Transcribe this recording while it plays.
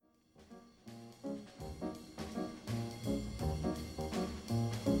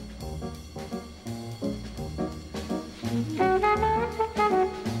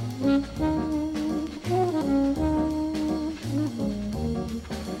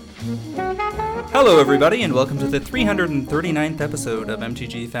Hello everybody, and welcome to the 339th episode of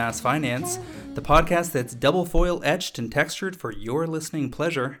MTG Fast Finance, the podcast that's double foil etched and textured for your listening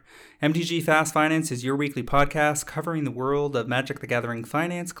pleasure. MTG Fast Finance is your weekly podcast covering the world of Magic the Gathering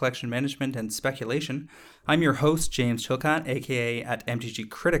finance, collection management, and speculation. I'm your host, James Chilcott, aka at MTG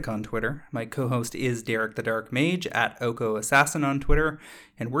Critic on Twitter. My co-host is Derek the Dark Mage at Oko Assassin on Twitter,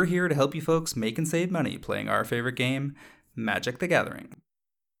 and we're here to help you folks make and save money playing our favorite game, Magic the Gathering.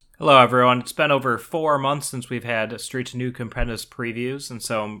 Hello everyone, it's been over 4 months since we've had Street to Nuke Apprentice previews, and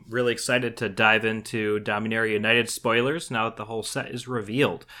so I'm really excited to dive into Dominaria United spoilers now that the whole set is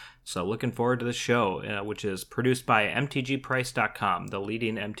revealed. So looking forward to the show, which is produced by MTGprice.com, the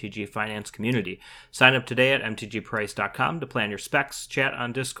leading MTG finance community. Sign up today at MTGprice.com to plan your specs, chat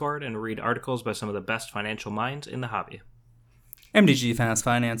on Discord, and read articles by some of the best financial minds in the hobby. MTG Fast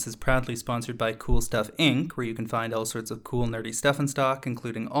Finance is proudly sponsored by Cool Stuff Inc., where you can find all sorts of cool nerdy stuff in stock,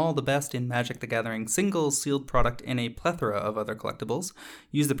 including all the best in Magic the Gathering singles, sealed product, and a plethora of other collectibles.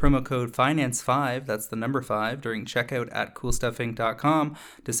 Use the promo code FINANCE5, that's the number 5, during checkout at CoolStuffInc.com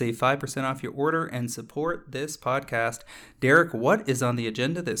to save 5% off your order and support this podcast. Derek, what is on the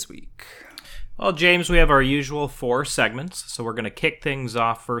agenda this week? Well, James, we have our usual 4 segments, so we're going to kick things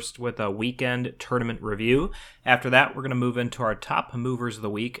off first with a weekend tournament review. After that, we're going to move into our top movers of the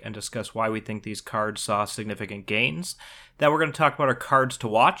week and discuss why we think these cards saw significant gains. Then we're going to talk about our cards to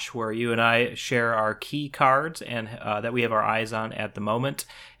watch, where you and I share our key cards and that we have our eyes on at the moment.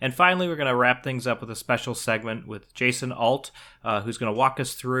 And finally, we're going to wrap things up with a special segment with Jason Alt, who's going to walk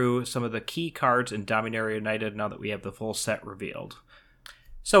us through some of the key cards in Dominaria United now that we have the full set revealed.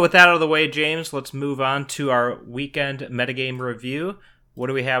 So with that out of the way, James, let's move on to our weekend metagame review. What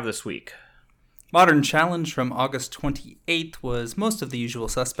do we have this week? Modern Challenge from August 28th was most of the usual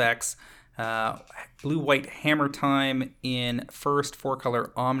suspects. Blue-White Hammer Time in first,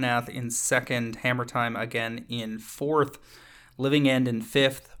 4-color Omnath in second, Hammer Time again in fourth, Living End in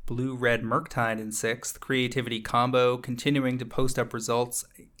fifth, Blue-Red Murktide in sixth, Creativity Combo continuing to post up results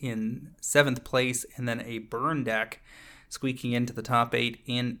in seventh place, and then a Burn deck squeaking into the top 8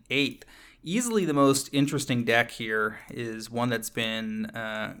 in 8th. Easily the most interesting deck here is one that's been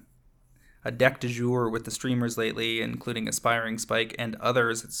a deck du jour with the streamers lately, including Aspiring Spike and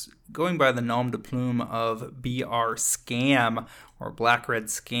others. It's going by the nom de plume of BR Scam, or Black Red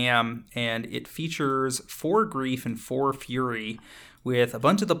Scam, and it features 4 Grief and 4 Fury, with a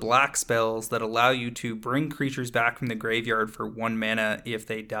bunch of the black spells that allow you to bring creatures back from the graveyard for 1 mana if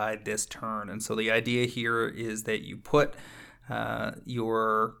they died this turn. And so the idea here is that you put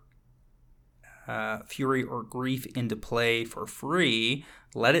your Fury or Grief into play for free,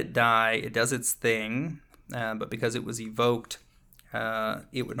 let it die, it does its thing, but because it was evoked,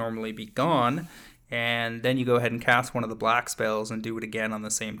 it would normally be gone. And then you go ahead and cast one of the black spells and do it again on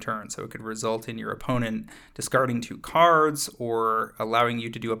the same turn. So it could result in your opponent discarding 2 cards or allowing you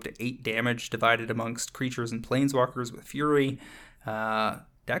to do up to 8 damage divided amongst creatures and planeswalkers with Fury.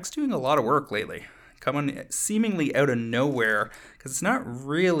 Deck's doing a lot of work lately, coming seemingly out of nowhere, because it's not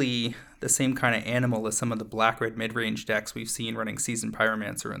really the same kind of animal as some of the black-red mid-range decks we've seen running Seasoned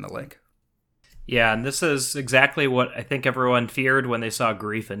Pyromancer and the like. Yeah, and this is exactly what I think everyone feared when they saw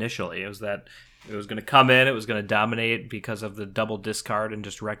Grief initially. It was that it was going to come in, it was going to dominate because of the double discard and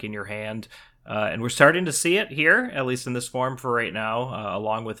just wrecking your hand. And we're starting to see it here, at least in this form for right now,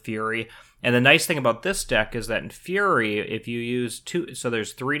 along with Fury. And the nice thing about this deck is that in Fury, if you use 2, so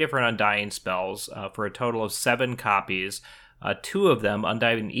there's 3 different Undying spells for a total of 7 copies. 2 of them,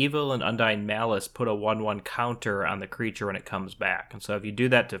 Undying Evil and Undying Malice, put a 1/1 counter on the creature when it comes back. And so if you do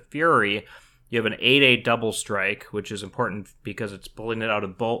that to Fury, you have an 8/8 double strike, which is important because it's pulling it out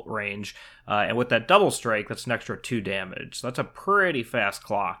of bolt range. And with that double strike, that's an extra 2 damage. So that's a pretty fast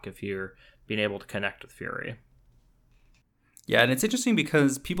clock if you're being able to connect with Fury. Yeah, and it's interesting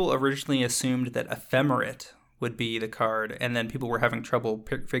because people originally assumed that Ephemerate would be the card, and then people were having trouble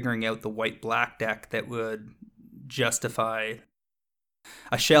figuring out the white-black deck that would justify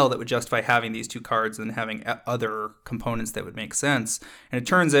a shell that would justify having these 2 cards and having other components that would make sense. And it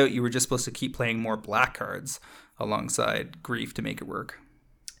turns out you were just supposed to keep playing more black cards alongside Grief to make it work.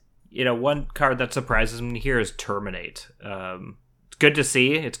 You know, one card that surprises me here is Terminate. It's good to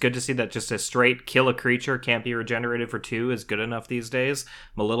see. It's good to see that just a straight kill a creature can't be regenerated for 2 is good enough these days.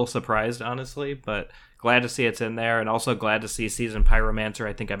 I'm a little surprised, honestly, but glad to see it's in there, and also glad to see Seasoned Pyromancer.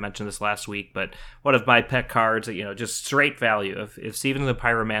 I think I mentioned this last week, but one of my pet cards, just straight value. If Seasoned the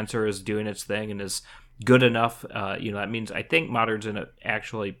Pyromancer is doing its thing and is good enough. That means I think Modern's in a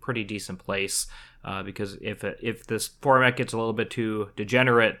actually pretty decent place. Because if this format gets a little bit too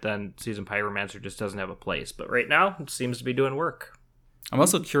degenerate, then Seasoned Pyromancer just doesn't have a place. But right now, it seems to be doing work. I'm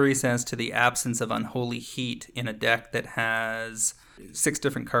also curious as to the absence of Unholy Heat in a deck that has 6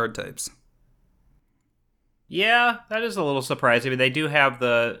 different card types. Yeah, that is a little surprising. I mean, they do have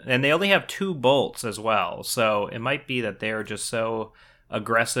and they only have 2 bolts as well. So it might be that they're just so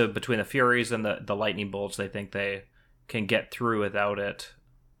aggressive between the Furies and the Lightning Bolts, they think they can get through without it.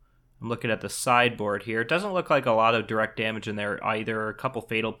 I'm looking at the sideboard here. It doesn't look like a lot of direct damage in there either. A couple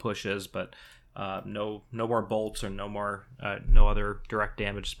fatal pushes, but no more bolts or no other direct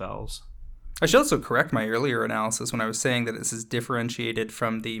damage spells. I should also correct my earlier analysis when I was saying that this is differentiated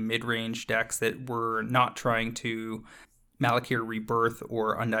from the mid-range decks that were not trying to Malakir Rebirth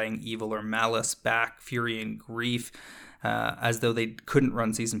or Undying Evil or Malice back Fury and Grief as though they couldn't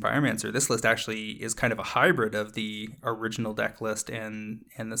run Seasoned Pyromancer. This list actually is kind of a hybrid of the original deck list and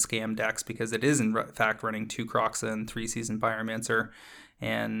the scam decks, because it is in fact running 2 Kroxa and 3 Seasoned Pyromancer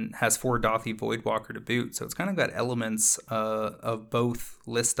and has 4 Dauthi Voidwalker to boot. So it's kind of got elements of both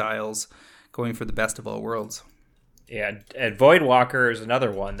list styles going for the best of all worlds. Yeah, and Voidwalker is another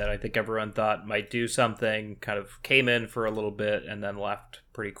one that I think everyone thought might do something, kind of came in for a little bit and then left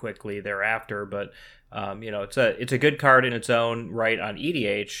pretty quickly thereafter. But it's a good card in its own right on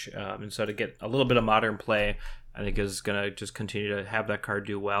EDH, and so to get a little bit of Modern play, I think is going to just continue to have that card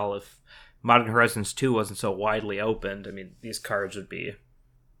do well. If Modern Horizons 2 wasn't so widely opened, I mean, these cards would be,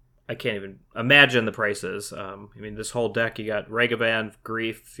 I can't even imagine the prices. This whole deck, you got Ragavan,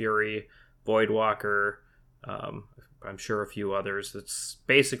 Grief, Fury, Voidwalker, I'm sure a few others. It's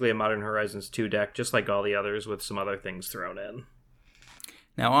basically a Modern Horizons 2 deck, just like all the others, with some other things thrown in.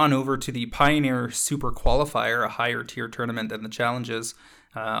 Now on over to the Pioneer Super Qualifier, a higher tier tournament than the Challenges,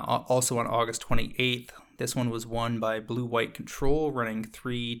 also on August 28th. This one was won by Blue White Control, running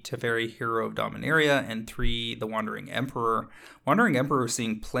 3 Teferi Hero of Dominaria and 3 The Wandering Emperor. Wandering Emperor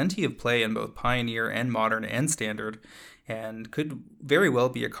seeing plenty of play in both Pioneer and Modern and Standard, and could very well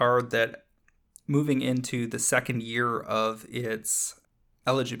be a card that, moving into the second year of its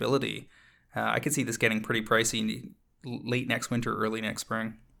eligibility, I could see this getting pretty pricey late next winter, early next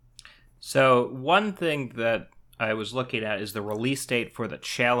spring. So one thing that I was looking at is the release date for the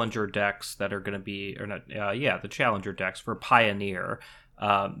Challenger decks that are going to be, the Challenger decks for Pioneer.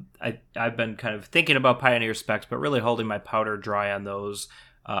 I've been kind of thinking about Pioneer specs, but really holding my powder dry on those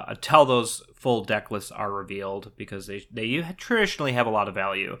until those full deck lists are revealed, because they traditionally have a lot of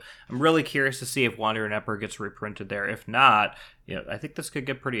value. I'm really curious to see if Wandering Emperor gets reprinted there. If not, I think this could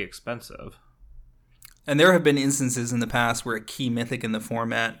get pretty expensive. And there have been instances in the past where a key mythic in the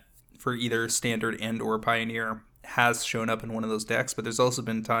format for either Standard and or Pioneer has shown up in one of those decks, but there's also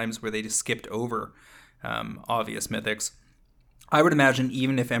been times where they just skipped over obvious mythics. I would imagine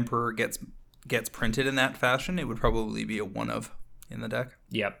even if Emperor gets printed in that fashion, it would probably be a one-of in the deck.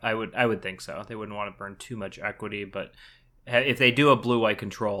 Yep, I would think so. They wouldn't want to burn too much equity, but if they do a Blue-White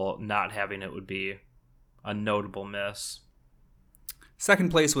Control, not having it would be a notable miss.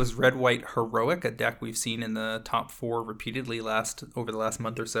 Second place was Red-White Heroic, a deck we've seen in the top 4 repeatedly over the last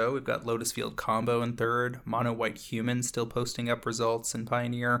month or so. We've got Lotus Field Combo in 3rd, Mono-White Human still posting up results in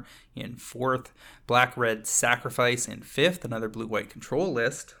Pioneer in 4th, Black-Red Sacrifice in 5th, another Blue-White Control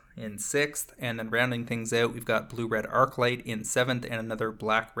list in 6th, and then rounding things out, we've got Blue-Red Arclight in 7th, and another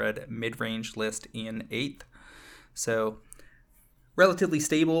Black-Red mid-range list in 8th. So, relatively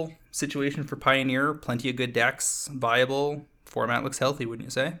stable situation for Pioneer, plenty of good decks, viable. Format looks healthy, wouldn't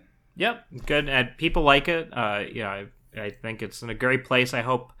you say? Yep, good, and people like it. I think it's in a great place. I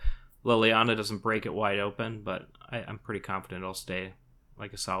hope Liliana doesn't break it wide open, but I'm pretty confident it'll stay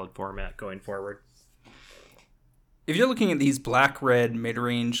like a solid format going forward. If you're looking at these black-red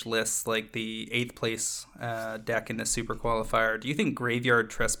mid-range lists, like the 8th place deck in the Super Qualifier, do you think Graveyard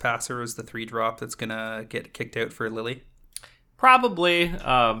Trespasser is the 3-drop that's going to get kicked out for Lily? Probably.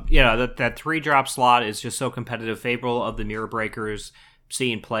 That 3-drop slot is just so competitive. Favorable of the Mirror Breakers,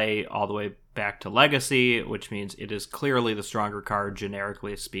 seeing play all the way back to Legacy, which means it is clearly the stronger card,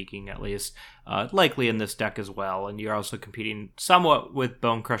 generically speaking, at least. Likely in this deck as well. And you're also competing somewhat with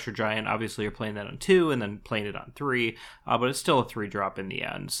Bone Crusher Giant. Obviously, you're playing that on 2 and then playing it on 3, but it's still a 3-drop in the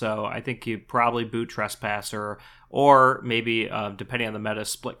end. So I think you probably boot Trespasser, or maybe, depending on the meta,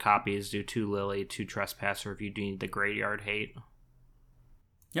 split copies, do 2 Lily, 2 Trespasser if you do need the Graveyard hate.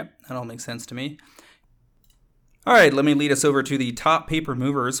 Yep, that all makes sense to me. All right, let me lead us over to the top paper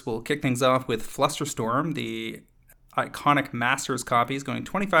movers. We'll kick things off with Flusterstorm, the iconic Masters copies, going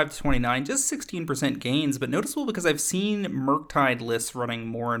 25 to 29, just 16% gains, but noticeable because I've seen Murktide lists running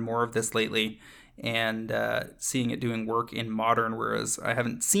more and more of this lately, and seeing it doing work in Modern, whereas I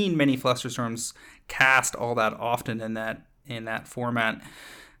haven't seen many Flusterstorms cast all that often in that format.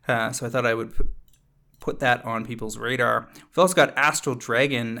 So I thought I would put that on people's radar. We've also got Astral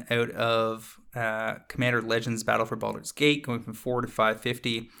Dragon out of Commander Legends Battle for Baldur's Gate, going from $4 to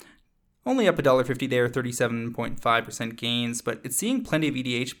 $5.50. Only up $1.50 there, 37.5% gains, but it's seeing plenty of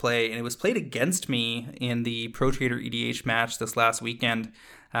EDH play, and it was played against me in the Pro Trader EDH match this last weekend.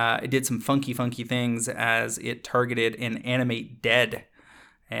 It did some funky things as it targeted an Animate Dead,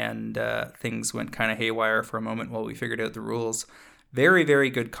 and things went kind of haywire for a moment while we figured out the rules. Very,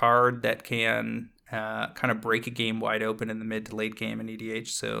 very good card that can kind of break a game wide open in the mid to late game in EDH,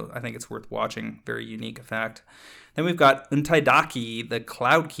 so I think it's worth watching. Very unique effect. Then we've got Untaidaki, the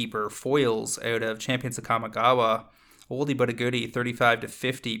Cloudkeeper foils out of Champions of Kamigawa. Oldie but a goodie, 35 to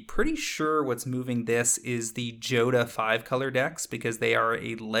 50. Pretty sure what's moving this is the Joda 5-color decks, because they are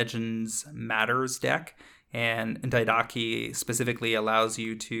a Legends Matters deck, and Untaidaki specifically allows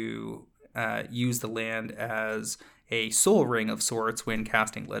you to use the land as a soul ring of sorts when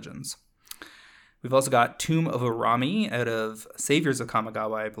casting Legends. We've also got Tomb of Arami out of Saviors of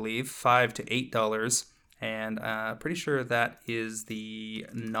Kamigawa, I believe, $5 to $8. And pretty sure that is the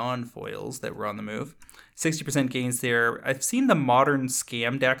non-foils that were on the move. 60% gains there. I've seen the Modern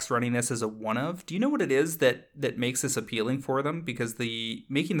scam decks running this as a one-of. Do you know what it is that makes this appealing for them? Because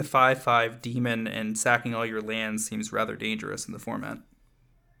making the 5/5 demon and sacking all your lands seems rather dangerous in the format.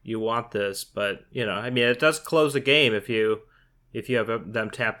 You want this, but, I mean, it does close the game if you have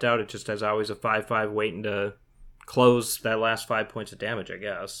them tapped out. It just has always a 5/5 waiting to close that last 5 points of damage, I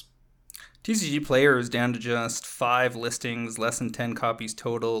guess. TCG Player is down to just 5 listings, less than 10 copies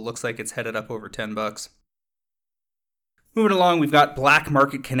total. Looks like it's headed up over $10. Moving along, we've got Black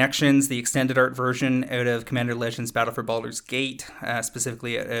Market Connections, the extended art version out of Commander Legends Battle for Baldur's Gate,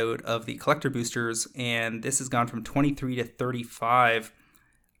 specifically out of the collector boosters, and this has gone from 23 to 35.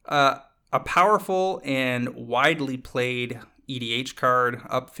 A powerful and widely played EDH card,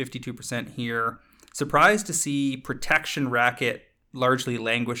 up 52% here. Surprised to see Protection Racket largely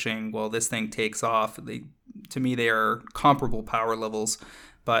languishing while this thing takes off. To me, they are comparable power levels,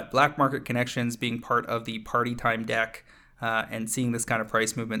 but Black Market Connections being part of the Party Time deck and seeing this kind of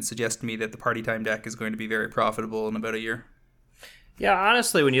price movement suggests to me that the Party Time deck is going to be very profitable in about a year. Yeah,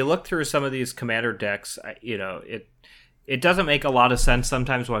 honestly, when you look through some of these Commander decks, it doesn't make a lot of sense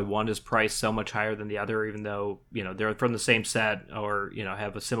sometimes why one is priced so much higher than the other, even though, they're from the same set or,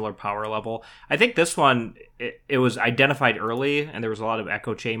 have a similar power level. I think this one, it was identified early, and there was a lot of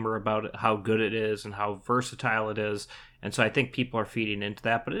echo chamber about how good it is and how versatile it is. And so I think people are feeding into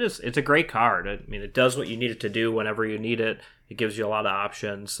that, but it's a great card. I mean, it does what you need it to do whenever you need it. It gives you a lot of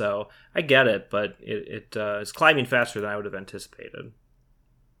options. So I get it, but it is climbing faster than I would have anticipated.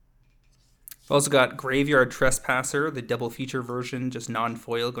 We've also got Graveyard Trespasser, the double feature version, just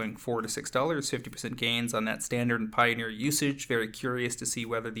non-foil, going $4 to $6, 50% gains on that standard and Pioneer usage. Very curious to see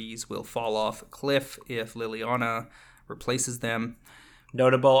whether these will fall off a cliff if Liliana replaces them.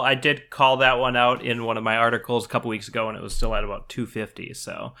 Notable, I did call that one out in one of my articles a couple weeks ago, and it was still at about $250,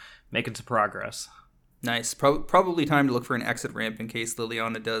 so making some progress. Nice. Probably time to look for an exit ramp in case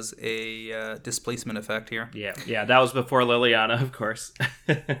Liliana does a displacement effect here. Yeah, that was before Liliana, of course.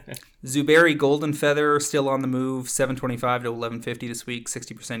 Zuberi Golden Feather still on the move, $7.25 to $11.50 this week,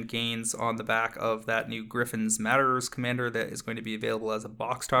 60% gains on the back of that new Griffin's Matters commander that is going to be available as a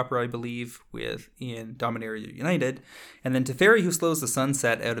box topper, I believe, in Dominaria United. And then Teferi, Who Slows the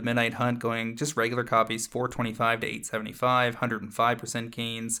Sunset out of Midnight Hunt, going just regular copies, $4.25 to $8.75, 105%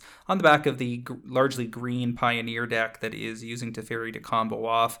 gains on the back of the largely green Pioneer deck that is using Teferi to combo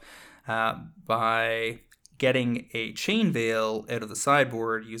off by getting a Chain Veil out of the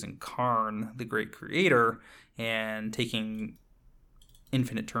sideboard using Karn, the Great Creator, and taking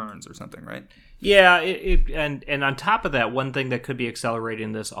infinite turns or something, right? Yeah, and on top of that, one thing that could be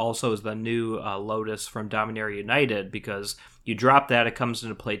accelerating this also is the new Lotus from Dominaria United, because you drop that, it comes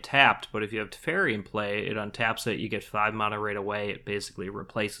into play tapped, but if you have Teferi in play, it untaps it, you get 5 mana right away, it basically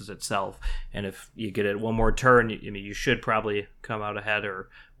replaces itself, and if you get it one more turn, you should probably come out ahead or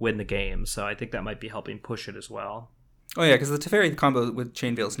win the game, so I think that might be helping push it as well. Oh yeah, because the Teferi combo with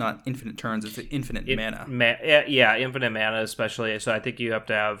Chain Veil is not infinite turns; it's infinite mana. Yeah, infinite mana, especially. So I think you have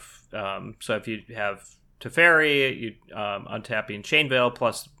to have. So if you have Teferi, you untapping Chain Veil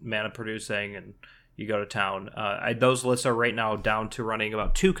plus mana producing, and you go to town. Those lists are right now down to running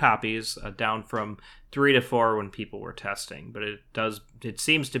about 2 copies, down from 3 to 4 when people were testing. But it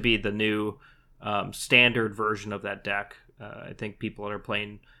seems to be the new standard version of that deck. I think people that are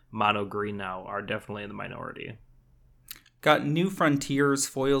playing mono green now are definitely in the minority. Got New Frontiers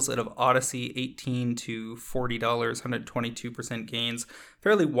foils out of Odyssey, $18 to $40, 122% gains.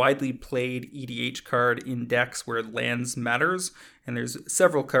 Fairly widely played EDH card in decks where lands matters, and there's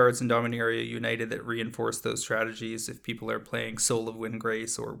several cards in Dominaria United that reinforce those strategies if people are playing Soul of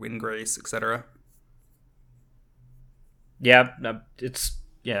Windgrace or Windgrace, etc. Yeah, it's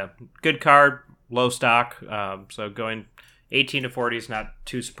good card, low stock. So going 18 to 40 is not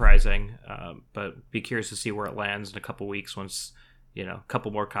too surprising, but be curious to see where it lands in a couple weeks once a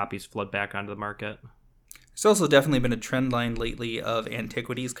couple more copies flood back onto the market. There's also definitely been a trend line lately of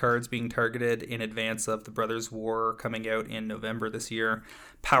Antiquities cards being targeted in advance of the Brothers' War coming out in November this year.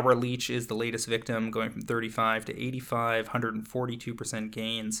 Power Leech is the latest victim, going from 35 to 85, 142%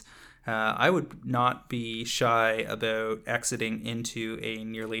 gains. I would not be shy about exiting into a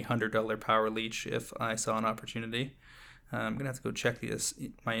nearly $100 Power Leech if I saw an opportunity. I'm going to have to go check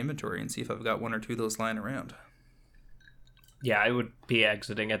my inventory and see if I've got one or two of those lying around. Yeah, I would be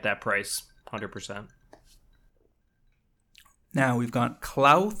exiting at that price, 100%. Now we've got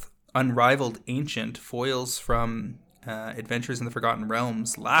Klauth, Unrivaled Ancient, foils from Adventures in the Forgotten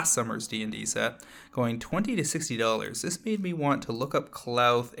Realms, last summer's D&D set, going $20 to $60. This made me want to look up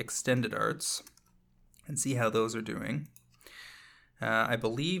Klauth Extended Arts and see how those are doing. I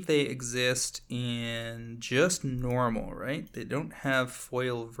believe they exist in just normal, right? They don't have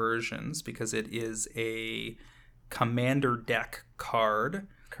foil versions because it is a commander deck card.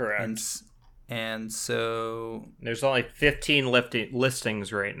 Correct. And so there's only 15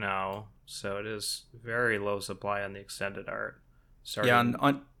 listings right now, so it is very low supply on the extended art.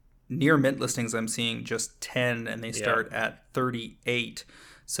 On near mint listings, I'm seeing just 10, and they start at 38.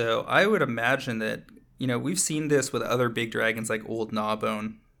 So I would imagine that, we've seen this with other big dragons like Old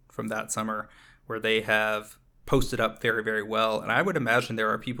Gnawbone from that summer, where they have posted up very, very well. And I would imagine there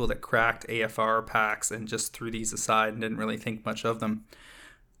are people that cracked AFR packs and just threw these aside and didn't really think much of them.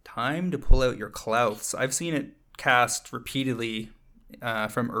 Time to pull out your Klauths. I've seen it cast repeatedly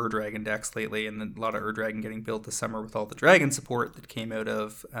from Ur-Dragon decks lately, and a lot of Ur-Dragon getting built this summer with all the dragon support that came out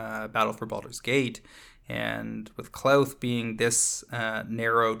of Battle for Baldur's Gate. And with Klauth being this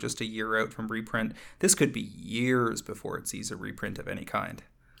narrow, just a year out from reprint, this could be years before it sees a reprint of any kind.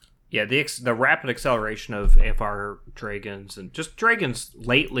 Yeah, the rapid acceleration of AFR dragons and just dragons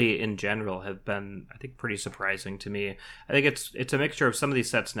lately in general have been, I think, pretty surprising to me. I think it's a mixture of some of these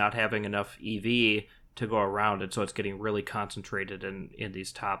sets not having enough EV to go around, and so it's getting really concentrated in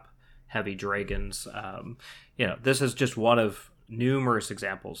these top heavy dragons. This is just one of numerous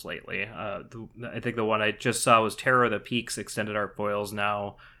examples lately. I think the one I just saw was Terror of the Peaks extended art foils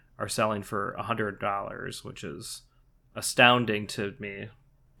now are selling for $100, which is astounding to me.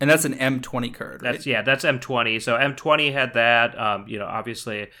 And that's an M20 card, right? That's M20. So M20 had that.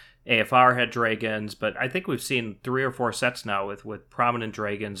 Obviously AFR had dragons, but I think we've seen 3 or 4 sets now with prominent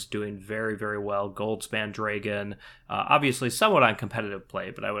dragons doing very, very well. Goldspan Dragon, obviously somewhat on competitive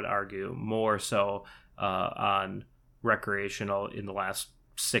play, but I would argue more so on recreational in the last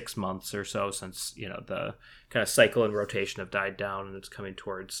 6 months or so, since the kind of cycle and rotation have died down and it's coming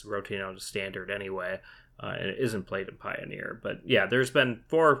towards rotating on to standard anyway. And it isn't played in Pioneer. But yeah, there's been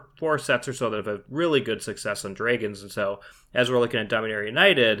four sets or so that have had really good success on dragons. And so as we're looking at Dominaria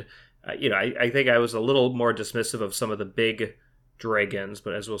United, I think I was a little more dismissive of some of the big dragons.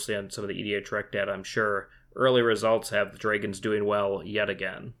 But as we'll see on some of the EDH Rec data, I'm sure early results have the dragons doing well yet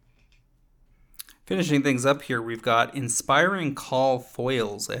again. Finishing things up here, we've got Inspiring Call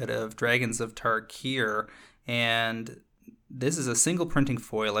foils out of Dragons of Tarkir. And this is a single printing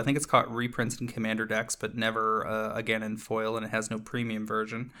foil. I think it's caught reprints in Commander decks, but never again in foil, and it has no premium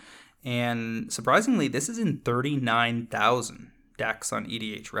version. And surprisingly, this is in 39,000 decks on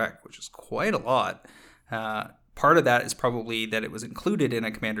EDH Rec, which is quite a lot. Part of that is probably that it was included in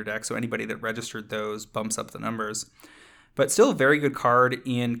a Commander deck, so anybody that registered those bumps up the numbers. But still a very good card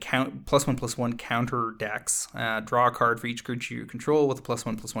in +1/+1 counter decks. Draw a card for each creature you control with a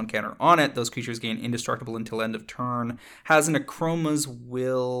 +1/+1 counter on it. Those creatures gain indestructible until end of turn. Has an Akroma's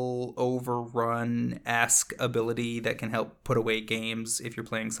Will Overrun-esque ability that can help put away games if you're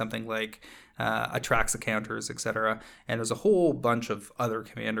playing something like Atraxa counters, etc. And there's a whole bunch of other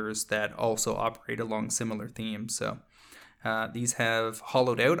commanders that also operate along similar themes. So these have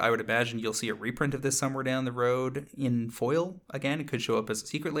hollowed out. I would imagine you'll see a reprint of this somewhere down the road in foil. Again, it could show up as a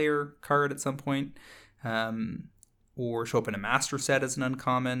Secret Lair card at some point, or show up in a master set as an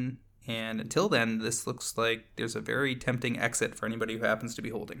uncommon. And until then, this looks like there's a very tempting exit for anybody who happens to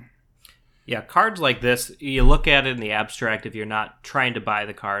be holding. Yeah, cards like this, you look at it in the abstract if you're not trying to buy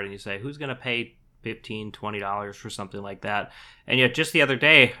the card and you say, who's going to pay $15-$20 for something like that. And yet just the other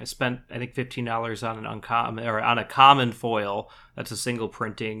day I spent, I think, $15 on an uncommon, or on a common foil that's a single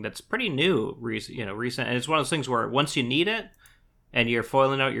printing that's pretty new, recent. And it's one of those things where once you need it and you're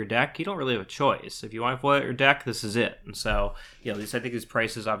foiling out your deck, you don't really have a choice. If you want to foil out your deck, this is it. And so, I think these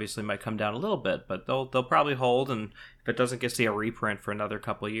prices obviously might come down a little bit, but they'll probably hold. And if it doesn't get to see a reprint for another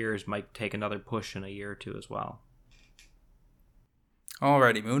couple of years, might take another push in a year or two as well.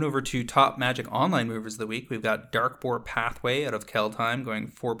 Alrighty, moving over to top Magic Online movers of the week. We've got Darkboar Pathway out of Keldheim going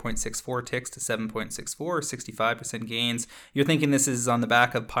 4.64 ticks to 7.64, 65% gains. You're thinking this is on the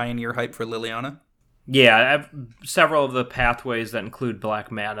back of Pioneer hype for Liliana? Yeah, several of the pathways that include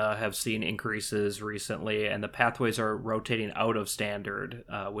black mana have seen increases recently, and the pathways are rotating out of Standard,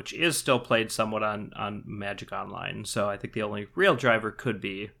 which is still played somewhat on Magic Online. So I think the only real driver could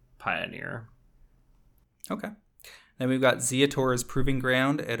be Pioneer. Okay. Then we've got Zeator's Proving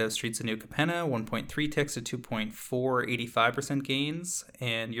Ground out of Streets of New Capenna, 1.3 ticks to 2.4, 85% gains.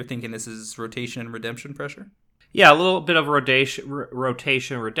 And you're thinking this is rotation and redemption pressure? Yeah, a little bit of rotation,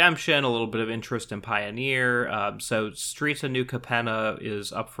 redemption, a little bit of interest in Pioneer. So Streets of New Capenna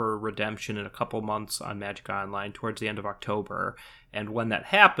is up for redemption in a couple months on Magic Online towards the end of October. And when that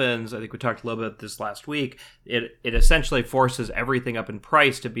happens, I think we talked a little bit this last week, it essentially forces everything up in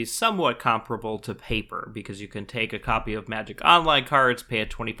price to be somewhat comparable to paper, because you can take a copy of Magic Online cards, pay a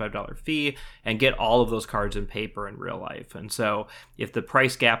 $25 fee, and get all of those cards in paper in real life. And so if the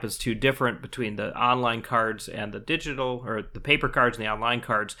price gap is too different between the online cards and the digital, or the paper cards and the online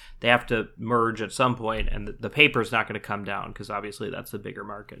cards, they have to merge at some point, and the paper is not going to come down, because obviously that's the bigger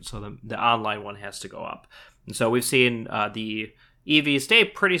market. So the online one has to go up. And so we've seen the EV stay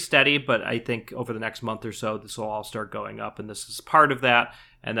pretty steady, but I think over the next month or so, this will all start going up, and this is part of that.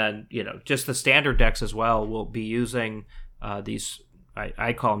 And then, just the standard decks as well will be using these,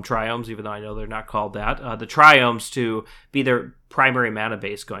 I call them triomes, even though I know they're not called that, the triomes to be their primary mana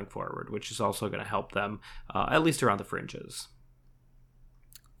base going forward, which is also going to help them, at least around the fringes.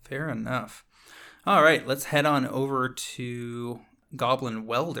 Fair enough. All right, let's head on over to Goblin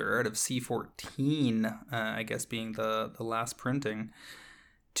Welder out of C14, I guess being the last printing.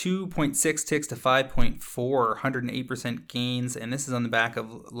 2.6 ticks to 5.4, 108% gains, and this is on the back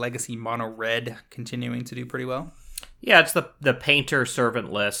of Legacy Mono Red continuing to do pretty well. Yeah, it's the painter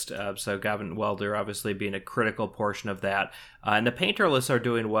servant list, so Goblin Welder obviously being a critical portion of that. And the painter lists are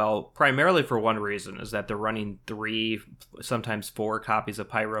doing well primarily for one reason, is that they're running 3, sometimes 4 copies of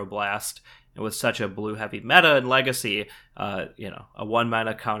Pyroblast. And with such a blue-heavy meta and Legacy, a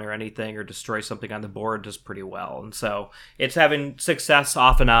 1-mana counter anything or destroy something on the board does pretty well. And so it's having success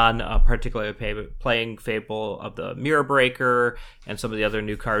off and on, particularly playing Fable of the Mirror Breaker and some of the other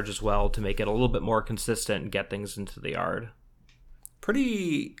new cards as well to make it a little bit more consistent and get things into the yard.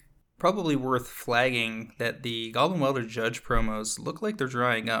 Pretty probably worth flagging that the Goblin Welder Judge promos look like they're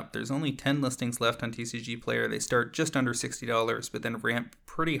drying up. There's only 10 listings left on TCG Player. They start just under $60, but then ramp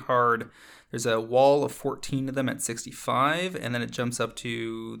pretty hard. There's a wall of 14 of them at 65, and then it jumps up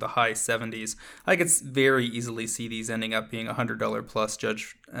to the high 70s. I could very easily see these ending up being $100 plus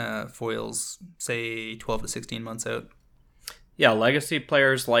Judge foils, say 12 to 16 months out. Yeah, Legacy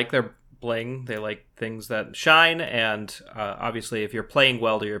players like their bling. They like things that shine, and obviously if you're playing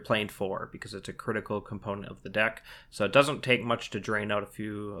Welder, you're playing 4 because it's a critical component of the deck. So it doesn't take much to drain out a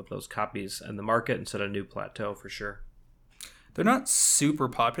few of those copies in the market and set a new plateau for sure. They're not super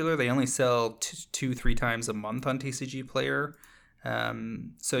popular. They only sell 2-3 times a month on TCG Player.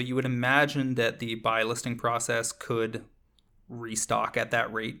 So you would imagine that the buy listing process could restock at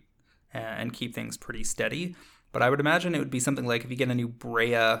that rate and keep things pretty steady. But I would imagine it would be something like if you get a new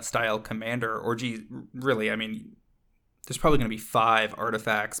Brea-style commander, or there's probably going to be 5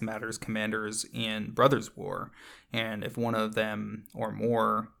 Artifacts Matters commanders in Brothers War. And if one of them or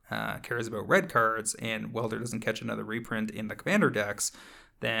more cares about red cards and Welder doesn't catch another reprint in the commander decks,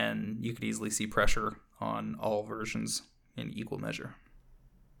 then you could easily see pressure on all versions in equal measure.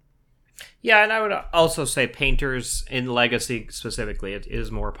 Yeah, and I would also say Painters in Legacy specifically, it is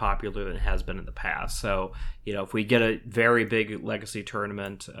more popular than it has been in the past. So, if we get a very big Legacy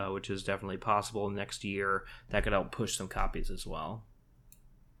tournament, which is definitely possible next year, that could help push some copies as well.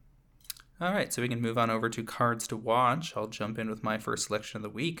 All right, so we can move on over to cards to watch. I'll jump in with my first selection of the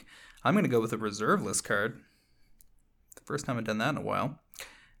week. I'm going to go with a reserve list card. The first time I've done that in a while.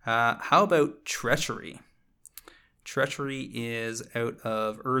 How about Treachery? Treachery is out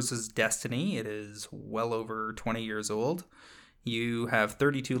of Urza's Destiny. It is well over 20 years old. You have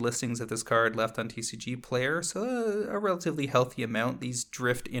 32 listings of this card left on TCG Player, so a relatively healthy amount. These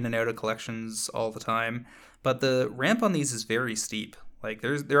drift in and out of collections all the time, but the ramp on these is very steep. Like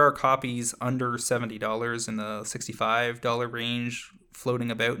there are copies under $70 in the $65 range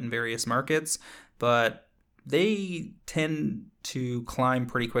floating about in various markets, but they tend to climb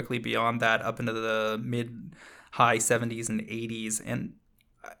pretty quickly beyond that up into the mid high 70s and 80s. And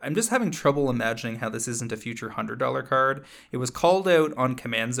I'm just having trouble imagining how this isn't a future $100 card. It was called out on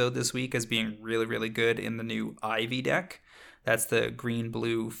Command Zone this week as being really, really good in the new Ivy deck. That's the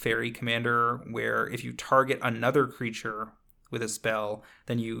green-blue fairy commander, where if you target another creature with a spell,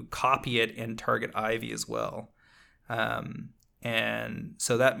 then you copy it and target Ivy as well. And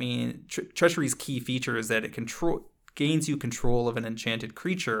so that means Treachery's key feature is that it gains you control of an enchanted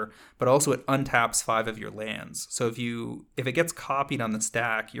creature, but also it untaps 5 of your lands. So if it gets copied on the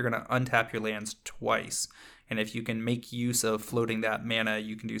stack, you're going to untap your lands twice. And if you can make use of floating that mana,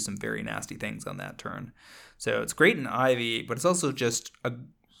 you can do some very nasty things on that turn. So it's great in Ivy, but it's also just a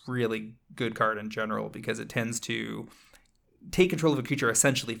really good card in general because it tends to take control of a creature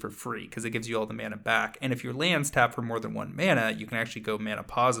essentially for free because it gives you all the mana back. And if your lands tap for more than 1 mana, you can actually go mana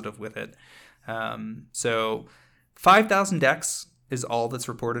positive with it. So 5,000 decks is all that's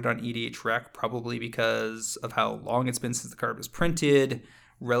reported on EDH Rec, probably because of how long it's been since the card was printed,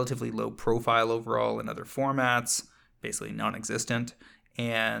 relatively low profile overall in other formats, basically non-existent,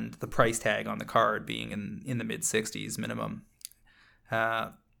 and the price tag on the card being in the mid-60s minimum.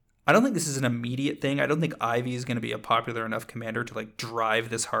 I don't think this is an immediate thing. I don't think Ivy is going to be a popular enough commander to like drive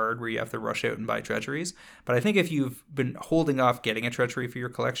this hard where you have to rush out and buy treacheries. But I think if you've been holding off getting a treachery for your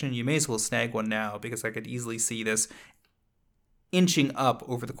collection, you may as well snag one now because I could easily see this inching up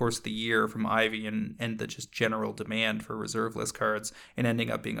over the course of the year from Ivy and the just general demand for reserve list cards and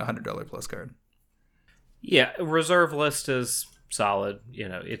ending up being a $100 plus card. Yeah, reserve list is solid.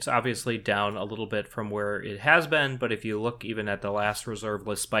 It's obviously down a little bit from where it has been, but if you look even at the last reserve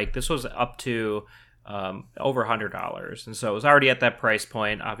list spike, this was up to over $100, and so it was already at that price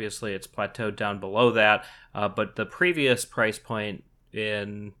point. Obviously it's plateaued down below that, but the previous price point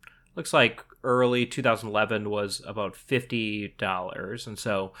in looks like early 2011 was about $50, and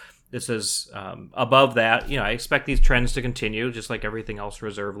so this is above that. I expect these trends to continue, just like everything else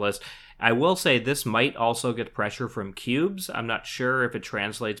reserve list. I will say this might also get pressure from cubes. I'm not sure if it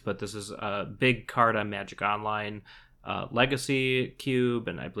translates, but this is a big card on Magic Online Legacy Cube,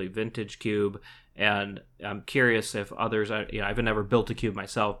 and I believe Vintage Cube. And I'm curious if others, I've never built a cube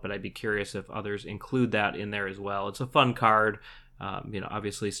myself, but I'd be curious if others include that in there as well. It's a fun card.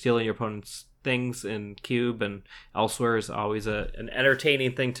 Obviously stealing your opponent's things in cube and elsewhere is always an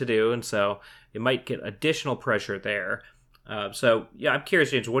entertaining thing to do, and so you might get additional pressure there. So I'm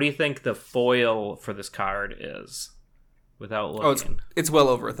curious, James, what do you think the foil for this card is without looking? It's well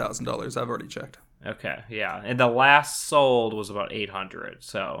over $1,000. I've already checked. Okay, yeah, and the last sold was about $800,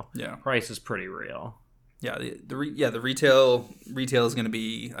 so yeah, price is pretty real. Yeah, the retail is going to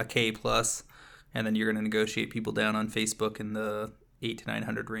be a K plus, and then you're going to negotiate people down on Facebook in the $800 to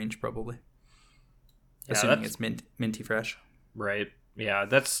 $900 range probably. Yeah, assuming it's minty fresh. Right. Yeah,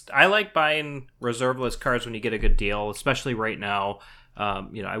 I like buying reserve list cards when you get a good deal, especially right now.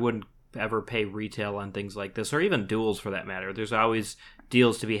 I wouldn't ever pay retail on things like this, or even duels for that matter. There's always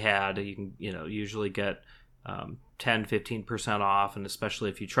deals to be had. You can, usually get 10-15% off, and especially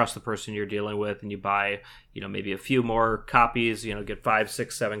if you trust the person you're dealing with and you buy, maybe a few more copies, get 5,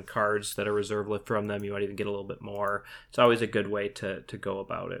 6, 7 cards that are reserve list from them. You might even get a little bit more. It's always a good way to go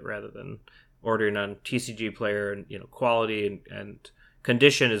about it rather than ordering on TCG Player. And quality and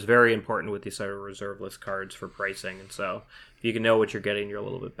condition is very important with these sort of reserve list cards for pricing, and so if you can know what you're getting, you're a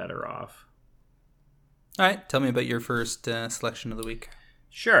little bit better off. All right, tell me about your first selection of the week.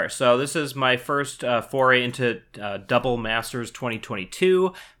 Sure. So this is my first foray into Double Masters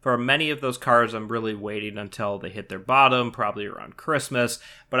 2022. For many of those cards, I'm really waiting until they hit their bottom, probably around Christmas.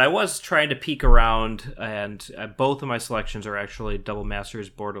 But I was trying to peek around, and both of my selections are actually Double Masters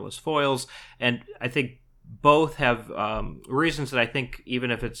borderless foils. And I think both have reasons that I think,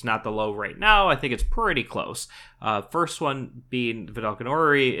 even if it's not the low right now, I think it's pretty close. First one being Vedalken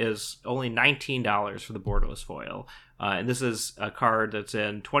Orrery is only $19 for the borderless foil. And this is a card that's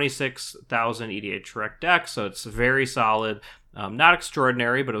in 26,000 EDH Rec decks, so it's very solid. Not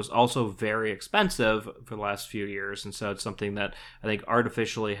extraordinary, but it was also very expensive for the last few years, and so it's something that I think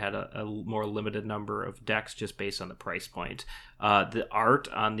artificially had a more limited number of decks just based on the price point. The art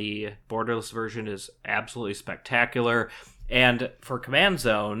on the borderless version is absolutely spectacular, and for Command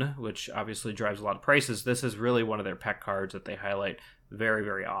Zone, which obviously drives a lot of prices, this is really one of their pet cards that they highlight very,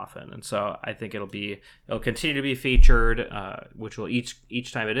 very often. And so I think it'll continue to be featured, which will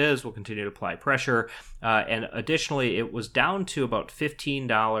each time it is, will continue to apply pressure. And additionally, it was down to about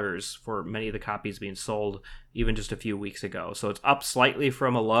 $15 for many of the copies being sold even just a few weeks ago. So it's up slightly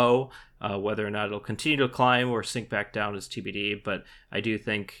from a low. Whether or not it'll continue to climb or sink back down is TBD. But I do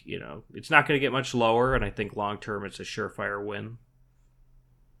think, it's not going to get much lower. And I think long term, it's a surefire win.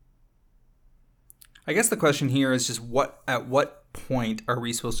 I guess the question here is just at what point are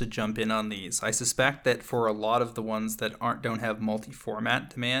we supposed to jump in on these? I suspect that for a lot of the ones that don't have multi-format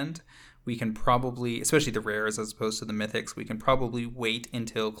demand, we can probably, especially the rares as opposed to the mythics, we can probably wait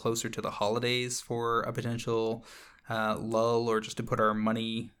until closer to the holidays for a potential lull, or just to put our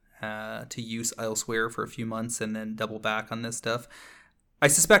money to use elsewhere for a few months and then double back on this stuff. I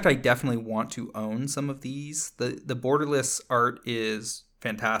suspect I definitely want to own some of these. The borderless art is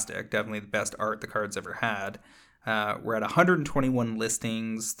fantastic. Definitely the best art the card's ever had. We're at 121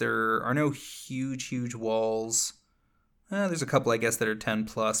 listings. There are no huge walls. There's a couple, I guess, that are 10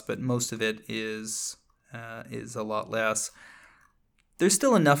 plus, but most of it is a lot less. There's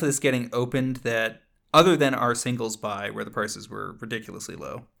still enough of this getting opened that, other than our singles buy where the prices were ridiculously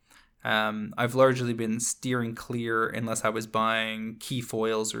low, I've largely been steering clear unless I was buying key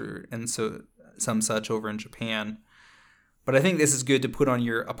foils and some such over in Japan. But I think this is good to put on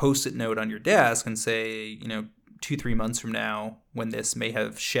a post-it note on your desk and say, 2-3 months from now, when this may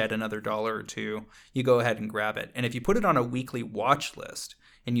have shed another $1 or $2, you go ahead and grab it. And if you put it on a weekly watch list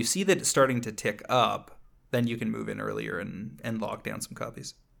and you see that it's starting to tick up, then you can move in earlier and lock down some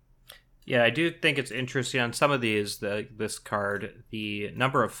copies. Yeah, I do think it's interesting on some of these, this card, the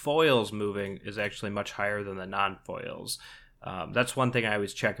number of foils moving is actually much higher than the non-foils. That's one thing I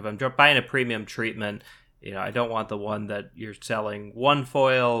always check. If I'm buying a premium treatment, I don't want the one that you're selling one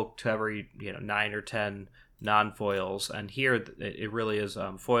foil to every 9 or 10 non-foils, and here it really is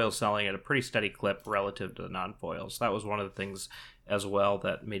foils selling at a pretty steady clip relative to the non-foils. That was one of the things as well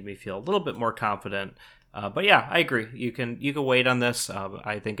that made me feel a little bit more confident. But yeah, I agree. You can wait on this.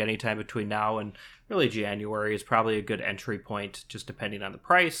 I think anytime between now and really January is probably a good entry point, just depending on the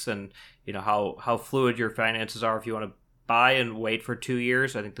price and how fluid your finances are. If you want to buy and wait for 2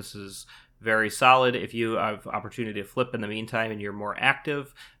 years, I think this is very solid. If you have opportunity to flip in the meantime and you're more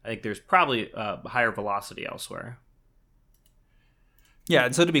active, I think there's probably higher velocity elsewhere. Yeah,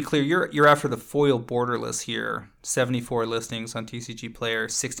 and so to be clear, you're after the foil borderless here. 74 listings on TCG Player,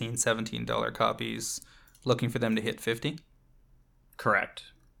 $16, $17 copies. Looking for them to hit 50? Correct.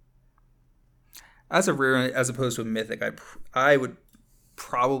 As a rare, as opposed to a mythic, I would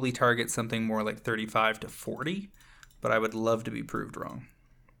probably target something more like 35 to 40, but I would love to be proved wrong.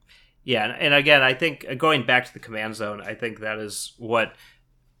 Yeah, and again, I think going back to the command zone, I think that is what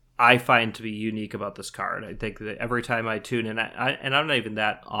I find to be unique about this card. I think that every time I tune in, and I'm not even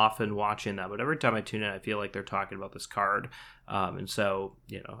that often watching that, but every time I tune in, I feel like they're talking about this card. And so,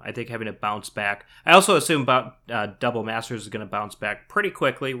 I think having it bounce back. I also assume Double Masters is going to bounce back pretty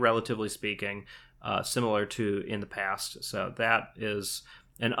quickly, relatively speaking, similar to in the past. So that is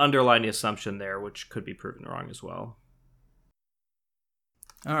an underlying assumption there, which could be proven wrong as well.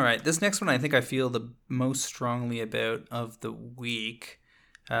 All right, this next one I think I feel the most strongly about of the week.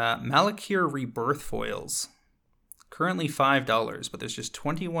 Malakir Rebirth foils. Currently $5, but there's just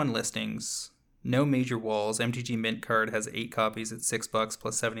 21 listings. No major walls. MTG Mint card has 8 copies at $6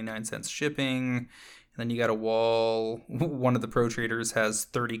 plus 79 cents shipping. And then you got a wall. One of the pro traders has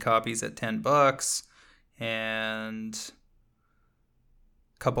 30 copies at $10. And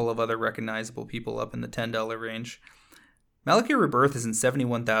a couple of other recognizable people up in the $10 range. Malakir Rebirth is in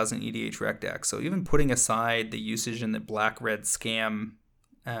 71,000 EDH rec decks, so even putting aside the usage in the black-red scam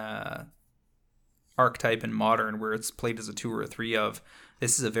archetype in Modern, where it's played as a 2 or a 3 of,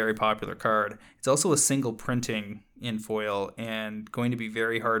 this is a very popular card. It's also a single printing in foil and going to be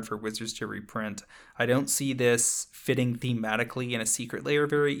very hard for Wizards to reprint. I don't see this fitting thematically in a Secret Lair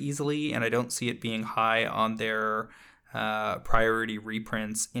very easily, and I don't see it being high on their priority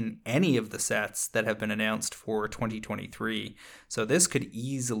reprints in any of the sets that have been announced for 2023. So this could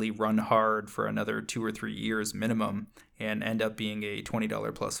easily run hard for another 2 or 3 years minimum and end up being a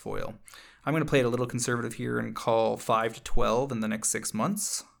 $20 plus foil. I'm going to play it a little conservative here and call 5 to 12 in the next 6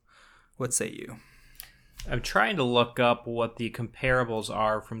 months. What say you? I'm trying to look up what the comparables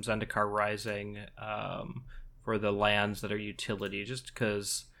are from Zendikar Rising for the lands that are utility, just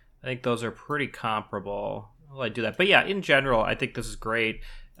because I think those are pretty comparable. Well, I do that. But yeah, in general, I think this is great.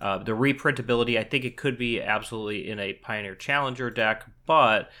 The reprintability, I think it could be absolutely in a Pioneer Challenger deck,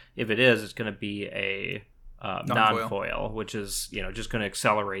 but if it is, it's going to be a non-foil, which is just going to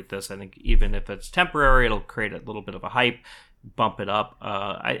accelerate this. I think even if it's temporary, it'll create a little bit of a hype. bump it up.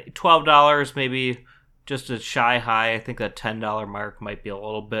 $12 maybe just a shy high. I think that $10 mark might be a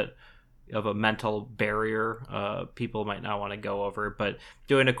little bit of a mental barrier. People might not want to go over, but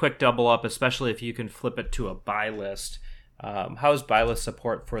doing a quick double up, especially if you can flip it to a buy list. How's buy list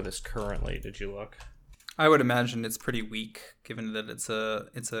support for this currently? Did you look? I would imagine it's pretty weak, given that it's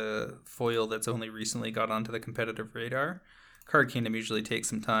a foil that's only recently got onto the competitive radar. Card Kingdom usually takes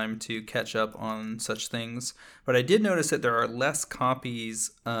some time to catch up on such things, but I did notice that there are less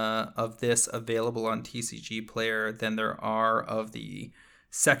copies of this available on TCG Player than there are of the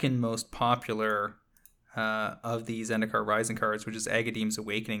second most popular of these Zendikar Rising cards, which is Agadeem's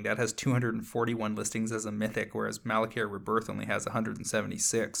Awakening. That has 241 listings as a mythic, whereas Malakir Rebirth only has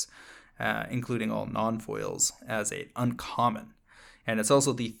 176, including all non-foils, as an uncommon. And it's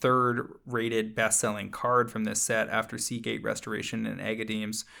also the third rated best-selling card from this set after Seagate Restoration and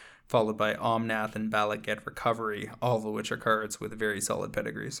Agadeem's, followed by Omnath and Bala Get Recovery, all of which are cards with very solid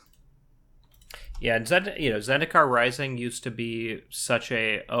pedigrees. Yeah, and Zendikar Rising used to be such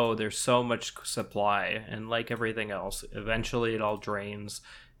there's so much supply, and like everything else, eventually it all drains.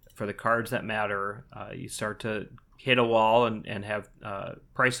 For the cards that matter, you start to hit a wall and have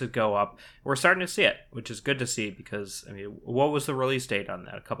prices go up. We're starting to see it, which is good to see because, what was the release date on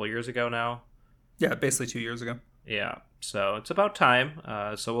that? A couple years ago now? Yeah, basically 2 years ago. Yeah, so it's about time.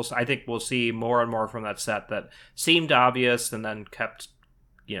 I think we'll see more and more from that set that seemed obvious and then kept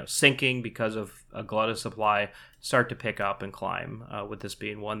sinking because of a glut of supply, start to pick up and climb, with this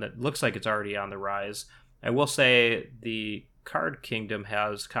being one that looks like it's already on the rise. I will say the Card Kingdom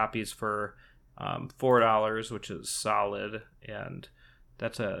has copies for $4, which is solid, and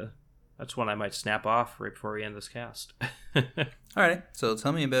that's one I might snap off right before we end this cast. All right, so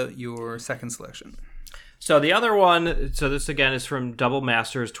tell me about your second selection. So the other one, this again is from Double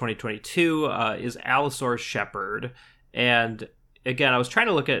Masters 2022, is Allosaurus Shepherd, and again, I was trying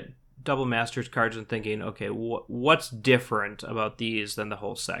to look at Double Masters cards and thinking, okay, what's different about these than the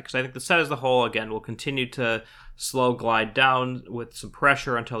whole set? Because I think the set as a whole, again, will continue to slow glide down with some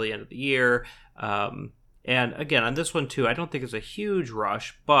pressure until the end of the year. And again, on this one too, I don't think it's a huge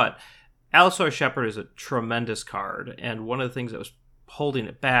rush, but Allosaurus Shepherd is a tremendous card. And one of the things that was holding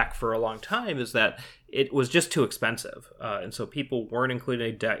it back for a long time is that it was just too expensive. And so people weren't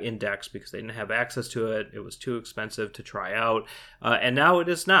including in decks because they didn't have access to it. It was too expensive to try out. And now it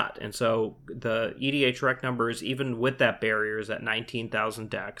is not. And so the EDH rec numbers, even with that barrier, is at 19,000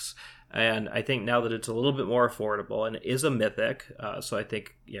 decks. And I think now that it's a little bit more affordable and it is a mythic, so I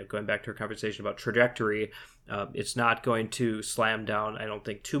think, going back to our conversation about trajectory, it's not going to slam down, I don't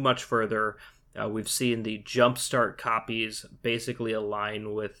think, too much further. We've seen the Jumpstart copies basically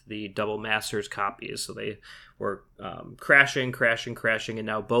align with the Double Masters copies. So they were crashing, and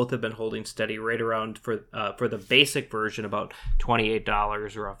now both have been holding steady right around, for the basic version, about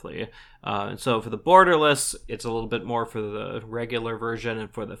 $28 roughly. And so for the borderless, it's a little bit more for the regular version, and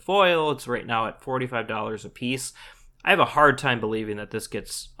for the foil, it's right now at $45 a piece. I have a hard time believing that this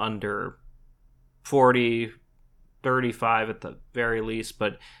gets under 40, 35 at the very least,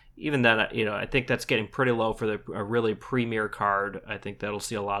 but even then, I think that's getting pretty low for a really premier card. I think that'll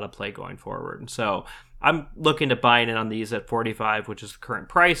see a lot of play going forward. And so I'm looking to buying in on these at 45, which is the current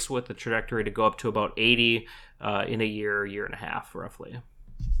price, with the trajectory to go up to about 80 in a year and a half, roughly.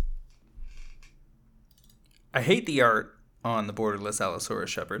 I hate the art on the borderless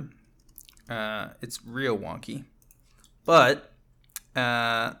Allosaurus Shepherd. It's real wonky. But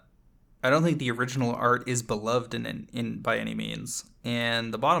I don't think the original art is beloved in by any means.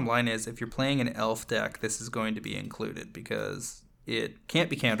 And the bottom line is, if you're playing an elf deck, this is going to be included because it can't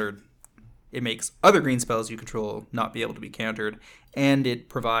be countered. It makes other green spells you control not be able to be countered, and it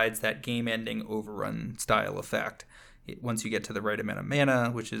provides that game-ending overrun style effect once you get to the right amount of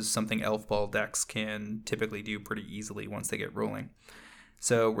mana, which is something elf ball decks can typically do pretty easily once they get rolling.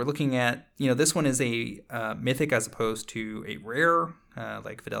 So we're looking at, this one is a mythic as opposed to a rare,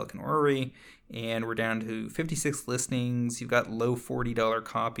 like Vidalic and Orrery, and we're down to 56 listings. You've got low $40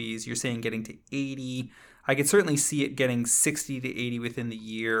 copies. You're saying getting to 80. I could certainly see it getting 60 to 80 within the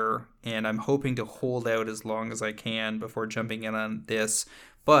year, and I'm hoping to hold out as long as I can before jumping in on this.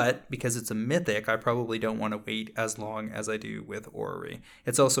 But because it's a mythic, I probably don't want to wait as long as I do with Orrery.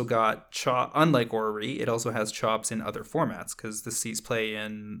 It's also got unlike Orrery, it also has chops in other formats because this sees play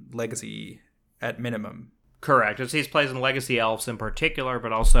in Legacy at minimum. Correct. It sees plays in Legacy Elves in particular,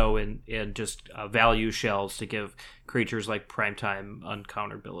 but also in just value shells to give creatures like Primetime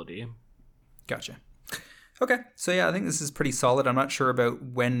uncounterability. Gotcha. Okay, so yeah, I think this is pretty solid. I'm not sure about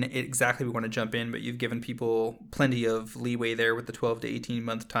when exactly we want to jump in, but you've given people plenty of leeway there with the 12 to 18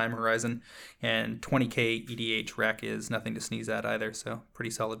 month time horizon, and 20k EDH rec is nothing to sneeze at either. So pretty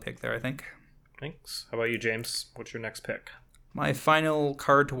solid pick there, I think. Thanks. How about you, James? What's your next pick? My final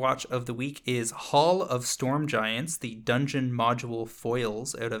card to watch of the week is Hall of Storm Giants, the dungeon module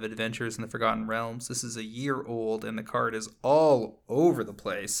foils out of Adventures in the Forgotten Realms. This is a year old, and the card is all over the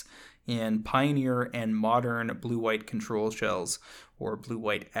place in Pioneer and Modern blue-white control shells, or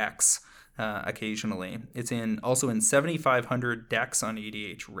blue-white X occasionally. It's also in 7,500 decks on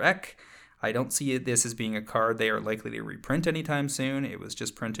EDH Rec. I don't see this as being a card they are likely to reprint anytime soon. It was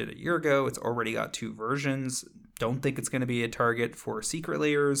just printed a year ago. It's already got 2 versions. Don't think it's going to be a target for Secret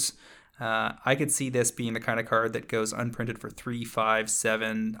Layers. I could see this being the kind of card that goes unprinted for 3, 5,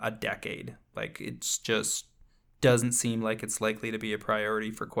 7, a decade. Like, it's just doesn't seem like it's likely to be a priority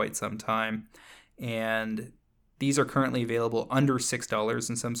for quite some time. And these are currently available under $6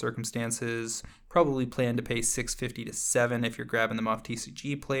 in some circumstances. Probably plan to pay $6.50 to $7 if you're grabbing them off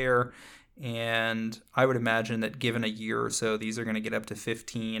TCG Player. And I would imagine that given a year or so, these are going to get up to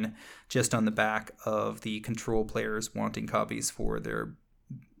 15 just on the back of the control players wanting copies for their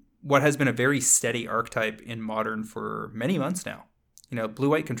what has been a very steady archetype in Modern for many months now. You know,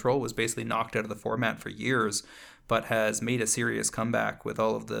 blue-white control was basically knocked out of the format for years, but has made a serious comeback with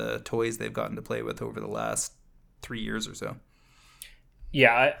all of the toys they've gotten to play with over the last 3 years or so.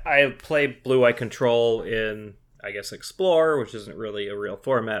 Yeah, I play blue-white control in, I guess, Explore, which isn't really a real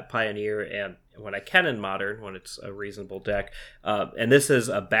format, Pioneer, and when I can in Modern, when it's a reasonable deck. And this is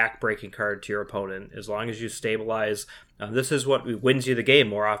a back-breaking card to your opponent. As long as you stabilize, this is what wins you the game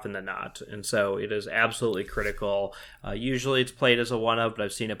more often than not. And so it is absolutely critical. Usually it's played as a 1-of, but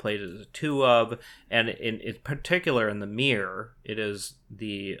I've seen it played as a 2-of. And in particular, in the mirror, it is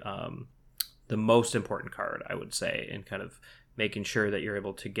the most important card, I would say, in kind of making sure that you're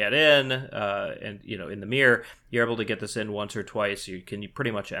able to get in, and in the mirror, you're able to get this in once or twice. You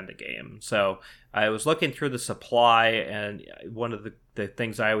pretty much end the game. So I was looking through the supply, and one of the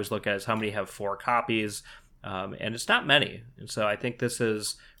things I always look at is how many have 4 copies, and it's not many. And so I think this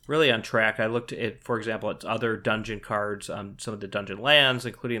is really on track. I looked at, for example, at other dungeon cards, some of the dungeon lands,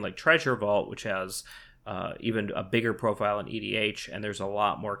 including like Treasure Vault, which has even a bigger profile in EDH, and there's a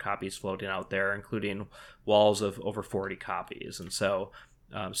lot more copies floating out there, including walls of over 40 copies. And so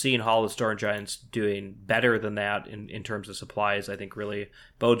seeing Hall of Storm Giants doing better than that in terms of supplies, I think really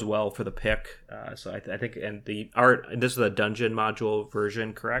bodes well for the pick. So I think, and the art, and this is the dungeon module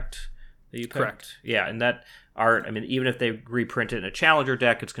version, correct? That you picked? Correct. Yeah, and that art, I mean, even if they reprint it in a Challenger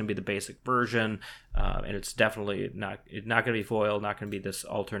deck, it's going to be the basic version, and it's definitely not going to be foil, not going to be this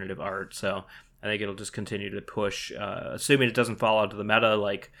alternative art. So I think it'll just continue to push, assuming it doesn't fall out of the meta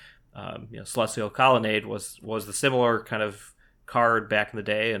like Celestial Colonnade was the similar kind of card back in the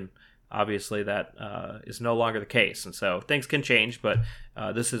day, and obviously that is no longer the case. And so things can change, but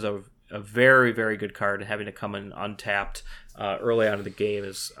this is a very, very good card, and having to come in untapped early on in the game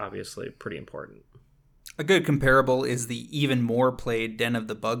is obviously pretty important. A good comparable is the even more played Den of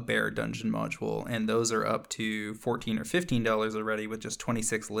the Bugbear dungeon module, and those are up to $14 or $15 already with just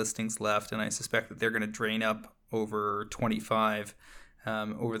 26 listings left, and I suspect that they're going to drain up over 25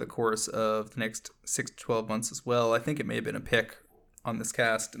 over the course of the next 6 to 12 months as well. I think it may have been a pick on this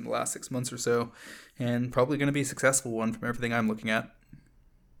cast in the last 6 months or so, and probably going to be a successful one from everything I'm looking at.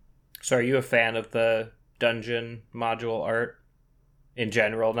 So are you a fan of the dungeon module art in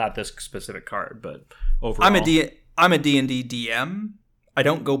general? Not this specific card, but overall. I'm a D&D DM. I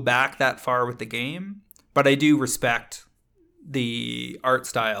don't go back that far with the game, but I do respect the art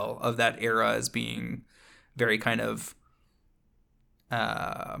style of that era as being very kind of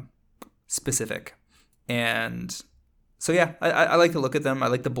specific. And so yeah, I like to look at them. I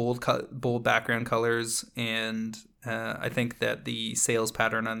like the bold background colors, and I think that the sales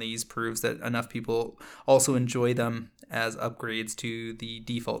pattern on these proves that enough people also enjoy them as upgrades to the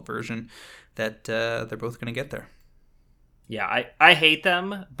default version that they're both going to get there. Yeah, I hate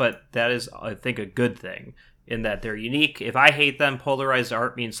them, but that is, I think, a good thing in that they're unique. If I hate them, polarized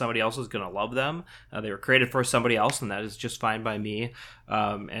art means somebody else is going to love them. They were created for somebody else, and that is just fine by me.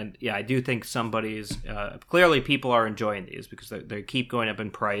 And yeah, I do think clearly people are enjoying these because they keep going up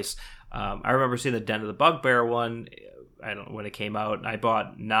in price. I remember seeing the Den of the Bugbear one, I don't know when it came out, and I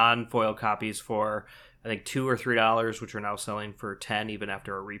bought non-foil copies for I think $2 or $3, which are now selling for $10 even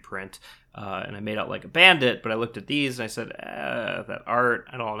after a reprint. And I made out like a bandit, but I looked at these and I said, that art,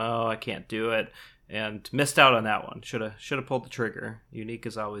 I don't know, I can't do it, and missed out on that one. Should have pulled the trigger. Unique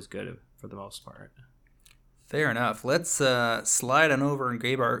is always good for the most part. Fair enough. Let's slide on over and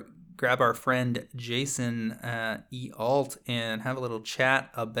grab grab our friend Jason E. Alt and have a little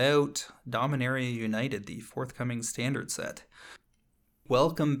chat about Dominaria United, the forthcoming standard set.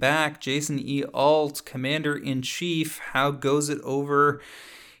 Welcome back, Jason E. Alt, Commander-in-Chief. How goes it over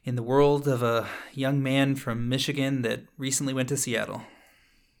in the world of a young man from Michigan that recently went to Seattle?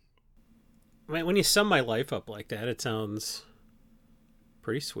 When you sum my life up like that, it sounds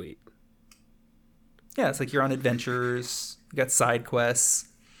pretty sweet. Yeah, it's like you're on adventures, you got side quests,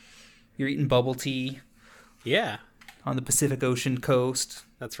 you're eating bubble tea. Yeah. On the Pacific Ocean coast.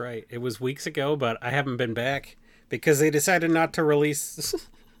 That's right. It was weeks ago, but I haven't been back because they decided not to release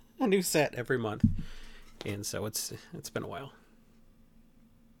a new set every month. And so it's been a while.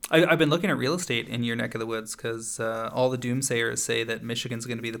 I've been looking at real estate in your neck of the woods because all the doomsayers say that Michigan's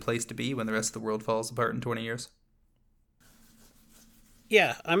going to be the place to be when the rest of the world falls apart in 20 years.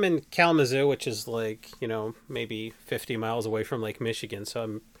 Yeah, I'm in Kalamazoo, which is like, maybe 50 miles away from Lake Michigan. So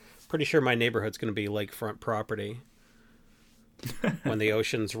I'm pretty sure my neighborhood's going to be lakefront property when the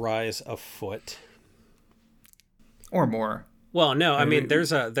oceans rise a foot. Or more. Well, no, I mean,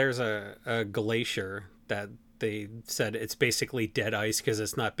 there's a glacier that they said it's basically dead ice because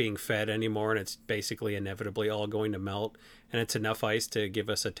it's not being fed anymore, and it's basically inevitably all going to melt, and it's enough ice to give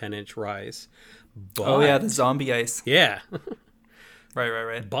us a 10-inch rise. But, oh, yeah, the zombie ice. Yeah.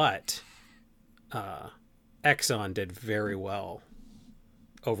 Right. But Exxon did very well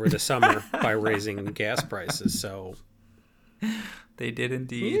over the summer by raising gas prices, so... They did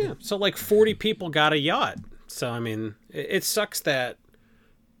indeed. Yeah, so like 40 people got a yacht. So, I mean, it sucks that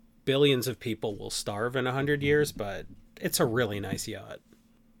billions of people will starve in 100 years, but it's a really nice yacht.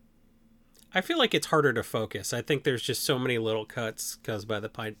 I feel like it's harder to focus. I think there's just so many little cuts caused by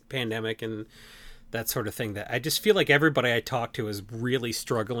the pandemic and that sort of thing that I just feel like everybody I talk to is really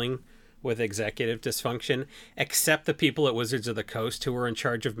struggling with executive dysfunction, except the people at Wizards of the Coast who are in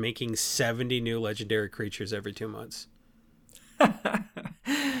charge of making 70 new legendary creatures every 2 months.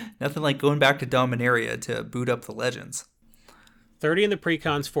 Nothing like going back to Dominaria to boot up the legends. 30 in the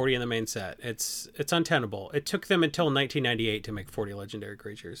precons, 40 in the main set. It's untenable. It took them until 1998 to make 40 legendary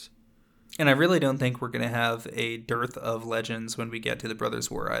creatures. And I really don't think we're going to have a dearth of legends when we get to the Brothers'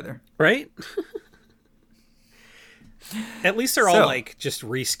 War either. Right? At least they're all like just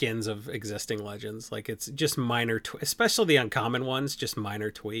reskins of existing legends. Like it's just minor, especially the uncommon ones, just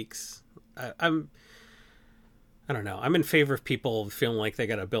minor tweaks. I don't know. I'm in favor of people feeling like they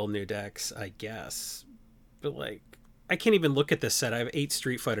got to build new decks, I guess. But like, I can't even look at this set. I have 8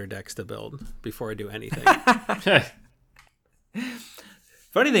 Street Fighter decks to build before I do anything.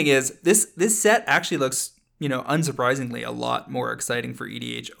 Funny thing is, this set actually looks, unsurprisingly, a lot more exciting for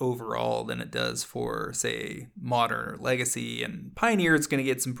EDH overall than it does for, say, Modern or Legacy. And Pioneer is going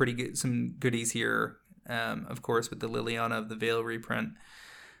to get some goodies here, of course, with the Liliana of the Veil reprint.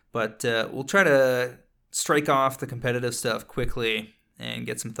 But we'll try to strike off the competitive stuff quickly and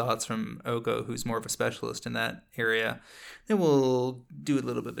get some thoughts from Ogo, who's more of a specialist in that area. Then we'll do a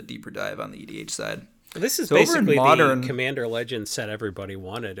little bit of a deeper dive on the EDH side. This is basically the Commander Legends set everybody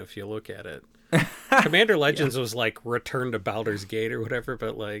wanted, if you look at it. Commander Legends was like Return to Baldur's Gate or whatever,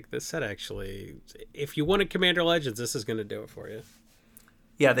 but like this set actually, if you wanted Commander Legends, this is going to do it for you.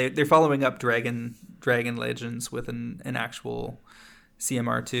 Yeah, they're following up Dragon Legends with an actual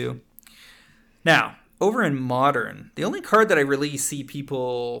CMR2. Now, over in Modern, the only card that I really see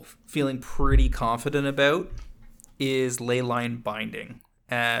people feeling pretty confident about is Leyline Binding,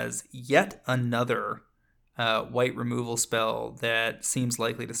 as yet another white removal spell that seems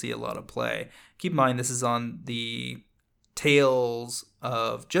likely to see a lot of play. Keep in mind, this is on the tails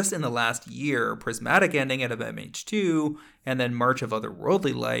of, just in the last year, Prismatic Ending out of MH2, and then March of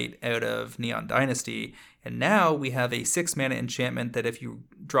Otherworldly Light out of Neon Dynasty. And now we have a 6-mana enchantment that if you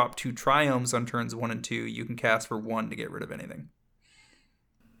drop 2 Triomes on turns 1 and 2, you can cast for 1 to get rid of anything.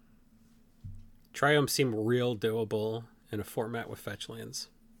 Triomes seem real doable in a format with fetch lands.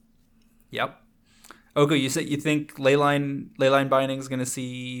 Yep. Ogo, you think Leyline Binding is going to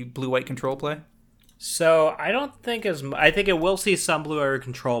see blue-white control play? So I don't think I think it will see some blue-white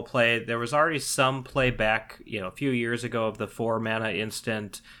control play. There was already some play back, a few years ago of the 4-mana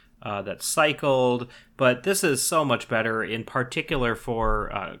instant that cycled, but this is so much better, in particular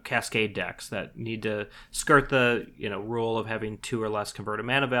for Cascade decks that need to skirt the rule of having 2 or less converted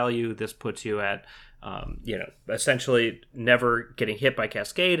mana value. This puts you at Essentially never getting hit by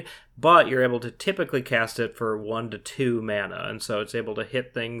Cascade, but you're able to typically cast it for 1 to 2 mana, and so it's able to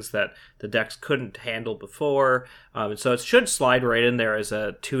hit things that the decks couldn't handle before. And so it should slide right in there as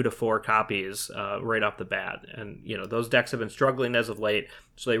a 2 to 4 copies right off the bat. And those decks have been struggling as of late,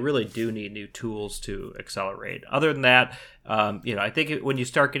 so they really do need new tools to accelerate. Other than that, I think when you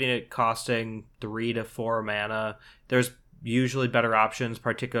start getting it costing 3 to 4 mana, there's usually better options,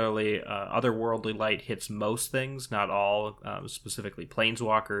 particularly Otherworldly Light hits most things, not all, specifically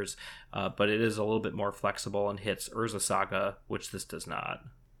Planeswalkers, but it is a little bit more flexible and hits Urza Saga, which this does not.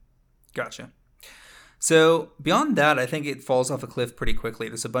 Gotcha. So beyond that, I think it falls off a cliff pretty quickly.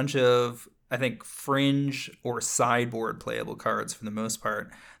 There's a bunch of, I think, fringe or sideboard playable cards for the most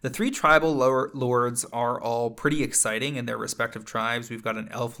part. The 3 tribal lords are all pretty exciting in their respective tribes. We've got an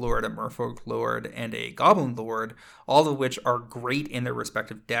elf lord, a merfolk lord, and a goblin lord, all of which are great in their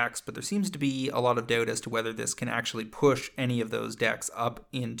respective decks, but there seems to be a lot of doubt as to whether this can actually push any of those decks up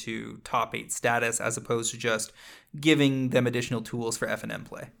into top 8 status, as opposed to just giving them additional tools for F&M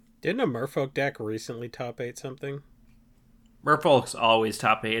play. Didn't a merfolk deck recently top 8 something? Merfolk's always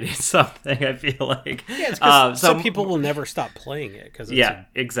top 8 something, I feel like. Yeah, it's because some people will never stop playing it.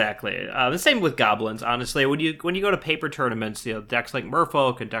 Exactly. The same with goblins, honestly. When you go to paper tournaments, decks like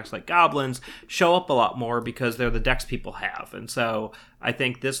Merfolk and decks like goblins show up a lot more because they're the decks people have. And so I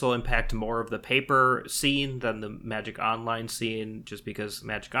think this will impact more of the paper scene than the Magic Online scene, just because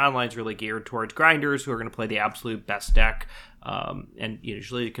Magic Online is really geared towards grinders who are going to play the absolute best deck. And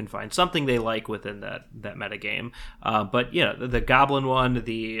usually you can find something they like within that metagame. But the Goblin one,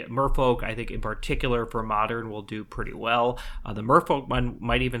 the Merfolk, I think in particular for Modern will do pretty well. The Merfolk one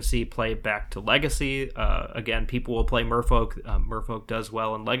might even see play back to Legacy. Again, people will play Merfolk. Merfolk does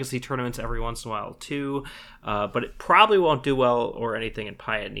well in Legacy tournaments every once in a while too. But it probably won't do well or anything in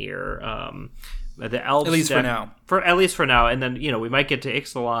Pioneer. The elves, at least for now. At least for now, and then we might get to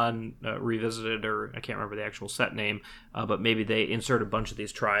Ixalan revisited, or I can't remember the actual set name, but maybe they insert a bunch of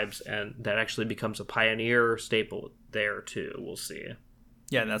these tribes, and that actually becomes a Pioneer staple there too. We'll see.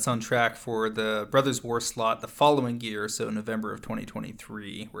 Yeah, and that's on track for the Brothers War slot the following year, so November of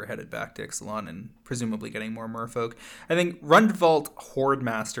 2023. We're headed back to Ixalan and presumably getting more Merfolk. I think Rundvault Horde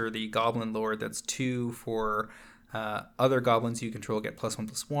Master, the Goblin Lord, that's 2 for other goblins you control get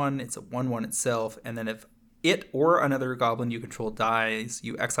 +1/+1. It's a 1/1 itself, and then if it or another goblin you control dies,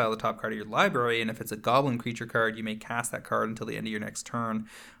 you exile the top card of your library, and if it's a goblin creature card, you may cast that card until the end of your next turn.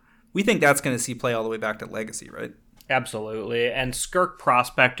 We think that's going to see play all the way back to Legacy, right? Absolutely. And Skirk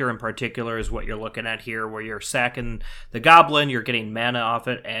Prospector in particular is what you're looking at here, where you're sacking the goblin, you're getting mana off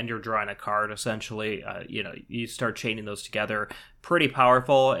it, and you're drawing a card, essentially. You start chaining those together. Pretty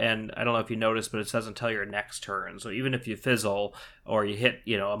powerful, and I don't know if you noticed, but it says until your next turn. So even if you fizzle, or you hit,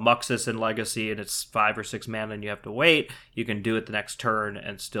 a Muxus in Legacy, and it's 5 or 6 mana and you have to wait, you can do it the next turn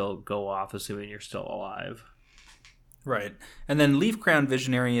and still go off, assuming you're still alive. Right. And then Leafcrown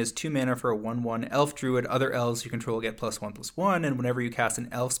Visionary is 2 mana for a 1/1 elf druid. Other elves you control get +1/+1, and whenever you cast an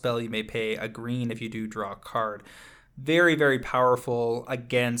elf spell, you may pay a green if you do draw a card. Very, very powerful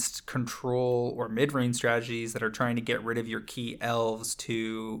against control or mid-range strategies that are trying to get rid of your key elves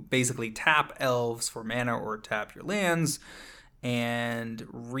to basically tap elves for mana or tap your lands and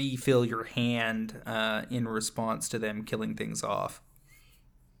refill your hand in response to them killing things off.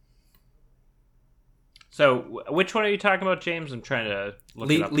 So, which one are you talking about, James? I'm trying to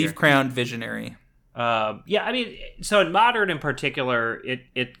look it up here. Leafcrown Visionary. So in Modern in particular,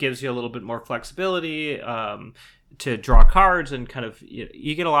 it gives you a little bit more flexibility to draw cards, and kind of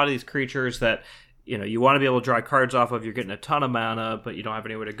you get a lot of these creatures that you want to be able to draw cards off of. You're getting a ton of mana, but you don't have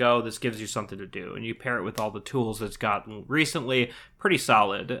anywhere to go. This gives you something to do, and you pair it with all the tools it's gotten recently. Pretty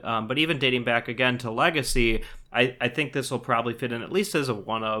solid. But even dating back again to Legacy, I think this will probably fit in at least as a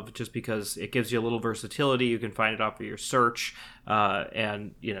one of, just because it gives you a little versatility. You can find it off of your search,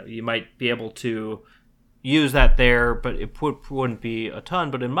 and you might be able to use that there, but it wouldn't be a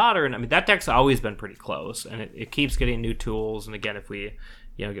ton. But in Modern, that deck's always been pretty close, and it keeps getting new tools. And again, if we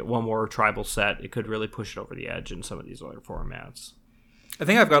get one more tribal set, it could really push it over the edge in some of these other formats. I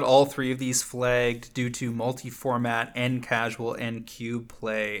think I've got all 3 of these flagged due to multi-format and casual and cube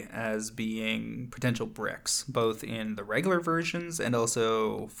play as being potential bricks, both in the regular versions and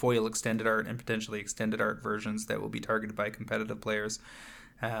also foil extended art and potentially extended art versions that will be targeted by competitive players.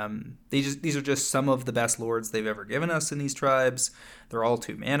 These are just some of the best lords they've ever given us in these tribes. They're all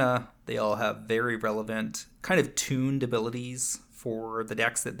 2 mana. They all have very relevant, kind of tuned abilities for the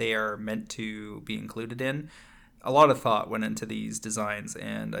decks that they are meant to be included in. A lot of thought went into these designs,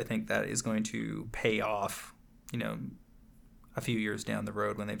 and I think that is going to pay off, a few years down the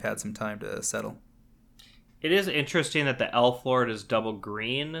road when they've had some time to settle. It is interesting that the Elf Lord is double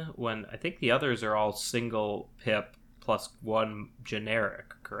green when I think the others are all single pip plus 1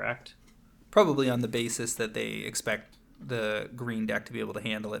 generic, correct? Probably on the basis that they expect the green deck to be able to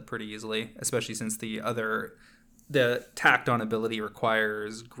handle it pretty easily, especially since the tacked on ability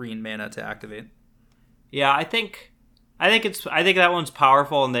requires green mana to activate. Yeah, I think that one's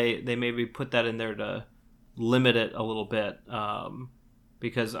powerful, and they maybe put that in there to limit it a little bit,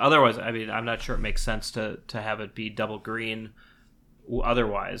 because otherwise, I mean, I'm not sure it makes sense to have it be double green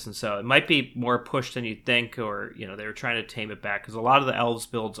otherwise, and so it might be more pushed than you'd think, or they were trying to tame it back because a lot of the elves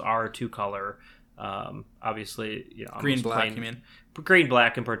builds are 2-color. Obviously, green black. You mean green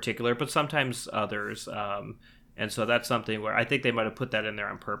black in particular, but sometimes others. And so that's something where I think they might have put that in there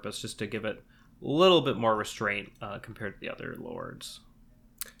on purpose just to give it a little bit more restraint compared to the other lords.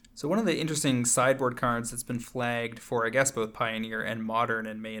 So one of the interesting sideboard cards that's been flagged for, I guess, both Pioneer and Modern,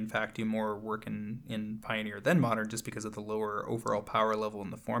 and may in fact do more work in Pioneer than Modern just because of the lower overall power level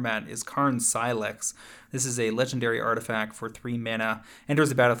in the format, is Karn Silex. This is a legendary artifact for 3 mana, enters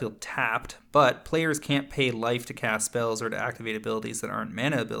the battlefield tapped, but players can't pay life to cast spells or to activate abilities that aren't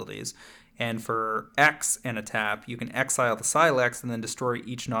mana abilities. And for X and a tap, you can exile the Silex and then destroy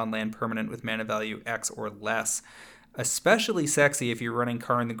each non-land permanent with mana value X or less. Especially sexy if you're running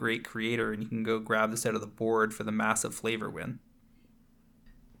Karn the Great Creator and you can go grab this out of the board for the massive flavor win.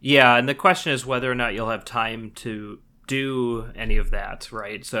 Yeah, and the question is whether or not you'll have time to do any of that,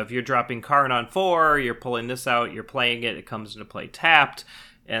 right? So if you're dropping Karn on 4, you're pulling this out, you're playing it, it comes into play tapped,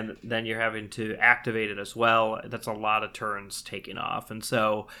 and then you're having to activate it as well. That's a lot of turns taking off. And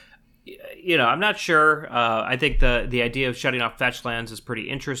so, I'm not sure. I think the idea of shutting off fetch lands is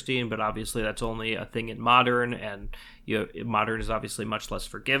pretty interesting, but obviously that's only a thing in Modern, and Modern is obviously much less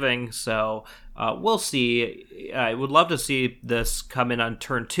forgiving. So we'll see. I would love to see this come in on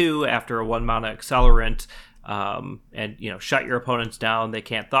turn 2 after a 1-mana accelerant, and shut your opponents down. They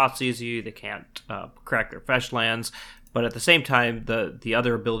can't Thoughtseize you. They can't crack their fetch lands. But at the same time, the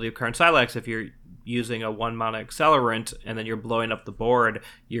other ability of Karn Silex, if you're using a 1-mana accelerant and then you're blowing up the board,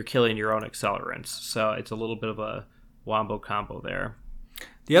 you're killing your own accelerants. So it's a little bit of a wombo combo there.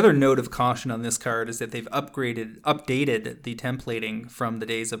 The other note of caution on this card is that they've updated the templating from the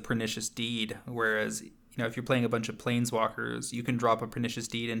days of Pernicious Deed, whereas if you're playing a bunch of Planeswalkers, you can drop a Pernicious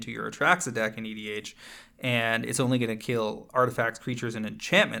Deed into your Atraxa deck in EDH, and it's only going to kill artifacts, creatures, and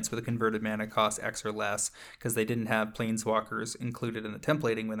enchantments with a converted mana cost X or less, because they didn't have Planeswalkers included in the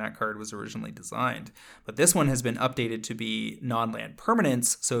templating when that card was originally designed. But this one has been updated to be non-land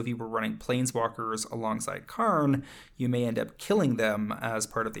permanents, so if you were running Planeswalkers alongside Karn, you may end up killing them as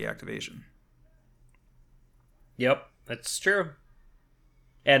part of the activation. Yep, that's true.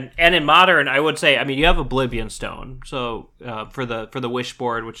 And in Modern, I would say, you have Oblivion Stone. So for the Wish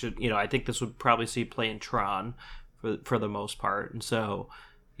board, which I think this would probably see play in Tron for the most part. And so,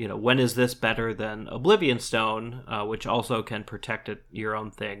 when is this better than Oblivion Stone, which also can protect your own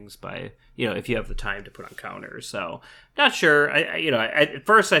things by if you have the time to put on counters. So not sure. At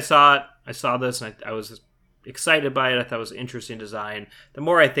first I saw this and I was excited by it. I thought it was an interesting design. The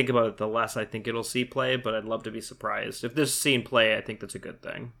more I think about it, the less I think it'll see play, but I'd love to be surprised. If this is seen play, I think that's a good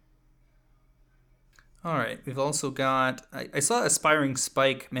thing. All right, we've also got... I saw Aspiring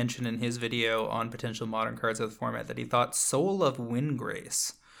Spike mention in his video on potential Modern cards of the format that he thought Soul of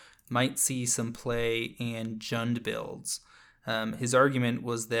Windgrace might see some play in Jund builds. His argument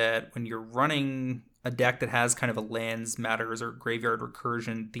was that when you're running a deck that has kind of a lands matters or graveyard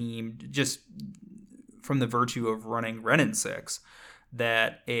recursion theme, just from the virtue of running Wrenn and 6,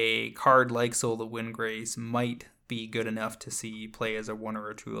 that a card like Soul of Windgrace might be good enough to see play as a 1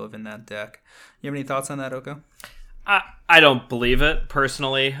 or a 2 of in that deck. You have any thoughts on that, Oko? I don't believe it,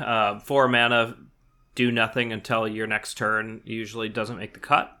 personally. 4 mana, do nothing until your next turn, usually doesn't make the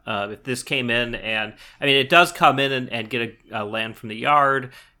cut. If this came in, and it does come in and get a land from the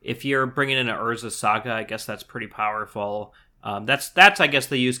yard. If you're bringing in an Urza Saga, I guess that's pretty powerful. That's I guess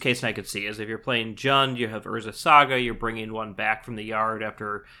the use case I could see is if you're playing Jund, you have Urza Saga, you're bringing one back from the yard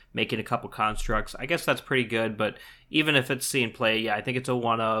after making a couple constructs. I guess that's pretty good, but even if it's seen play, yeah, I think it's a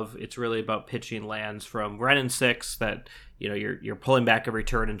one of. It's really about pitching lands from Wrenn and 6 that you're pulling back every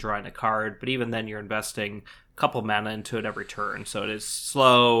turn and drawing a card, but even then you're investing a couple mana into it every turn, so it is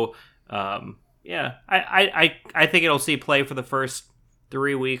slow. Yeah, I think it'll see play for the first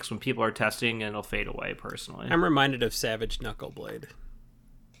 3 weeks when people are testing, and it'll fade away, personally. I'm reminded of Savage Knuckleblade.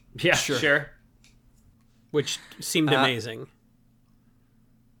 Yeah, sure. Which seemed amazing.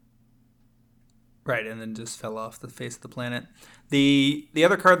 Right, and then just fell off the face of the planet. The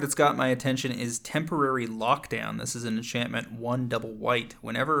other card that's got my attention is Temporary Lockdown. This is an enchantment, 1 double white.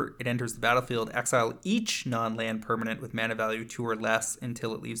 Whenever it enters the battlefield, exile each non-land permanent with mana value 2 or less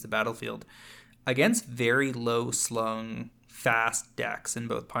until it leaves the battlefield. Against very low-slung, fast decks in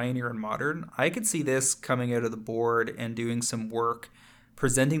both Pioneer and Modern, I could see this coming out of the board and doing some work,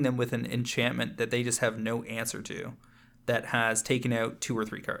 presenting them with an enchantment that they just have no answer to, that has taken out 2 or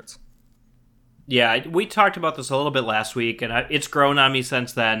 3 cards. Yeah, we talked about this a little bit last week, and it's grown on me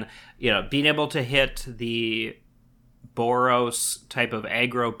since then. Being able to hit the Boros type of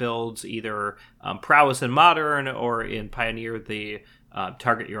aggro builds, either Prowess in Modern or in Pioneer, the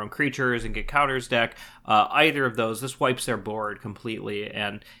target your own creatures and get counters deck. Either of those, this wipes their board completely.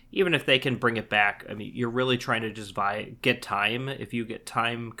 And even if they can bring it back, I mean, you're really trying to just get time. If you get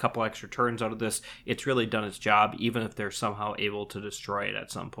time, a couple extra turns out of this, it's really done its job, even if they're somehow able to destroy it at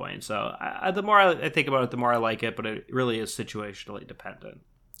some point. So the more I think about it, the more I like it, but it really is situationally dependent.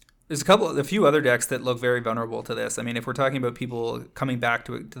 There's a few other decks that look very vulnerable to this. I mean, if we're talking about people coming back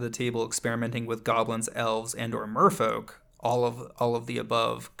to the table, experimenting with goblins, elves, and or merfolk, all of the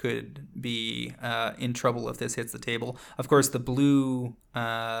above could be in trouble if this hits the table. Of course, the blue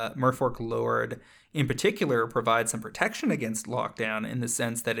Merfolk Lord in particular provides some protection against lockdown in the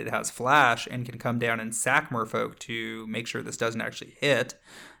sense that it has flash and can come down and sack Merfolk to make sure this doesn't actually hit.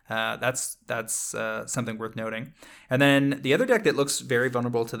 That's something worth noting. And then the other deck that looks very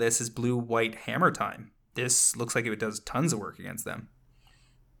vulnerable to this is blue-white Hammer Time. This looks like it does tons of work against them.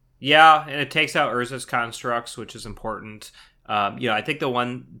 Yeah, and it takes out Urza's constructs, which is important. I think the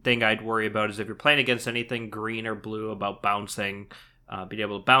one thing I'd worry about is if you're playing against anything green or blue about bouncing, being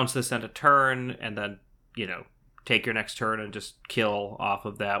able to bounce this end a turn and then, take your next turn and just kill off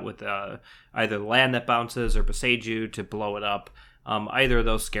of that with either land that bounces or Boseiju to blow it up. Either of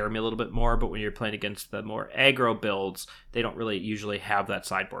those scare me a little bit more, but when you're playing against the more aggro builds, they don't really usually have that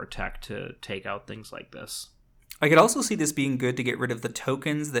sideboard tech to take out things like this. I could also see this being good to get rid of the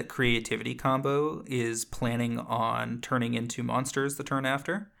tokens that Creativity combo is planning on turning into monsters the turn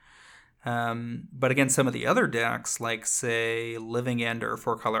after. But against some of the other decks, like, say, Living End or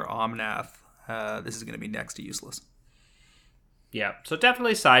 4-color Omnath, this is going to be next to useless. Yeah, so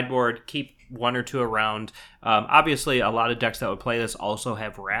definitely sideboard. Keep 1 or 2 around. Obviously, a lot of decks that would play this also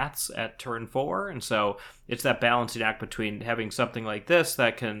have Wraths at turn 4, and so it's that balancing act between having something like this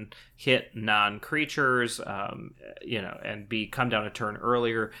that can hit non-creatures, and come down a turn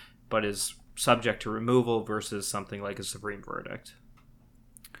earlier, but is subject to removal versus something like a Supreme Verdict.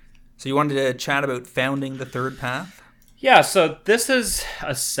 So you wanted to chat about Founding the Third Path? Yeah, so this is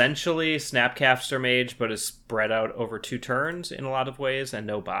essentially Snapcaster Mage, but is spread out over 2 turns in a lot of ways and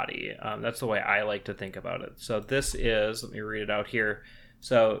no body. That's the way I like to think about it. So this is, let me read it out here.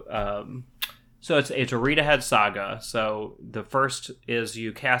 So it's a read-ahead saga. So the first is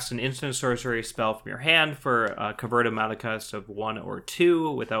you cast an instant sorcery spell from your hand for a converted mana cost of 1 or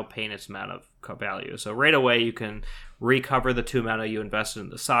 2 without paying its mana value. So right away you can recover the 2 mana you invested in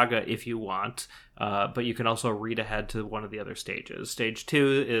the saga if you want, but you can also read ahead to one of the other stages. Stage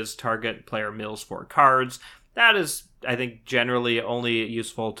 2 is target player mills 4 cards. That is, I think, generally only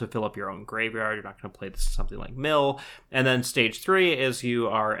useful to fill up your own graveyard. You're not going to play this something like mill. And then stage 3 is you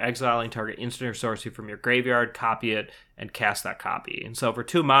are exiling target instant or sorcery from your graveyard, copy it, and cast that copy. And so for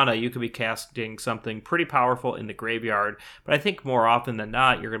 2 mana, you could be casting something pretty powerful in the graveyard. But I think more often than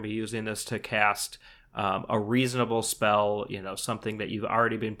not, you're going to be using this to cast a reasonable spell, something that you've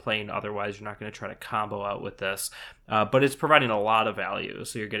already been playing. Otherwise, you're not going to try to combo out with this. But it's providing a lot of value.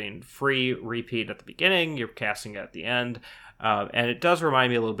 So you're getting free repeat at the beginning, you're casting it at the end. And it does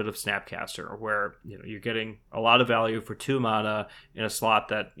remind me a little bit of Snapcaster, where you're getting a lot of value for 2 mana in a slot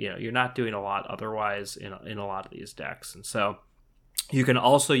that you're not doing a lot otherwise in a lot of these decks. And so you can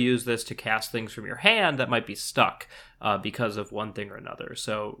also use this to cast things from your hand that might be stuck because of one thing or another.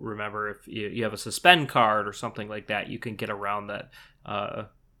 So remember, if you have a suspend card or something like that, you can get around that.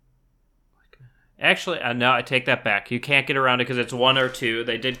 Actually, no, I take that back. You can't get around it because it's 1 or 2.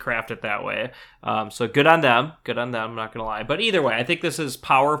 They did craft it that way. So good on them. Good on them, I'm not going to lie. But either way, I think this is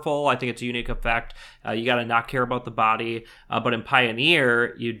powerful. I think it's a unique effect. You got to not care about the body. But in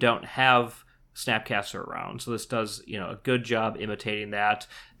Pioneer, you don't have Snapcaster around, so this does a good job imitating that.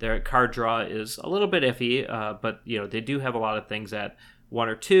 Their card draw is a little bit iffy, but they do have a lot of things at 1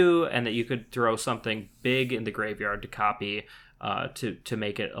 or 2, and that you could throw something big in the graveyard to copy to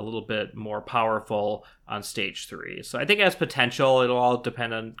make it a little bit more powerful on stage 3. So I think it has potential. It'll all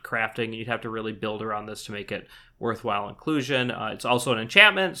depend on crafting. You'd have to really build around this to make it worthwhile inclusion. It's also an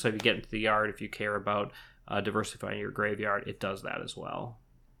enchantment, so if you get into the yard, if you care about diversifying your graveyard, it does that as well.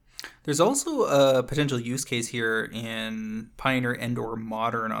 There's also a potential use case here in Pioneer and/or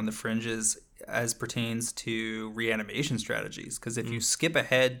Modern on the fringes as pertains to reanimation strategies. Because if you skip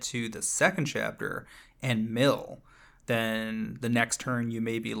ahead to the second chapter and mill, then the next turn you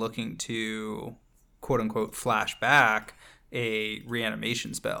may be looking to quote-unquote flash back a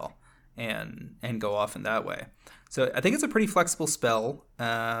reanimation spell and go off in that way. So I think it's a pretty flexible spell.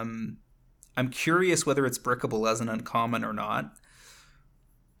 I'm curious whether it's brickable as an uncommon or not.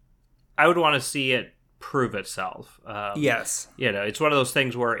 I would want to see it prove itself. Yes. It's one of those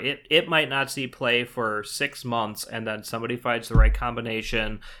things where it might not see play for 6 months, and then somebody finds the right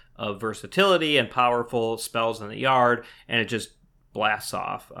combination of versatility and powerful spells in the yard, and it just blasts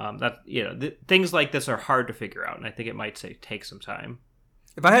off. Things like this are hard to figure out, and I think it might take some time.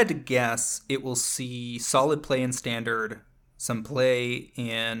 If I had to guess, it will see solid play in Standard, some play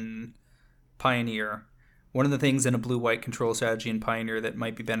in Pioneer. One of the things in a blue-white control strategy in Pioneer that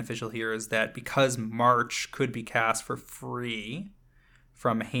might be beneficial here is that because March could be cast for free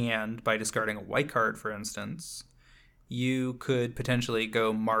from hand by discarding a white card, for instance, you could potentially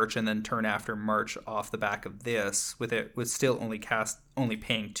go March and then turn after March off the back of this with still only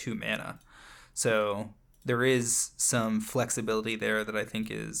paying 2 mana. So there is some flexibility there that I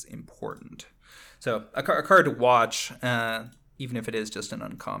think is important. So a card to watch, even if it is just an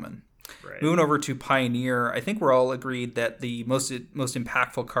uncommon. Right. Moving over to Pioneer, I think we're all agreed that the most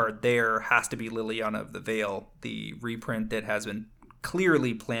impactful card there has to be Liliana of the Veil, the reprint that has been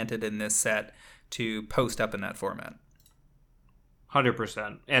clearly planted in this set to post up in that format.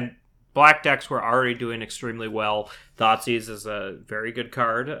 100%. And black decks were already doing extremely well. Thoughtseize is a very good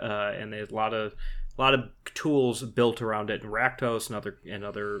card, and there's a lot of tools built around it in Rakdos and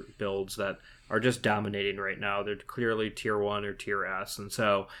other builds that are just dominating right now. They're clearly tier 1 or tier S, and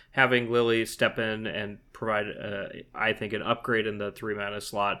so having Lily step in and provide, I think, an upgrade in the 3 mana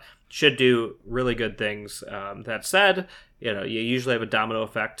slot should do really good things. That said, you usually have a domino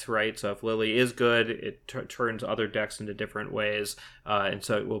effect, right? So if Lily is good, it turns other decks into different ways, and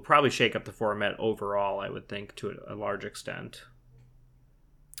so it will probably shake up the format overall, I would think, to a large extent.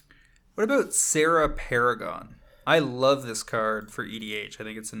 What about Sarah Paragon? I love this card for EDH. I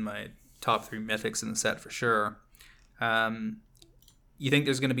think it's in my top 3 mythics in the set for sure. You think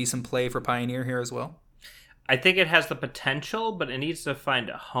there's going to be some play for Pioneer here as well? I think it has the potential, but it needs to find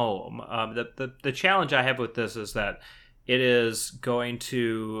a home. The challenge I have with this is that it is going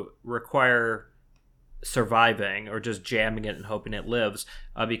to require surviving or just jamming it and hoping it lives,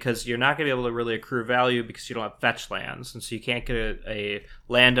 because you're not going to be able to really accrue value because you don't have fetch lands, and so you can't get a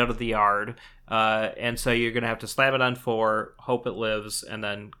land out of the yard, and so you're going to have to slam it on 4, hope it lives, and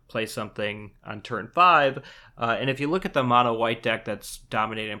then play something on turn 5. And if you look at the mono white deck that's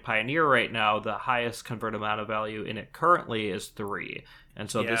dominating Pioneer right now, the highest convert amount of value in it currently is 3. And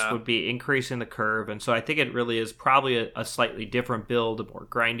so this would be increasing the curve. And so I think it really is probably a slightly different build, a more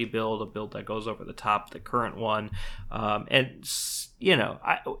grindy build, a build that goes over the top of the current one. Am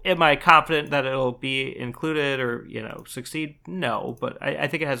I confident that it'll be included or, succeed? No, but I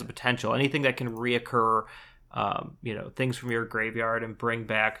think it has a potential. Anything that can reoccur, things from your graveyard and bring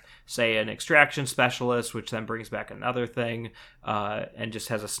back, say, an extraction specialist, which then brings back another thing, and just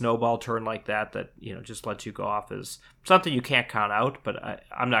has a snowball turn like that, just lets you go off, is something you can't count out, but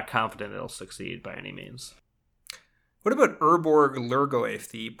I'm not confident it'll succeed by any means. What about Urborg Lurgoyf,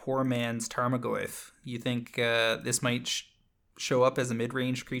 the poor man's Tarmogoyf? You think this might show up as a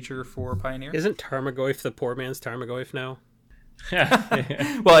mid-range creature for Pioneer? Isn't Tarmogoyf the poor man's Tarmogoyf now?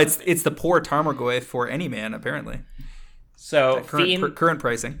 Well, it's the poor Tarmogoyf for any man, apparently. So current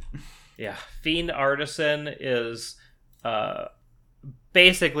pricing. Yeah, Fiend Artisan is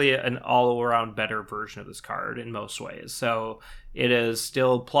basically an all-around better version of this card in most ways. So it is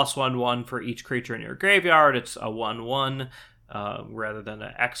still +1/1 for each creature in your graveyard. It's a 1/1 rather than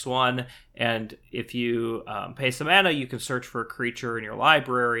an X1. And if you pay some mana, you can search for a creature in your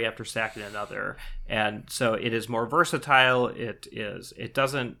library after sacking another. And so it is more versatile. It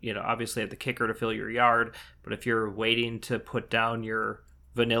doesn't, obviously have the kicker to fill your yard, but if you're waiting to put down your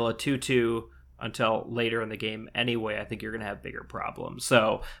vanilla 2/2 until later in the game anyway, I think you're going to have bigger problems.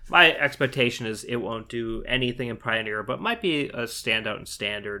 So my expectation is it won't do anything in Pioneer, but might be a standout in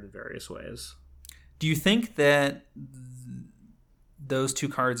Standard in various ways. Do you think that those two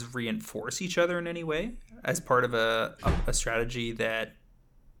cards reinforce each other in any way as part of a strategy that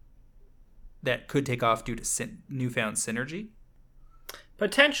could take off due to newfound synergy?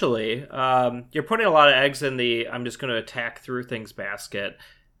 Potentially. You're putting a lot of eggs in the I'm just going to attack through things basket.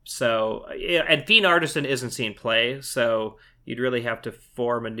 So, and Fiend Artisan isn't seeing play, so you'd really have to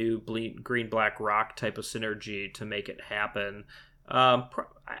form a new green-black rock type of synergy to make it happen.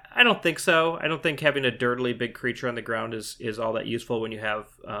 I don't think so. I don't think having a dirtily big creature on the ground is all that useful when you have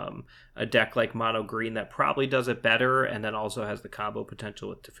a deck like Mono Green that probably does it better and then also has the combo potential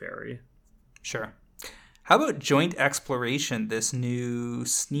with Teferi. Sure. How about Joint Exploration, this new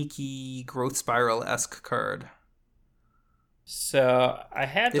sneaky Growth Spiral-esque card? So I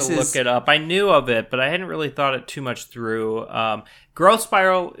had to look it up. I knew of it, but I hadn't really thought it too much through. Growth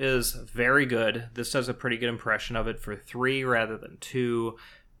Spiral is very good. This does a pretty good impression of it for 3 rather than 2.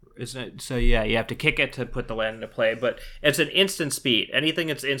 Isn't it? So yeah, you have to kick it to put the land into play, but it's an instant speed. Anything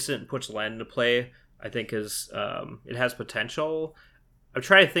that's instant and puts land into play, I think is it has potential. I'm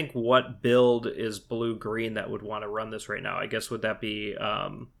trying to think what build is blue-green that would want to run this right now. I guess would that be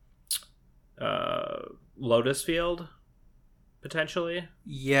Lotus Field? Potentially?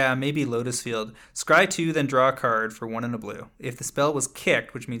 Yeah, maybe Lotus Field. Scry 2, then draw a card for 1 and a blue. If the spell was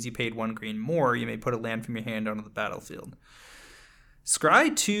kicked, which means you paid 1 green more, you may put a land from your hand onto the battlefield.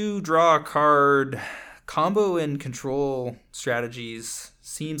 Scry 2, draw a card. Combo and control strategies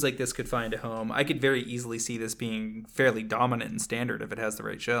seems like this could find a home. I could very easily see this being fairly dominant in Standard if it has the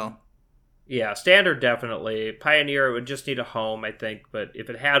right shell. Yeah, Standard definitely. Pioneer, it would just need a home, I think, but if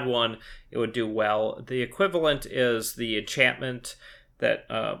it had one, it would do well. The equivalent is the enchantment that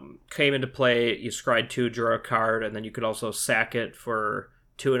came into play. You scry 2, draw a card, and then you could also sack it for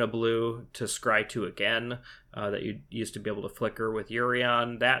 2 and a blue to scry 2 again. That you used to be able to flicker with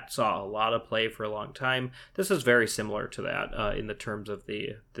Urion. That saw a lot of play for a long time. This is very similar to that in the terms of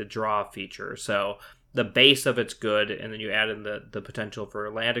the draw feature. So the base of it's good, and then you add in the potential for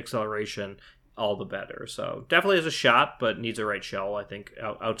land acceleration, all the better. So definitely is a shot, but needs a right shell, I think,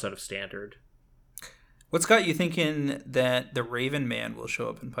 outside of Standard. What's got you thinking that the Raven Man will show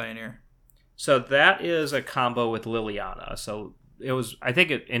up in Pioneer? So that is a combo with Liliana. So it was, I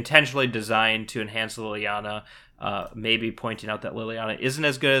think, intentionally designed to enhance Liliana, maybe pointing out that Liliana isn't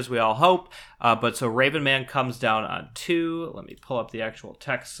as good as we all hope. But so Raven Man comes down on 2. Let me pull up the actual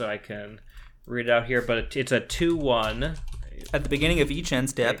text so I can read it out here. But it's a 2/1. At the beginning of each end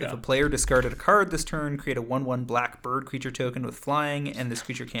step, if a player discarded a card this turn, create a 1/1 black bird creature token with flying, and this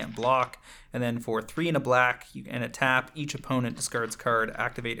creature can't block. And then for 3 and a black and a tap, each opponent discards a card,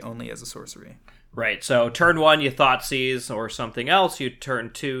 activate only as a sorcery. Right, so turn 1, you Thoughtseize or something else. You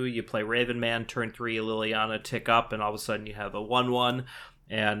turn 2, you play Raven Man. Turn 3, Liliana tick up, and all of a sudden you have a 1/1.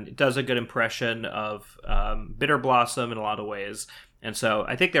 And it does a good impression of Bitter Blossom in a lot of ways. And so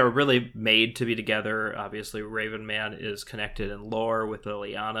I think they were really made to be together. Obviously, Raven Man is connected in lore with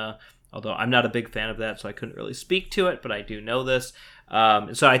Liliana, although I'm not a big fan of that, so I couldn't really speak to it, but I do know this.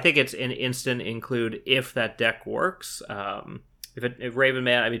 So I think it's an instant include if that deck works. If Raven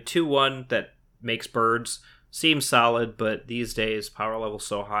Man, I mean, 2/1 that makes birds seems solid, but these days, power level's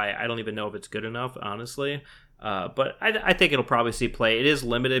so high, I don't even know if it's good enough, honestly. But I think it'll probably see play. It is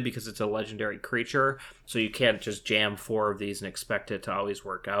limited because it's a legendary creature, so you can't just jam 4 of these and expect it to always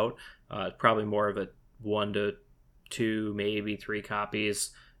work out. Probably more of a 1 to 2, maybe 3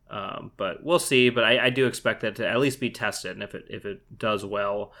 copies. But we'll see. But I do expect that to at least be tested, and if it does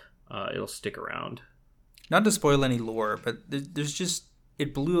well, it'll stick around. Not to spoil any lore, but there's just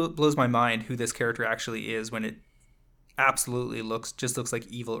it blows my mind who this character actually is when it absolutely looks like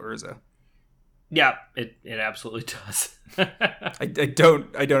evil Urza. Yeah, it absolutely does. I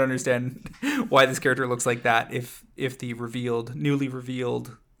don't understand why this character looks like that if the newly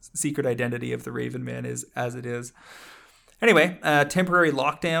revealed secret identity of the Raven Man is as it is. Anyway, temporary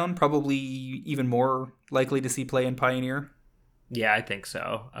lockdown, probably even more likely to see play in Pioneer. Yeah, I think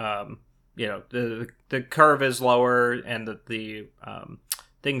so. The curve is lower, and the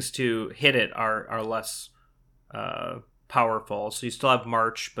things to hit it are less powerful. So you still have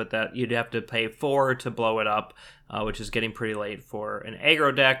March, but that you'd have to pay 4 to blow it up, which is getting pretty late for an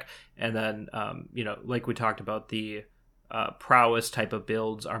aggro deck. And then, like we talked about, the prowess type of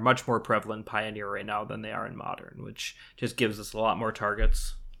builds are much more prevalent in Pioneer right now than they are in Modern, which just gives us a lot more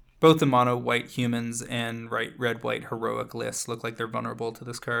targets. Both the mono white humans and red white heroic lists look like they're vulnerable to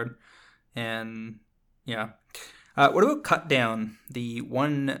this card. And yeah. What about Cut Down, the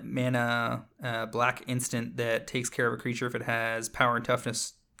 1 mana black instant that takes care of a creature if it has power and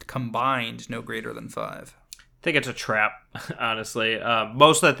toughness combined no greater than 5? I think it's a trap, honestly.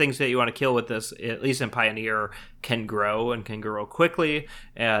 Most of the things that you want to kill with this, at least in Pioneer, can grow and can grow quickly.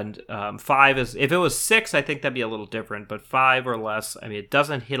 And 5 is, if it was 6, I think that'd be a little different. But 5 or less, I mean, it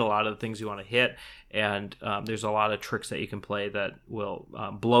doesn't hit a lot of the things you want to hit. And there's a lot of tricks that you can play that will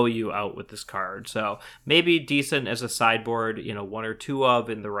blow you out with this card. So maybe decent as a sideboard, 1 or 2 of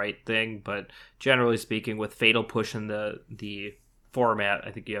in the right thing. But generally speaking, with Fatal Push in the format, I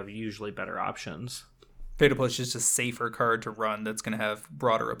think you have usually better options. Fatal Push is just a safer card to run that's going to have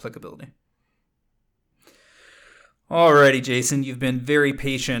broader applicability. Alrighty, Jason, you've been very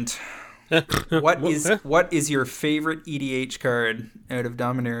patient. What is your favorite EDH card out of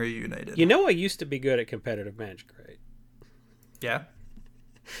Dominaria United? You know I used to be good at competitive Magic, right? Yeah.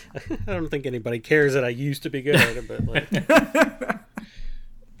 I don't think anybody cares that I used to be good at it, but like,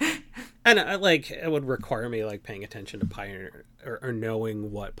 and it would require me like paying attention to Pioneer or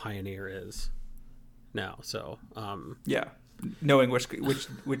knowing what Pioneer is now. So yeah, knowing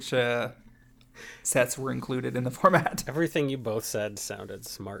which sets were included in the format. Everything you both said sounded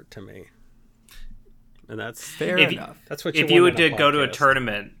smart to me, and that's fair enough. That's what if you did go to a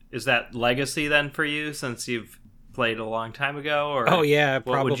tournament. Is that Legacy then for you, since you've played a long time ago? Or oh yeah,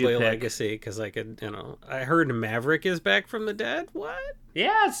 probably Legacy, because I could, I heard Maverick is back from the dead. What?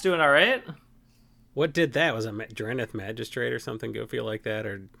 Yeah, it's doing all right. What did that? Was it Drannith Magistrate or something goofy like that?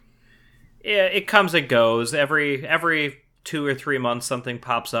 Or yeah, it comes and goes. Every 2 or 3 months something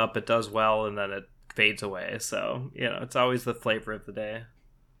pops up, it does well, and then it fades away. So it's always the flavor of the day.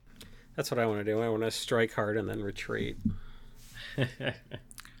 That's what I want to do. I want to strike hard and then retreat.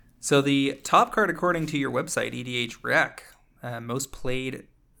 So the top card, according to your website, EDH Rec, most played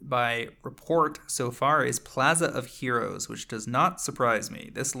by report so far is Plaza of Heroes, which does not surprise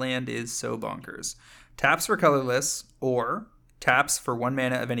me. This land is so bonkers. Taps for colorless, or taps for 1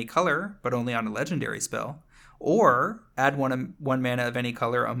 mana of any color, but only on a legendary spell, or add one mana of any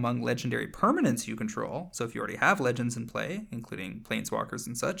color among legendary permanents you control. So if you already have legends in play, including planeswalkers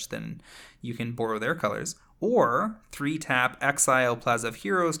and such, then you can borrow their colors. Or 3-tap, exile Plaza of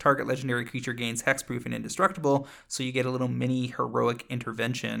Heroes, target legendary creature gains hexproof and indestructible, so you get a little mini heroic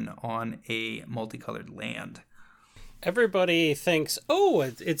intervention on a multicolored land. Everybody thinks, oh,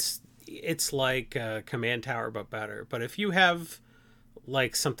 it's like Command Tower but better. But if you have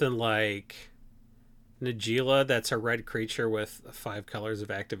like something like Najeela, that's a red creature with 5 colors of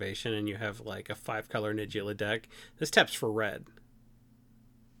activation, and you have like a 5-color Najeela deck, this taps for red.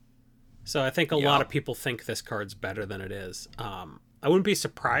 So I think a lot of people think this card's better than it is. I wouldn't be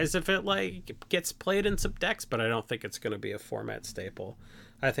surprised if it like gets played in some decks, but I don't think it's going to be a format staple.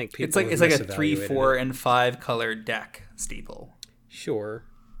 I think people it's like a 3, 4, and 5 color deck staple. Sure,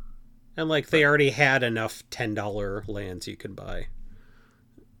 and like they already had enough $10 lands you could buy.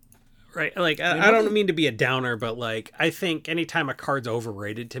 Right, like I don't mean to be a downer, but like I think anytime a card's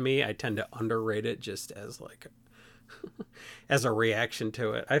overrated to me, I tend to underrate it just as like as a reaction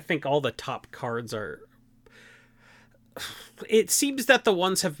to it. I think all the top cards are. It seems that the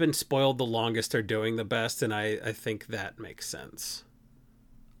ones have been spoiled the longest are doing the best, and I think that makes sense.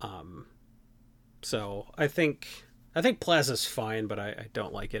 So I think Plaza's fine, but I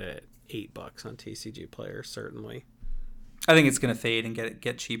don't like it at $8 on TCG Player, certainly. I think it's going to fade and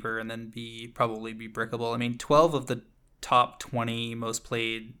get cheaper, and then probably be brickable. I mean, 12 of the top 20 most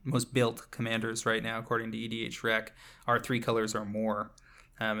built commanders right now, according to EDH Rec, are 3 colors or more.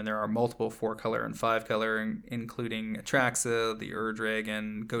 And there are multiple 4-color and 5-color, including Atraxa, the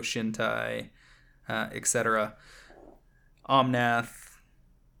Ur-Dragon, Goshintai, etc. Omnath,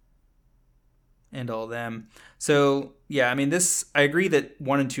 and all them. So, yeah, I mean, I agree that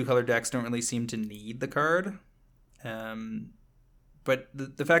 1 and 2 color decks don't really seem to need the card. But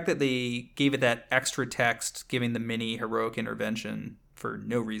the fact that they gave it that extra text, giving the mini heroic intervention for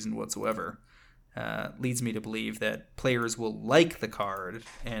no reason whatsoever, leads me to believe that players will like the card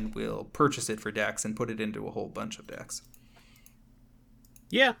and will purchase it for decks and put it into a whole bunch of decks.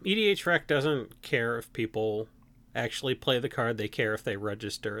 Yeah, EDH Rec doesn't care if people actually play the card. They care if they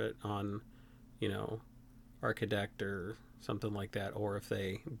register it on, Archidect or something like that, or if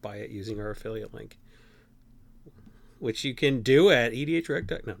they buy it using our affiliate link. Which you can do at EDHRec.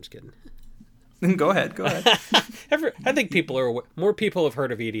 No, I'm just kidding. Go ahead. I think more people have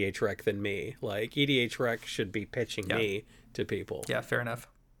heard of EDH Rec than me. Like, EDH Rec should be pitching me to people. Yeah, fair enough.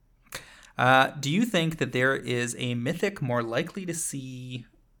 Do you think that there is a mythic more likely to see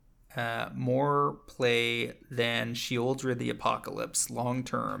more play than Sheoldred the Apocalypse long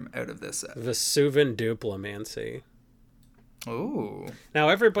term out of this set? Vesuvan Duplamancy. Oh. Now,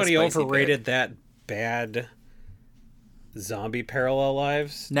 everybody overrated that bad zombie parallel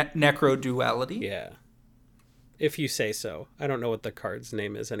lives. Necro Duality? Yeah. If you say so. I don't know what the card's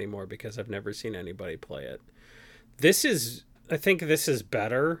name is anymore because I've never seen anybody play it. I think this is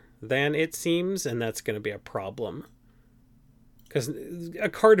better than it seems, and that's going to be a problem. Because a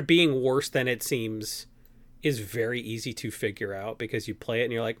card being worse than it seems is very easy to figure out, because you play it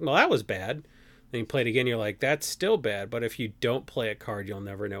and you're like, well, that was bad. Then you play it again, you're like, that's still bad. But if you don't play a card, you'll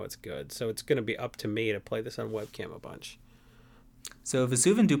never know it's good. So it's going to be up to me to play this on webcam a bunch. So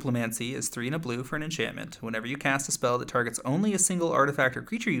Vesuvan Duplimancy is 3 and a blue for an enchantment. Whenever you cast a spell that targets only a single artifact or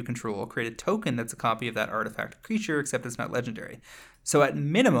creature you control, create a token that's a copy of that artifact or creature, except it's not legendary. So at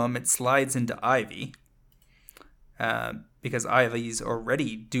minimum, it slides into Ivy, because Ivy's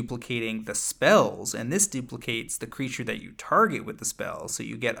already duplicating the spells, and this duplicates the creature that you target with the spell. So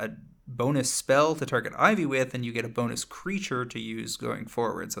you get a bonus spell to target Ivy with, and you get a bonus creature to use going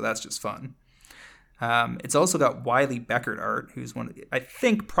forward. So that's just fun. It's also got Wiley Beckert art, who's I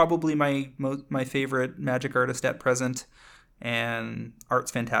think probably my favorite Magic artist at present, and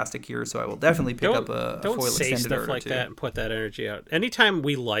art's fantastic here. So I will definitely pick up a foil extended art. Don't say stuff like that and put that energy out. Anytime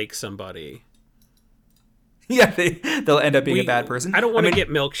we like somebody, yeah, they'll end up being a bad person. I don't want to get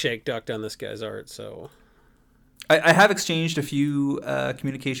milkshake ducked on this guy's art. So I have exchanged a few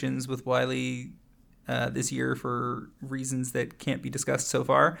communications with Wiley this year for reasons that can't be discussed so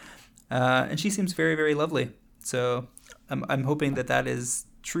far. And she seems very, very lovely. So I'm hoping that is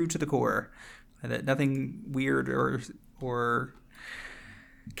true to the core, that nothing weird or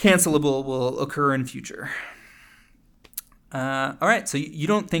cancelable will occur in future. All right, so you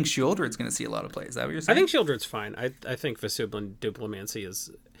don't think Sheoldred's going to see a lot of play? Is that what you're saying? I think Sheoldred's fine. I think Vesuvan Duplimancy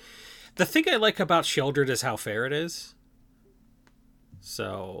is... The thing I like about Sheoldred is how fair it is.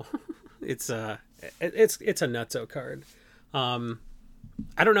 So it's a nutso card.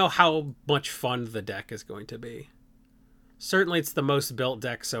 I don't know how much fun the deck is going to be. Certainly it's the most built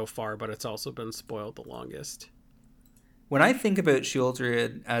deck so far, but it's also been spoiled the longest. When I think about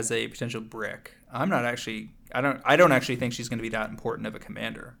Sheoldred as a potential brick, I don't actually think she's going to be that important of a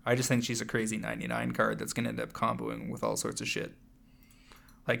commander. I just think she's a crazy 99 card that's going to end up comboing with all sorts of shit.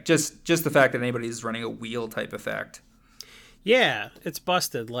 Like just the fact that anybody's running a wheel type effect. Yeah, it's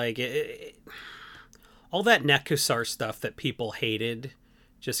busted. Like all that Nekusar stuff that people hated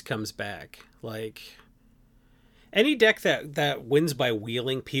just comes back. Like any deck that wins by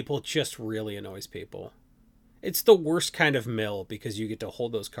wheeling people just really annoys people. It's the worst kind of mill because you get to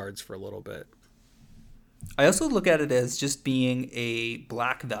hold those cards for a little bit. I also look at it as just being a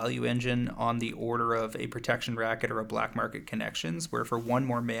black value engine on the order of a Protection Racket or a Black Market Connections, where for 1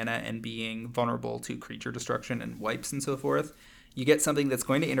 more mana and being vulnerable to creature destruction and wipes and so forth, you get something that's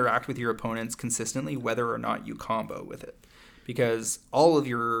going to interact with your opponents consistently whether or not you combo with it. Because all of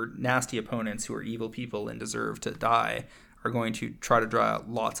your nasty opponents who are evil people and deserve to die are going to try to draw out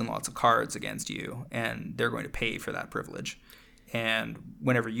lots and lots of cards against you, and they're going to pay for that privilege. And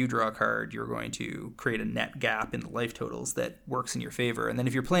whenever you draw a card, you're going to create a net gap in the life totals that works in your favor. And then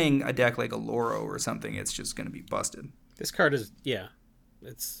if you're playing a deck like a Loro or something, it's just going to be busted. This card is,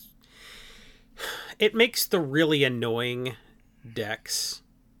 it makes the really annoying decks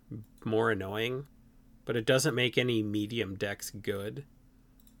more annoying, but it doesn't make any medium decks good.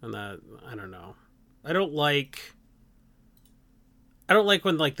 And that, I don't know. I don't like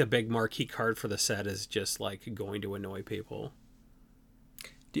when like the big marquee card for the set is just like going to annoy people.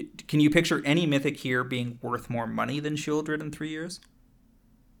 Can you picture any mythic here being worth more money than Sheoldred in 3 years?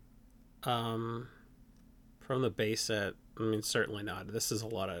 From the base set, I mean, certainly not. This is a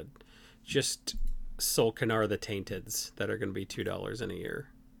lot of just Solkanar the Tainteds that are going to be $2 in a year.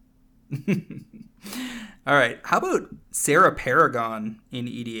 All right. How about Sarah Paragon in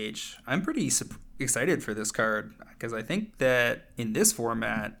EDH? I'm pretty excited for this card because I think that in this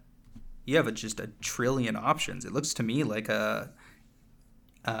format, you have just a trillion options. It looks to me like a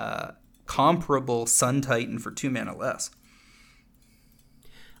comparable Sun Titan for 2 mana less.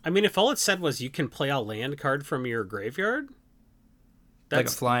 I mean, if all it said was you can play a land card from your graveyard, like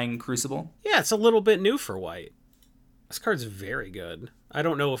a flying Crucible? Yeah, it's a little bit new for white. This card's very good. I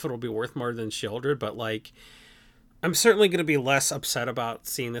don't know if it'll be worth more than Sheoldred, but like, I'm certainly going to be less upset about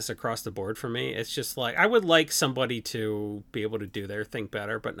seeing this across the board for me. It's just like, I would like somebody to be able to do their thing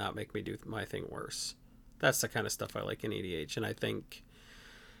better, but not make me do my thing worse. That's the kind of stuff I like in EDH, and I think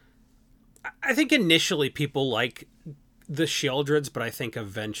initially people like the Sheoldreds, but I think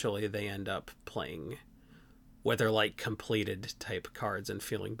eventually they end up playing whether like completed type cards and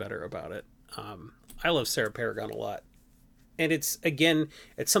feeling better about it. I love Sarah Paragon a lot. And it's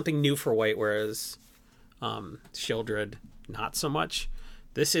something new for white, whereas Sheoldred, not so much.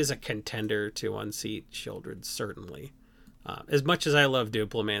 This is a contender to unseat Sheoldred, certainly. As much as I love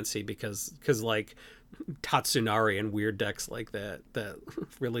Duplimancy, because like Tatsunari and weird decks like that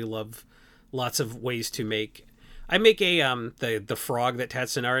really love lots of ways to make. I make the frog that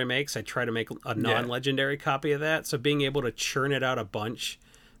Tatsunari makes. I try to make a non-legendary copy of that. So being able to churn it out a bunch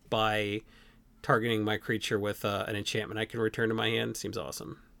by targeting my creature with an enchantment I can return to my hand seems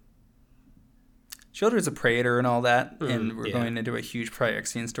awesome. Sheoldred's a Praetor and all that, and we're going into a huge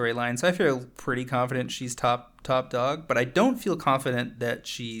Phyrexian storyline, so I feel pretty confident she's top dog, but I don't feel confident that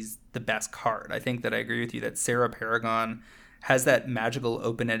she's the best card. I think that I agree with you that Serra Paragon has that magical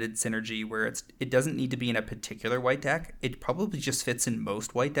open-ended synergy where it doesn't need to be in a particular white deck. It probably just fits in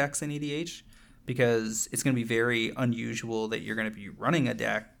most white decks in EDH, because it's going to be very unusual that you're going to be running a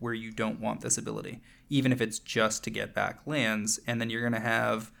deck where you don't want this ability, even if it's just to get back lands, and then you're going to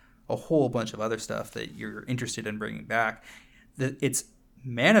have a whole bunch of other stuff that you're interested in bringing back. It's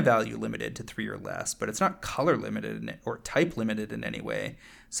mana value limited to 3 or less, but it's not color limited or type limited in any way,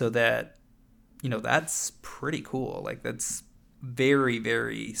 so that, that's pretty cool. Like, that's very,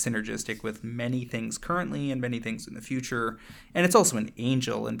 very synergistic with many things currently and many things in the future. And it's also an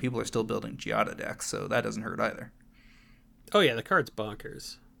angel, and people are still building Giada decks, so that doesn't hurt either. Oh yeah, the card's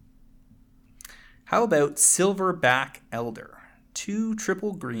bonkers. How about Silverback Elder? 2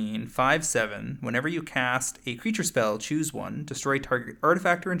 triple green, 5/7. Whenever you cast a creature spell, choose one. Destroy target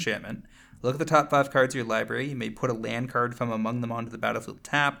artifact or enchantment. Look at the top 5 cards of your library. You may put a land card from among them onto the battlefield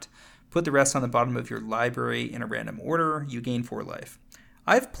tapped. Put the rest on the bottom of your library in a random order. You gain 4 life.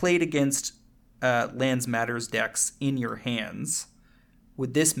 I've played against Lands Matters decks in your hands.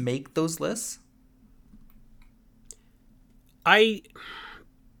 Would this make those lists? I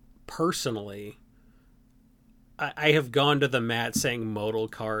personally, I have gone to the mat saying modal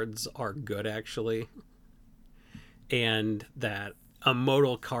cards are good, actually. And that a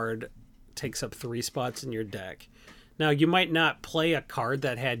modal card takes up 3 spots in your deck. Now, you might not play a card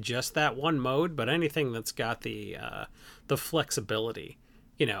that had just that one mode, but anything that's got the flexibility,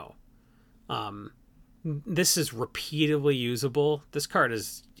 this is repeatedly usable. This card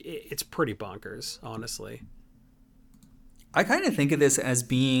it's pretty bonkers, honestly. I kind of think of this as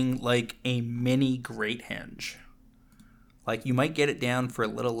being like a mini Great Henge. Like, you might get it down for a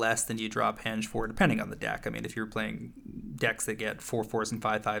little less than you drop Henge for, depending on the deck. I mean, if you're playing decks that get 4/4s and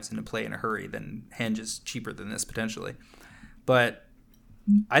 5/5s into play in a hurry, then Henge is cheaper than this, potentially. But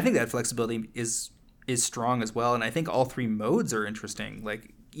I think that flexibility is strong as well, and I think all 3 modes are interesting.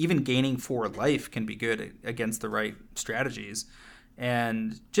 Like, even gaining 4 life can be good against the right strategies.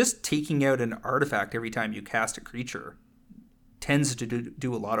 And just taking out an artifact every time you cast a creature tends to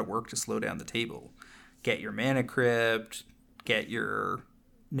do a lot of work to slow down the table. Get your Mana Crypt, get your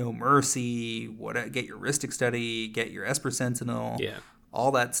No Mercy, get your Rhystic Study, get your Esper Sentinel. Yeah.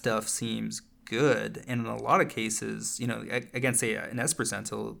 All that stuff seems good. And in a lot of cases, against, say, an Esper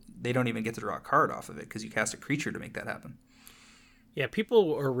Sentinel, they don't even get to draw a card off of it because you cast a creature to make that happen. Yeah,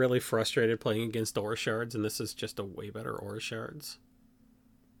 people are really frustrated playing against Aura Shards, and this is just a way better Aura Shards.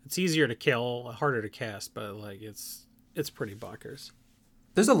 It's easier to kill, harder to cast, but it's pretty bonkers.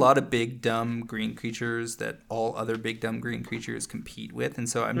 There's a lot of big, dumb green creatures that all other big, dumb green creatures compete with, and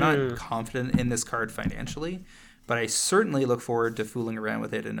so I'm not confident in this card financially, but I certainly look forward to fooling around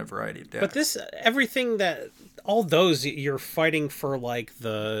with it in a variety of decks. But all those, you're fighting for, like,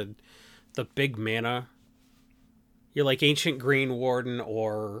 the big mana. You're like Ancient Green Warden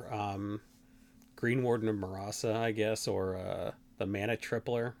or Green Warden of Marasa, I guess, or the Mana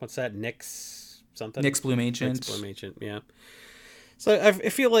Tripler. What's that? Nyx something? Nyx Bloom Ancient. Nyx Bloom Ancient, yeah. So I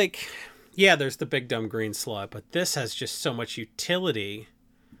feel like, yeah, there's the big dumb green slot, but this has just so much utility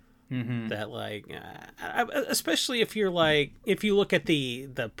that, like, especially if you look at the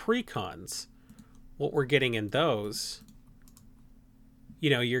precons, what we're getting in those,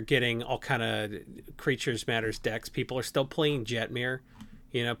 you're getting all kind of Creatures Matters decks. People are still playing Jetmir.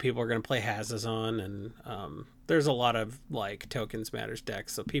 People are going to play Hazazon, and there's a lot of, like, Tokens Matters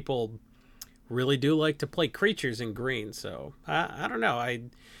decks. So people really do like to play creatures in green, so I don't know.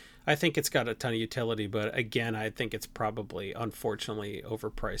 I think it's got a ton of utility, but again, I think it's probably, unfortunately,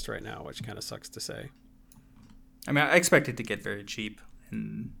 overpriced right now, which kind of sucks to say. I mean, I expect it to get very cheap,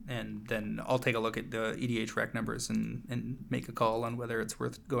 and then I'll take a look at the EDH rec numbers and make a call on whether it's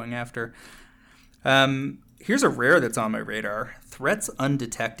worth going after. Here's a rare that's on my radar. Threats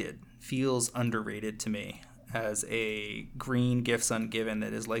Undetected feels underrated to me as a green Gifts Ungiven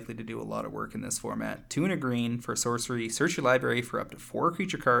that is likely to do a lot of work in this format. 2 and a green for sorcery. Search your library for up to 4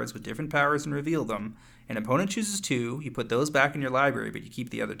 creature cards with different powers and reveal them. An opponent chooses 2. You put those back in your library, but you keep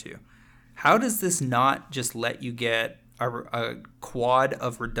the other 2. How does this not just let you get a quad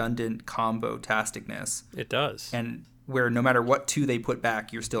of redundant combo tasticness? It does. And where no matter what 2 they put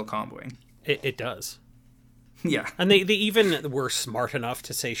back, you're still comboing. It does. Yeah. And they even were smart enough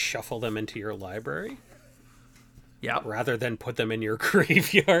to say shuffle them into your library. Yeah. Rather than put them in your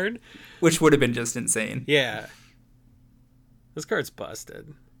graveyard. Which would have been just insane. Yeah. This card's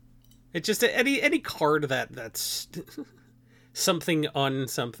busted. It's just any card that's something on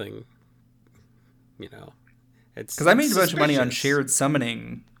something. you know. It's because I made a bunch of money on suspicious. shared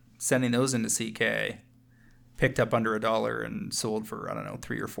summoning, sending those into CK, picked up under $1 and sold for, I don't know,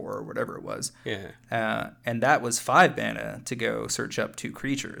 3 or 4 or whatever it was. Yeah. And that was 5 mana to go search up 2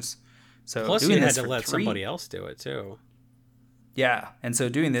 creatures. So Plus, doing you had this to for let 3, somebody else do it too. yeah, and so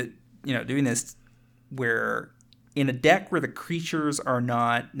doing this where in a deck where the creatures are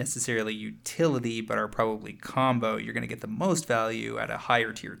not necessarily utility but are probably combo, you're going to get the most value at a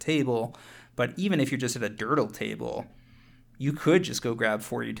higher tier table. But even if you're just at a Dirtle table, you could just go grab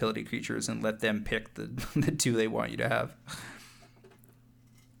 4 utility creatures and let them pick the 2 they want you to have.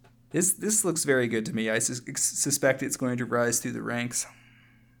 This looks very good to me. I suspect it's going to rise through the ranks.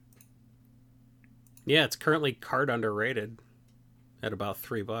 Yeah, it's currently card underrated at about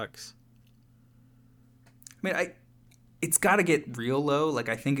 $3. I mean, it's got to get real low. Like,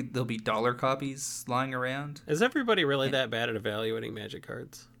 I think there'll be dollar copies lying around. Is everybody really that bad at evaluating Magic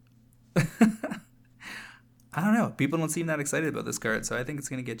cards? I don't know. People don't seem that excited about this card, so I think it's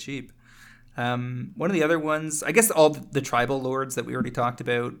going to get cheap. One of the other ones, I guess all the tribal lords that we already talked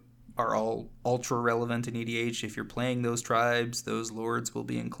about are all ultra relevant in EDH. If you're playing those tribes, those lords will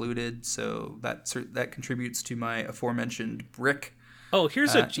be included. So that contributes to my aforementioned brick. Oh,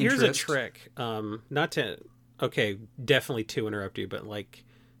 here's a interest. trick. Not to definitely to interrupt you, but like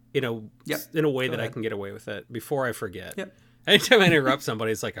in a way that I can get away with it before I forget. Yep. Anytime I interrupt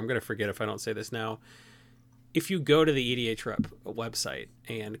somebody, it's like I'm gonna forget if I don't say this now. If you go to the EDH Rep website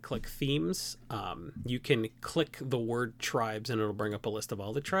and click themes, you can click the word tribes and it'll bring up a list of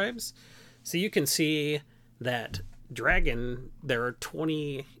all the tribes. So you can see that dragon, there are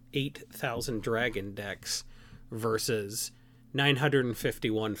 28,000 dragon decks versus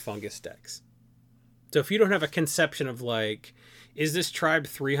 951 fungus decks. So if you don't have a conception of like, is this tribe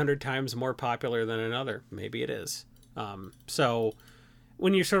 300 times more popular than another? Maybe it is. So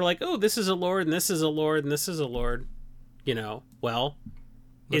when you're sort of like, oh, this is a lord and this is a lord and this is a lord, well,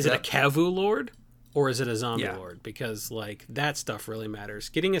 is it a Kavu lord or is it a zombie lord? Because like that stuff really matters.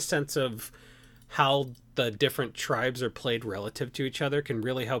 Getting a sense of how the different tribes are played relative to each other can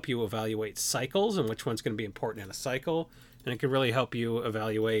really help you evaluate cycles and which one's going to be important in a cycle. And it can really help you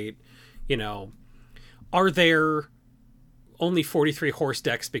evaluate, are there only 43 horse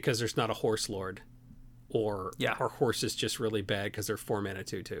decks because there's not a horse lord? Or are horses just really bad because they're 4 mana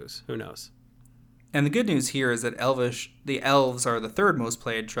 2/2s? Who knows? And the good news here is that the elves are the 3rd most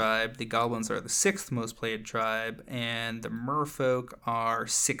played tribe, the goblins are the 6th most played tribe, and the merfolk are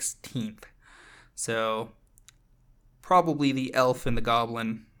 16th. So probably the elf and the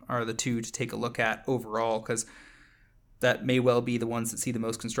goblin are the 2 to take a look at overall, because that may well be the ones that see the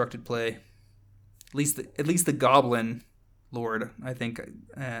most constructed play. At least the goblin lord, I think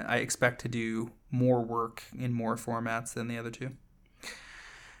I expect to do more work in more formats than the other 2.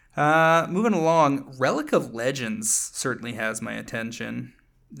 Moving along, Relic of Legends certainly has my attention.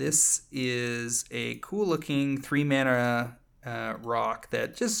 This is a cool looking 3 mana rock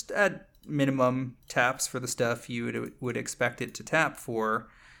that just at minimum taps for the stuff you would expect it to tap for,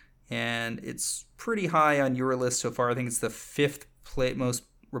 and it's pretty high on your list so far. I think it's the 5th most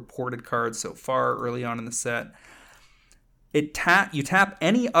reported card so far early on in the set. You tap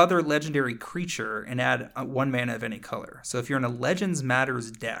any other legendary creature and add 1 mana of any color. So if you're in a Legends Matters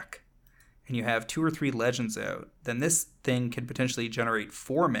deck and you have 2 or 3 legends out, then this thing can potentially generate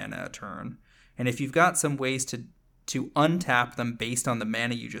 4 mana a turn. And if you've got some ways to untap them based on the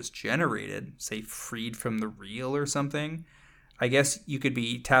mana you just generated, say freed from the reel or something, I guess you could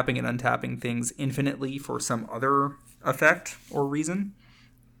be tapping and untapping things infinitely for some other effect or reason.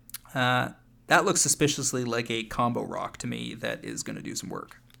 That looks suspiciously like a combo rock to me that is going to do some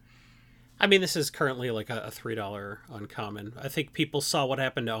work. I mean, this is currently like a $3 uncommon. I think people saw what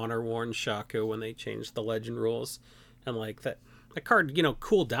happened to Honor Worn Shaku when they changed the legend rules. And like that card,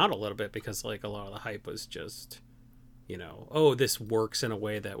 cooled down a little bit because like a lot of the hype was just, oh, this works in a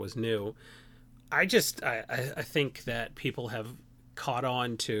way that was new. I think that people have caught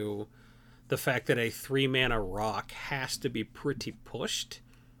on to the fact that a 3 mana rock has to be pretty pushed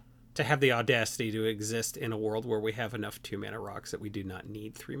to have the audacity to exist in a world where we have enough 2 mana rocks that we do not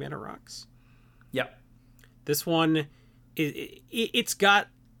need 3 mana rocks. Yep. This one, it's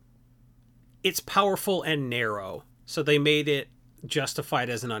powerful and narrow. So they made it justified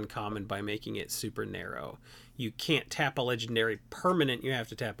as an uncommon by making it super narrow. You can't tap a legendary permanent, you have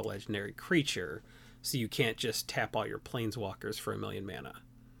to tap a legendary creature. So you can't just tap all your planeswalkers for 1 million mana.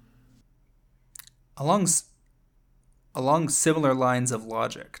 Along similar lines of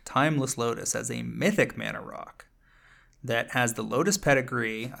logic, Timeless Lotus has a mythic mana rock that has the Lotus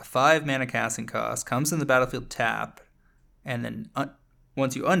pedigree, a 5 mana casting cost, comes in the battlefield tap, and then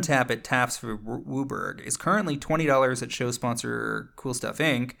once you untap it, taps for Wooburg, is currently $20 at show sponsor Cool Stuff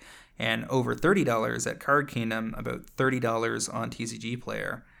Inc. and over $30 at Card Kingdom, about $30 on TCG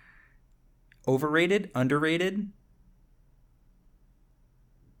Player. Overrated? Underrated?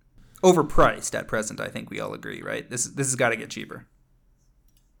 Overpriced at present, I think we all agree, right? This has got to get cheaper.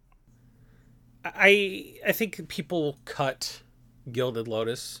 I think people cut Gilded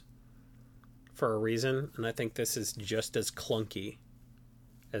Lotus for a reason, and I think this is just as clunky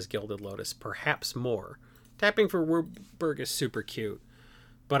as Gilded Lotus, perhaps more. Tapping for Wooburg is super cute,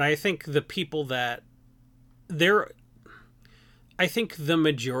 but I think the people that I think the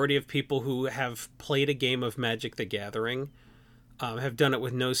majority of people who have played a game of Magic the Gathering have done it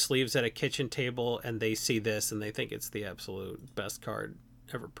with no sleeves at a kitchen table, and they see this and they think it's the absolute best card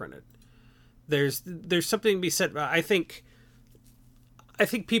ever printed. There's something to be said about, I think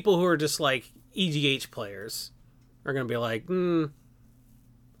people who are just like EDH players are going to be like,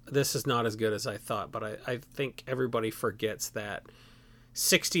 this is not as good as I thought. But I think everybody forgets that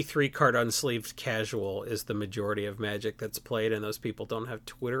 63 card unsleeved casual is the majority of Magic that's played, and those people don't have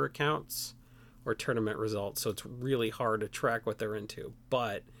Twitter accounts or tournament results, so it's really hard to track what they're into.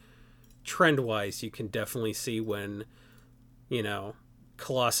 But trend-wise, you can definitely see when,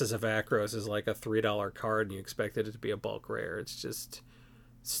 Colossus of Akros is like a $3 card and you expected it to be a bulk rare. It's just,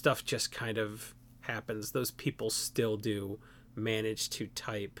 stuff just kind of happens. Those people still do manage to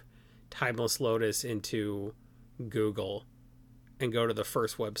type Timeless Lotus into Google and go to the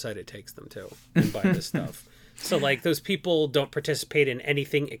first website it takes them to and buy this stuff. So, those people don't participate in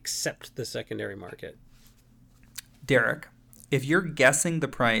anything except the secondary market. Derek, if you're guessing the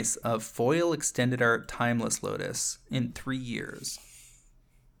price of foil extended art Timeless Lotus in 3 years,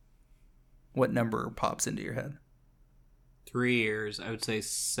 what number pops into your head? 3 years, I would say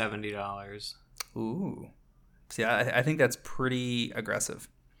 $70. Ooh. See, I think that's pretty aggressive.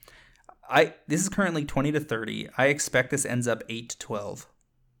 This is currently 20 to 30. I expect this ends up 8 to 12.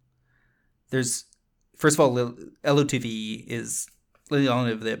 First of all, LOTV is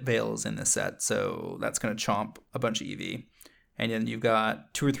Liliana Veil is in this set, so that's going to chomp a bunch of EV. And then you've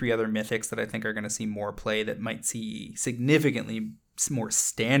got 2 or 3 other mythics that I think are going to see more play, that might see significantly more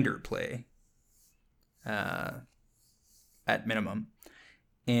standard play at minimum.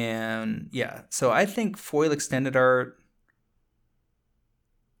 And yeah, so I think foil extended art,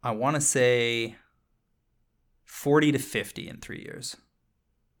 I want to say 40 to 50 in 3 years.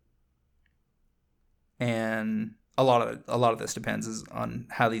 And a lot of this depends on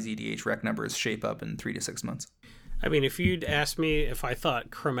how these EDH rec numbers shape up in 3 to 6 months. I mean, if you'd asked me if I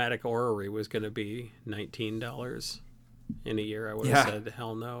thought Chromatic Orrery was going to be $19 in a year, I would have said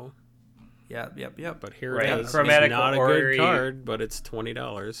hell no. Yep. But here it is. Chromatic it's not Orrery, a good card, but it's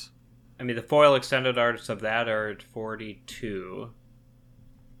 $20. I mean, the foil extended arts of that are at 42.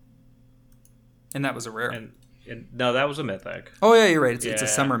 And that was a rare. No, that was a mythic. Oh yeah, you're right. It's a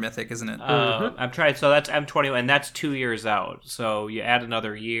summer mythic, isn't it? I'm trying. So that's M20, and that's 2 years out. So you add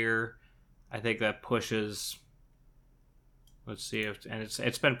another year, I think that pushes. Let's see,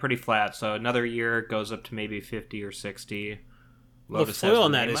 it's been pretty flat. So another year goes up to maybe 50 or 60. The foil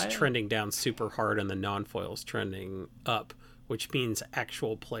on that is trending down super hard, and the non-foil is trending up, which means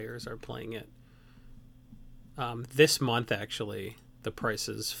actual players are playing it. This month, actually, the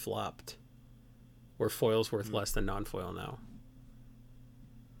prices flopped, where foil's worth less than non-foil now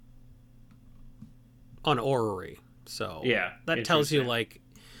on Orrery. So yeah, that tells you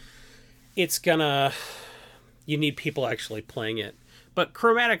it's gonna. You need people actually playing it. But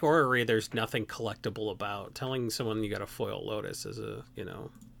Chromatic Orrery, there's nothing collectible about. Telling someone you got a foil Lotus is a,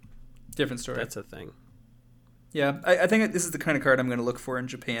 different story. That's a thing. Yeah, I think this is the kind of card I'm going to look for in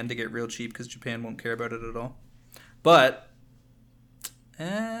Japan to get real cheap, because Japan won't care about it at all. But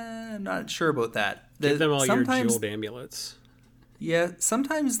I'm not sure about that. Give them all your jeweled amulets. Yeah,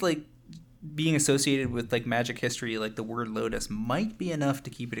 sometimes being associated with Magic history, the word Lotus might be enough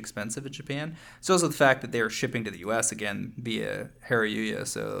to keep it expensive in Japan. It's also the fact that they are shipping to the US again via Harayuya,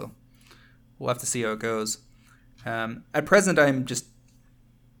 so we'll have to see how it goes. At present, I'm just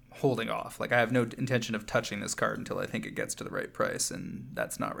holding off. I have no intention of touching this card until I think it gets to the right price, and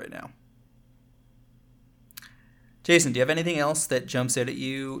that's not right now. Jason, do you have anything else that jumps out at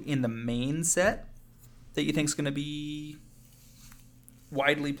you in the main set that you think is going to be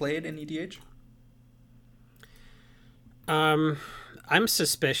widely played in EDH? I'm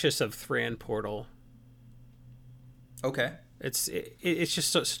suspicious of Thran Portal. Okay. It's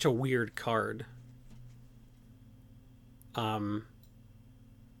just such a weird card. And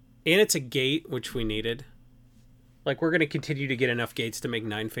it's a gate, which we needed. We're going to continue to get enough gates to make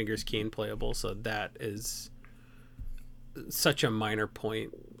Nine Fingers Keen playable, so that is such a minor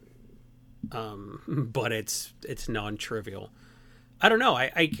point, but it's non-trivial. I don't know.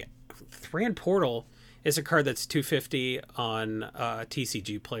 I Thran Portal is a card that's $250 on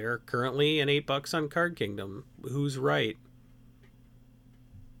TCG Player currently, and $8 on Card Kingdom. Who's right?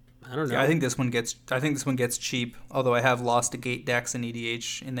 I don't know. Yeah, I think this one gets cheap. Although I have lost to Gate decks and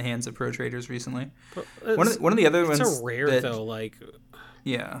EDH in the hands of pro traders recently. One of the other ones. It's a rare though. Like,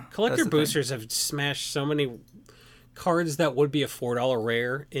 yeah, collector boosters have smashed so many cards that would be a $4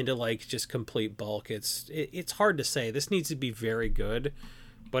 rare into like just complete bulk. It's hard to say. This needs to be very good,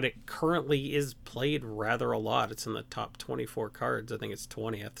 but it currently is played rather a lot. It's in the top 24 cards. I think it's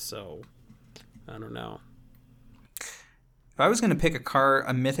 20th. So I don't know. If I was going to pick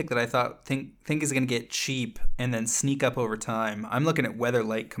a mythic that I think is going to get cheap and then sneak up over time, I'm looking at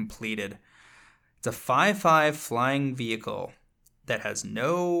Weatherlight Completed. It's a 5/5 flying vehicle that has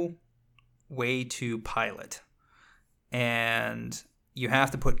no way to pilot. And you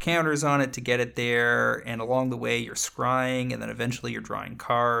have to put counters on it to get it there, and along the way you're scrying, and then eventually you're drawing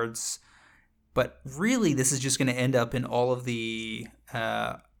cards. But really, this is just going to end up in all of the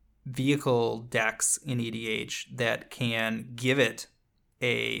vehicle decks in EDH that can give it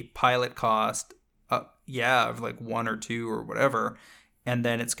a pilot cost, of like 1 or 2 or whatever, and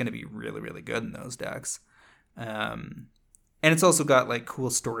then it's going to be really, really good in those decks. And it's also got like cool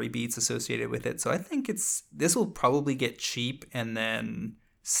story beats associated with it, so I think this will probably get cheap and then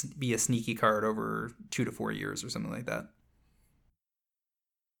be a sneaky card over 2 to 4 years or something like that.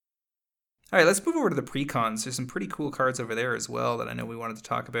 All right, let's move over to the precons. There's some pretty cool cards over there as well that I know we wanted to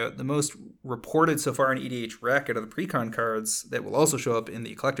talk about. The most reported so far in EDH Rec out of the precon cards that will also show up in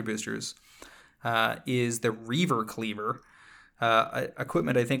the collector boosters is the Reaver Cleaver.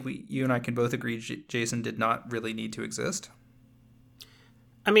 Equipment I think you and I can both agree, Jason, did not really need to exist.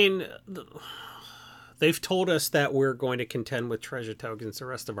 I mean, they've told us that we're going to contend with treasure tokens the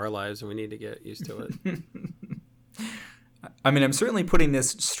rest of our lives, and we need to get used to it. I mean, I'm certainly putting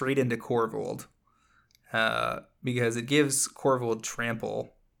this straight into Korvold because it gives Korvold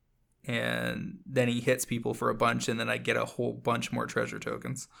trample, and then he hits people for a bunch, and then I get a whole bunch more treasure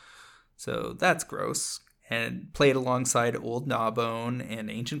tokens. So that's gross. And play it alongside Old Gnawbone and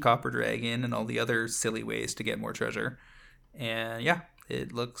Ancient Copper Dragon and all the other silly ways to get more treasure. And yeah,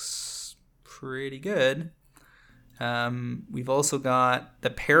 it looks pretty good. We've also got the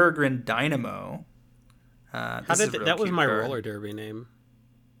Peregrine Dynamo. That was my card. Roller derby name.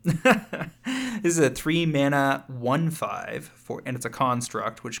 This is a 3 mana 1/5 and it's a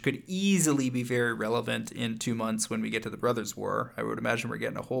construct, which could easily be very relevant in 2 months when we get to the Brothers War. I would imagine we're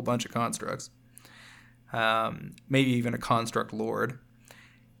getting a whole bunch of constructs. Maybe even a construct lord.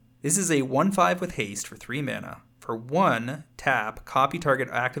 This is a 1/5 with haste for 3 mana. For 1, tap, copy target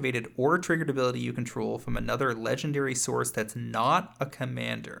activated or triggered ability you control from another legendary source that's not a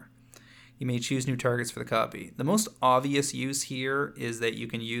commander. You may choose new targets for the copy. The most obvious use here is that you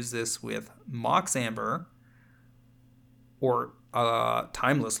can use this with Mox Amber or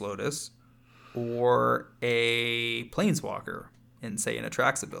Timeless Lotus or a Planeswalker in, say, an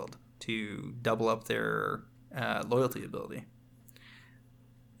Atraxa build to double up their loyalty ability.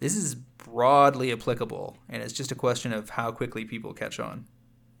 This is broadly applicable, and it's just a question of how quickly people catch on.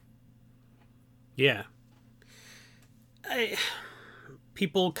 Yeah.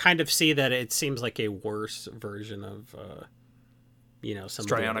 People kind of see that it seems like a worse version of, some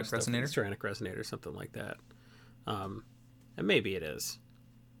Strionic Resonator? Strionic Resonator, something like that. And maybe it is.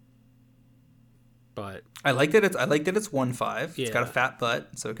 But I like that it's 1/5. Yeah. It's got a fat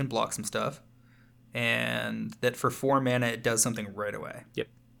butt, so it can block some stuff. And that for 4 mana, it does something right away. Yep.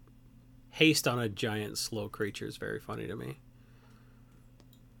 Haste on a giant slow creature is very funny to me.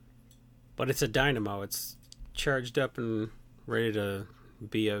 But it's a dynamo. It's charged up and ready to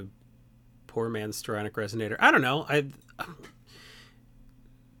be a poor man's Strionic Resonator. I don't know.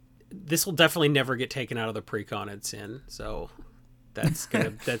 This will definitely never get taken out of the precon it's in, so that's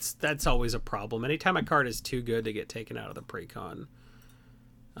gonna that's always a problem. Anytime a card is too good to get taken out of the precon,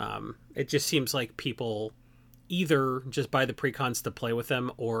 it just seems like people either just buy the precons to play with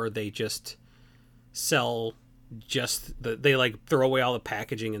them, or they just sell they like throw away all the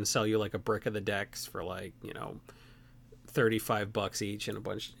packaging and sell you like a brick of the decks for like, $35 each in a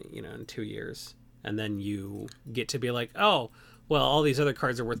bunch, in 2 years. And then you get to be like, oh, well, all these other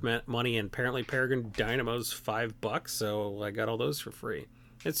cards are worth money, and apparently Peregrine Dynamo's $5, so I got all those for free.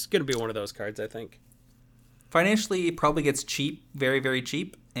 It's going to be one of those cards, I think. Financially, it probably gets cheap, very, very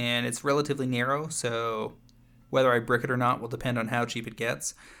cheap, and it's relatively narrow, so whether I brick it or not will depend on how cheap it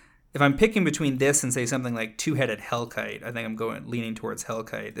gets. if I'm picking between this and say something like Two-Headed Hellkite, I think I'm leaning towards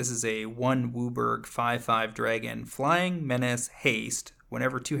Hellkite. This is a 1 Wooburg 5/5 dragon, flying, menace, haste.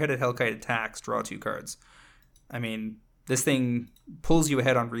 Whenever Two-Headed Hellkite attacks, draw 2 cards. I mean, this thing pulls you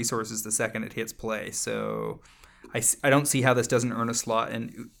ahead on resources the second it hits play, so I don't see how this doesn't earn a slot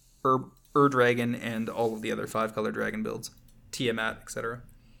in Dragon and all of the other 5-color dragon builds, Tiamat, etc.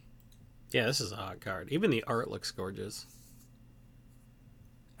 Yeah, this is a hot card. Even the art looks gorgeous.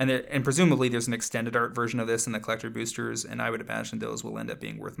 And presumably there's an extended art version of this in the collector boosters, and I would imagine those will end up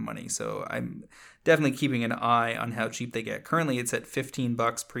being worth money. So I'm definitely keeping an eye on how cheap they get. Currently it's at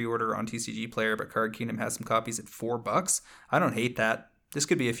 $15 pre-order on TCG Player, but Card Kingdom has some copies at $4. I don't hate that. This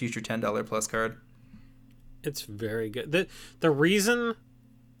could be a future $10 plus card. It's very good. The reason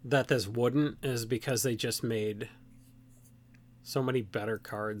that this wouldn't is because they just made so many better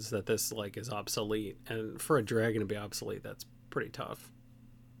cards that this like is obsolete. And for a dragon to be obsolete, that's pretty tough.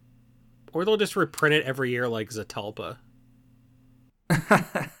 Or they'll just reprint it every year like Zatalpa.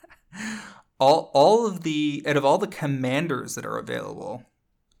 all of the out of all the commanders that are available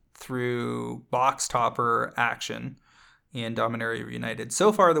through Box Topper Action and Dominaria Reunited,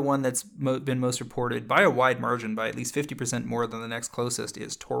 so far the one that's been most reported by a wide margin, by at least 50% more than the next closest,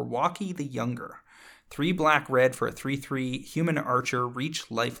 is Torwaki the Younger. 3 black-red for a 3/3 human archer, reach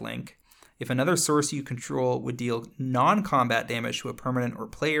lifelink. If another source you control would deal non-combat damage to a permanent or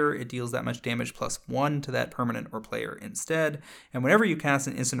player, it deals that much damage +1 to that permanent or player instead. And whenever you cast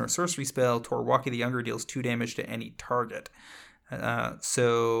an instant or sorcery spell, Torwaki the Younger deals 2 damage to any target.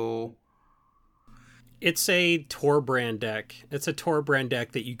 So it's a Torbrand deck. It's a Torbrand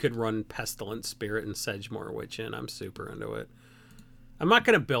deck that you could run Pestilent Spirit and Sedgemoor Witch in. I'm super into it. I'm not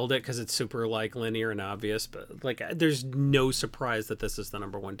going to build it because it's super like linear and obvious, but like there's no surprise that this is the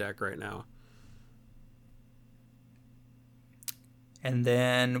number 1 deck right now. And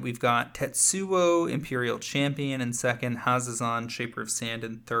then we've got Tetsuo, Imperial Champion in second, Hazazan, Shaper of Sand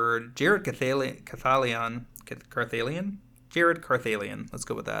in third, Jared Carthalion, Jared Carthalion, let's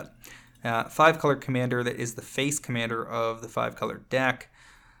go with that. 5-color commander that is the face commander of the 5-color deck.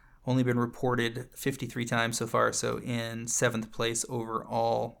 Only been reported 53 times so far, so in 7th place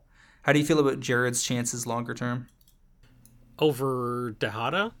overall. How do you feel about Jared's chances longer term? Over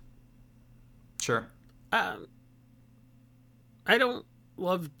Dahada? Sure. I don't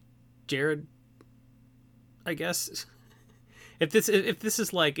love Jared, I guess. If this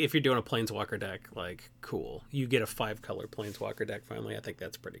is like, if you're doing a Planeswalker deck, like, cool. You get a 5-color Planeswalker deck finally. I think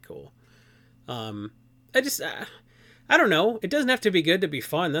that's pretty cool. I don't know. It doesn't have to be good to be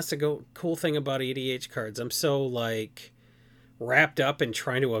fun. That's the cool thing about EDH cards. I'm so, like, wrapped up in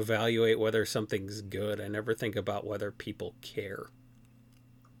trying to evaluate whether something's good. I never think about whether people care.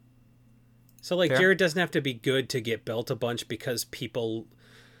 So, like, Jared doesn't have to be good to get built a bunch because people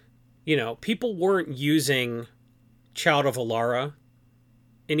weren't using Child of Alara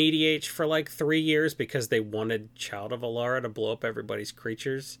in EDH for, like, 3 years because they wanted Child of Alara to blow up everybody's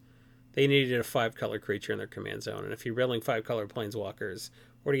creatures. They needed a 5-color creature in their command zone. And if you're building 5-color Planeswalkers,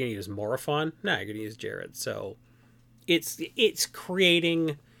 what are you going to use? Morophon? No, you're going to use Jared. So it's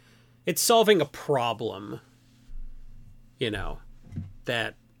solving a problem,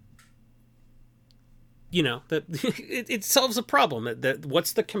 that it solves a problem.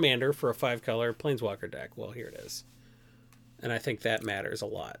 What's the commander for a 5-color Planeswalker deck? Well, here it is. And I think that matters a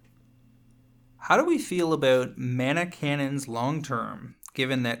lot. How do we feel about mana cannons long term,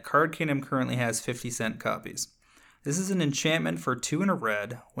 given that Card Kingdom currently has 50-cent copies? This is an enchantment for 2 and a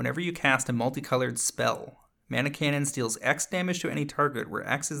red. Whenever you cast a multicolored spell, mana cannon deals X damage to any target, where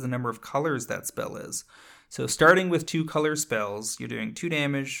X is the number of colors that spell is. So starting with 2-color spells, you're doing 2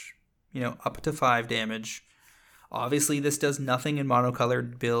 damage, up to 5 damage. Obviously, this does nothing in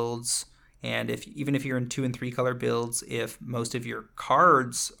monocolored builds. And even if you're in 2 and 3-color builds, if most of your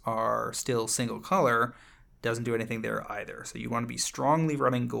cards are still single color, doesn't do anything there either. So you want to be strongly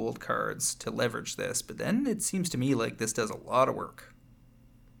running gold cards to leverage this. But then it seems to me like this does a lot of work.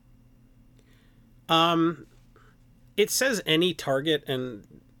 It says any target, and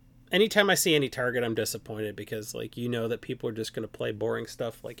anytime I see any target, I'm disappointed because, like, that people are just going to play boring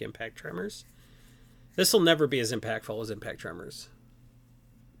stuff like Impact Tremors. This will never be as impactful as Impact Tremors.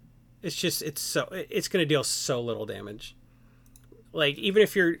 It's going to deal so little damage. Like, even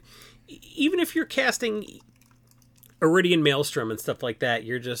if you're casting Iridian Maelstrom and stuff like that,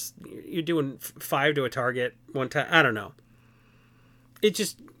 you're doing 5 to a target one time. I don't know. It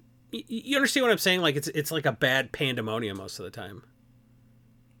just, you understand what I'm saying? Like, it's like a bad Pandemonium most of the time.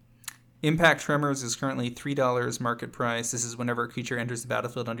 Impact Tremors is currently $3 market price. This is whenever a creature enters the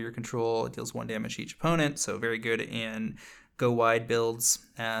battlefield under your control, it deals 1 damage to each opponent. So very good in go wide builds,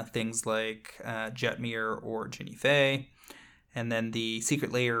 things like Jetmir or Ginny Fey. And then the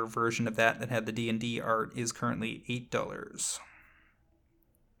Secret Lair version of that had the D&D art is currently $8.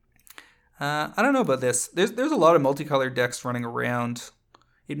 I don't know about this. There's a lot of multicolored decks running around.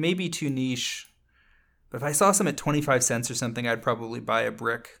 It may be too niche, but if I saw some at 25 cents or something, I'd probably buy a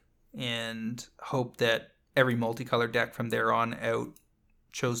brick and hope that every multicolored deck from there on out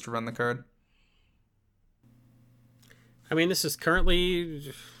chose to run the card. I mean, this is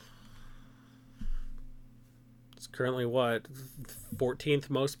currently what, 14th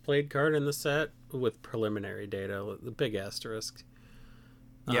most played card in the set with preliminary data, the big asterisk.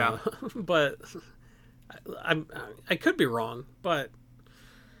 Yeah, but I could be wrong. But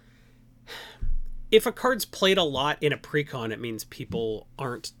if a card's played a lot in a precon, it means people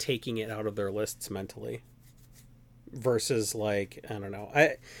aren't taking it out of their lists mentally. Versus, like, I don't know.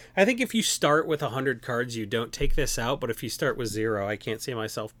 I think if you start with 100 cards, you don't take this out. But if you start with 0, I can't see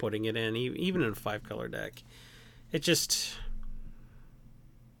myself putting it in, even in a 5-color deck. It just...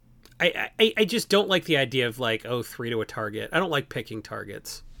 I just don't like the idea of, like, 3 to a target. I don't like picking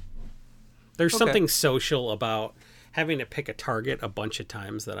targets. There's something social about having to pick a target a bunch of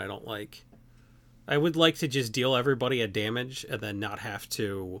times that I don't like. I would like to just deal everybody a damage and then not have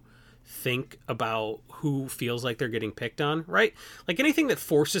to think about who feels like they're getting picked on, right? Like, anything that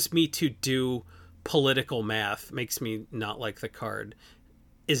forces me to do political math makes me not like the card.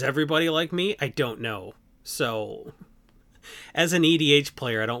 Is everybody like me? I don't know. So, as an EDH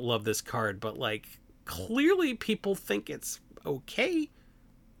player, I don't love this card, but, like, clearly people think it's okay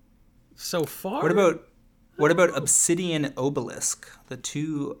so far. What about Obsidian Obelisk, the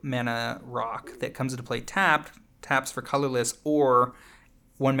 2-mana rock that comes into play taps for colorless, or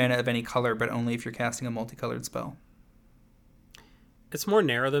 1 mana of any color, but only if you're casting a multicolored spell? It's more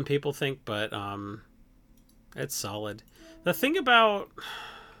narrow than people think, but it's solid. The thing about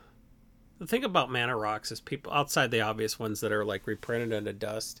mana rocks is people, outside the obvious ones that are like reprinted into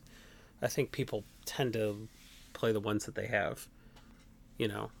dust, I think people tend to play the ones that they have. You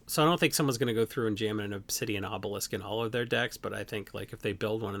know, so I don't think someone's going to go through and jam an Obsidian Obelisk in all of their decks, but I think, like, if they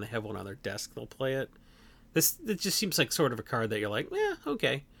build one and they have one on their desk, they'll play it. It just seems like sort of a card that you're like, yeah,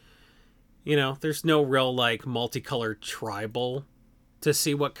 okay. You know, there's no real, like, multicolored tribal to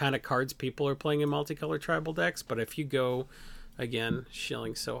see what kind of cards people are playing in multicolored tribal decks, but if you go, again,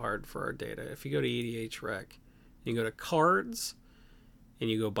 shilling so hard for our data, if you go to EDH Rec, you go to cards,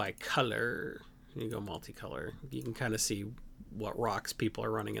 and you go by color, and you go multicolor, you can kind of see what rocks people are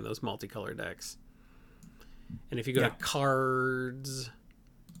running in those multicolor decks. And if you go to cards,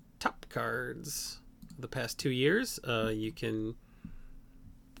 top cards, the past 2 years, you can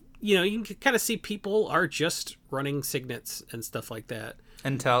kind of see people are just running signets and stuff like that.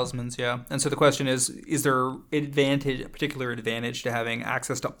 And talismans, yeah. And so the question is there a particular advantage to having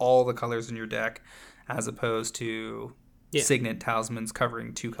access to all the colors in your deck as opposed to signet talismans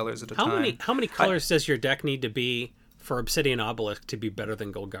covering 2 colors at a time? How many colors does your deck need to be for Obsidian Obelisk to be better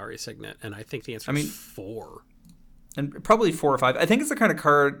than Golgari Signet? And I think the answer is 4. And probably 4 or 5. I think it's the kind of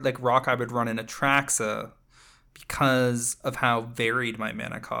card like Rock I would run in Atraxa because of how varied my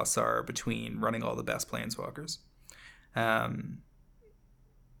mana costs are between running all the best planeswalkers.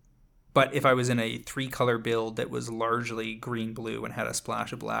 But if I was in a 3-color build that was largely green-blue and had a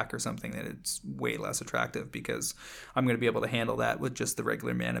splash of black or something, then it's way less attractive because I'm going to be able to handle that with just the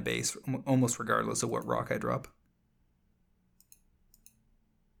regular mana base, almost regardless of what rock I drop.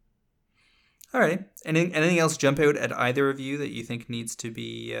 All right. Anything else jump out at either of you that you think needs to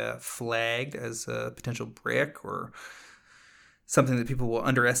be flagged as a potential brick or something that people will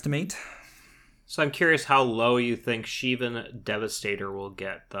underestimate? So I'm curious how low you think Shivan Devastator will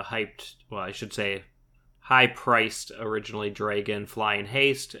get. The hyped, well, I should say, high-priced originally Dragon Flying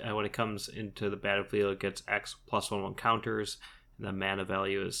Haste. And when it comes into the battlefield, it gets X +1/+1 counters. And the mana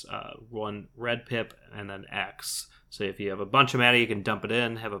value is 1 red pip and then X. So if you have a bunch of mana, you can dump it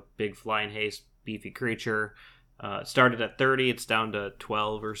in, have a big Flying Haste, beefy creature. It started at 30, it's down to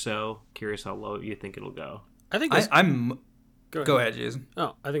 12 or so. Curious how low you think it'll go. I think Go ahead, Jason.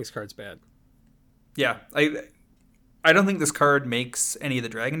 Oh, I think this card's bad. Yeah, I don't think this card makes any of the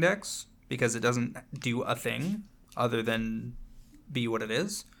Dragon decks because it doesn't do a thing other than be what it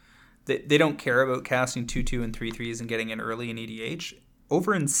is. They don't care about casting 2/2 and 3/3s and getting in early in EDH.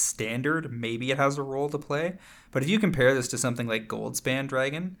 Over in Standard, maybe it has a role to play. But if you compare this to something like Goldspan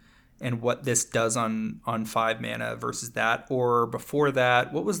Dragon and what this does on 5 mana versus that, or before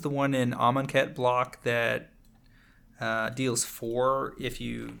that, what was the one in Amonkhet block that deals 4 if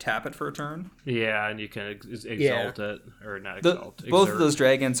you tap it for a turn? Yeah, and you can exalt it, or not exalt. Both of those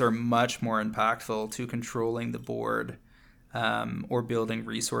dragons are much more impactful to controlling the board or building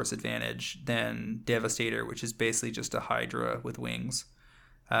resource advantage than Devastator, which is basically just a Hydra with wings.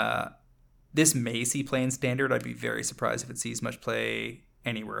 This may see play in Standard. I'd be very surprised if it sees much play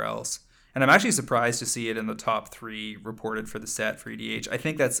anywhere else. And I'm actually surprised to see it in the top 3 reported for the set for EDH. I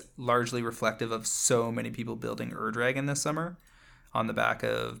think that's largely reflective of so many people building Ur-Dragon this summer on the back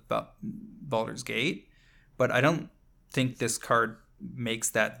of Baldur's Gate. But I don't think this card makes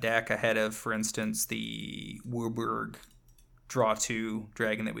that deck ahead of, for instance, the Warburg Draw 2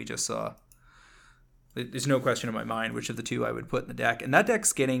 Dragon that we just saw. There's no question in my mind which of the two I would put in the deck. And that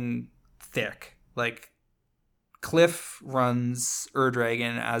deck's getting thick. Like, Cliff runs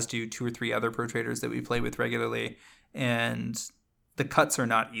Ur-Dragon, as do 2 or 3 other Pro Traders that we play with regularly, and the cuts are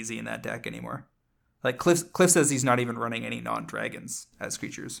not easy in that deck anymore. Like, Cliff says he's not even running any non-dragons as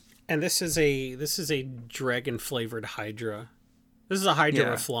creatures. And this is a dragon flavored Hydra. This is a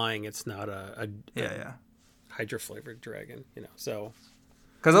Hydra with flying. It's not a Hydra flavored dragon, so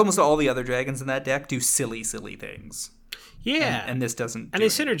because almost all the other dragons in that deck do silly things. Yeah, and this doesn't. And they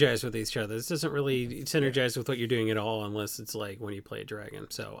synergize with each other. This doesn't really synergize with what you're doing at all, unless it's like when you play a dragon.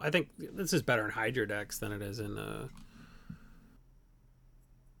 So I think this is better in Hydra decks than it is in.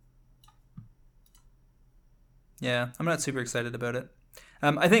 Yeah, I'm not super excited about it.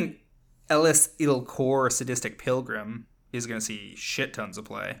 I think Ellis Ilkor Sadistic Pilgrim is going to see shit tons of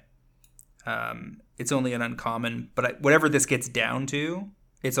play. It's only an uncommon, but whatever this gets down to,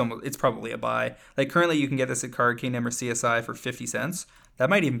 it's probably a buy. Like, currently you can get this at Card Kingdom or CSI for 50 cents. That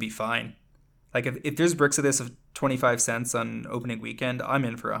might even be fine. Like, if there's bricks of this of 25 cents on opening weekend, I'm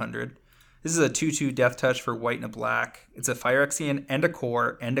in for 100. This is a 2/2 Death Touch for white and a black. It's a Phyrexian and a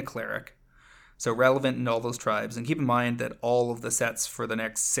Core and a Cleric. So relevant in all those tribes. And keep in mind that all of the sets for the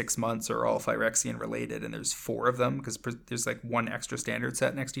next 6 months are all Phyrexian related, and there's 4 of them because there's like 1 extra standard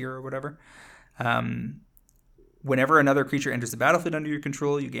set next year or whatever. Whenever another creature enters the battlefield under your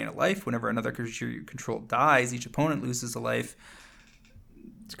control, you gain a life. Whenever another creature you control dies, each opponent loses a life.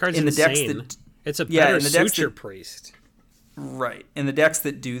 This card's insane. It's a better Suture Priest. Right. In the decks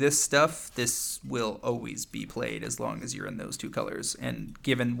that do this stuff, this will always be played as long as you're in those 2 colors. And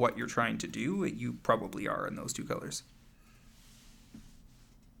given what you're trying to do, you probably are in those 2 colors.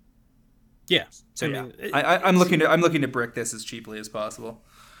 Yeah. So I'm looking to brick this as cheaply as possible.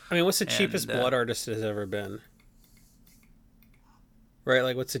 I mean, what's the cheapest Blood Artist has ever been? Right,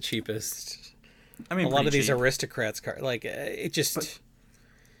 like, what's the cheapest? I mean, a lot of these Aristocrats cards, like, it just...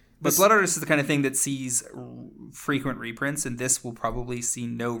 But Blood Artist is the kind of thing that sees frequent reprints, and this will probably see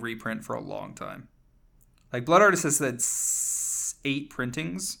no reprint for a long time. Like, Blood Artist has had 8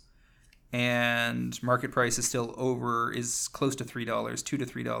 printings, and market price is close to $3, $2 to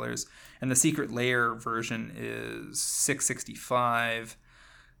 $3, and the Secret Lair version is $6.65,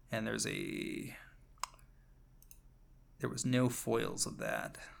 and there was no foils of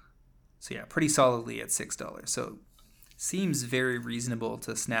that. So yeah, pretty solidly at $6. So seems very reasonable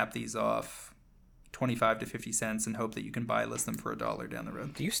to snap these off 25 to 50 cents and hope that you can buy list them for $1 down the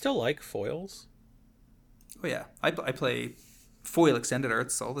road. Do you still like foils? Oh yeah, I play foil extended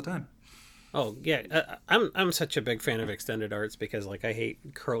arts all the time. Oh yeah, I'm such a big fan of extended arts because, like, I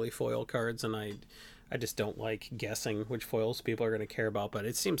hate curly foil cards, and I just don't like guessing which foils people are going to care about. But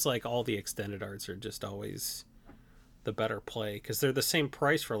it seems like all the extended arts are just always the better play because they're the same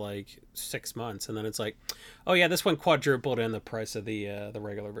price for like 6 months, and then it's like, oh yeah, this one quadrupled and the price of the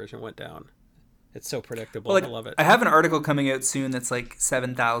regular version went down. It's so predictable. Well, I love it. I have an article coming out soon that's like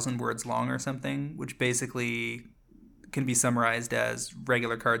 7,000 words long or something, which basically can be summarized as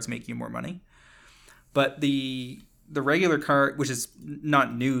regular cards make you more money. But the regular card, which is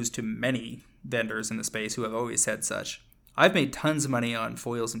not news to many vendors in the space who have always said such, I've made tons of money on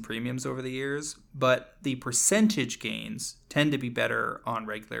foils and premiums over the years, but the percentage gains tend to be better on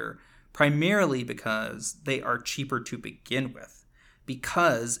regular, primarily because they are cheaper to begin with.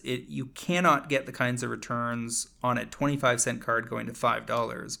 Because you cannot get the kinds of returns on a 25-cent card going to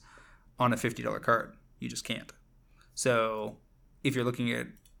 $5 on a $50 card. You just can't. So if you're looking at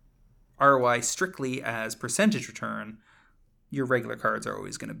ROI strictly as percentage return, your regular cards are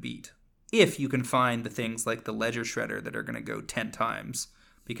always going to beat. If you can find the things like the Ledger Shredder that are going to go 10 times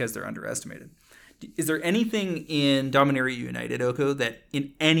because they're underestimated. Is there anything in Dominaria United, Oko, that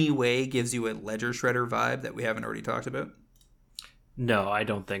in any way gives you a Ledger Shredder vibe that we haven't already talked about? No, I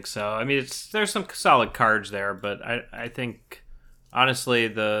don't think so. I mean, there's some solid cards there, but I think, honestly,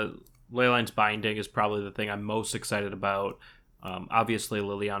 the Leyline's Binding is probably the thing I'm most excited about. Obviously,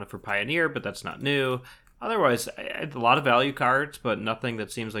 Liliana for Pioneer, but that's not new. Otherwise, a lot of value cards, but nothing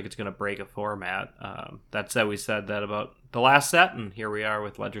that seems like it's going to break a format. That said, we said that about the last set, and here we are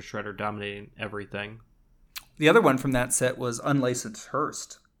with Ledger Shredder dominating everything. The other one from that set was Unlicensed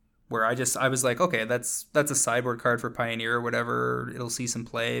Hearst, where I was like, okay, that's a sideboard card for Pioneer or whatever. It'll see some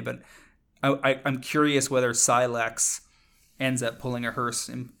play, but I'm curious whether Silex ends up pulling a Hearst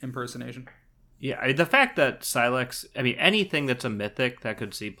impersonation. Yeah, the fact that Silex, I mean, anything that's a mythic that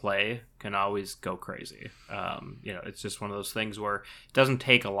could see play can always go crazy. It's just one of those things where it doesn't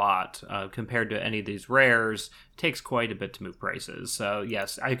take a lot compared to any of these rares. It takes quite a bit to move prices. So,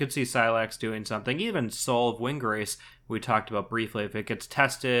 yes, I could see Silex doing something. Even Soul of Windgrace, we talked about briefly. If it gets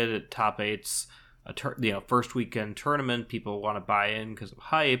tested, it top eights first weekend tournament, people want to buy in because of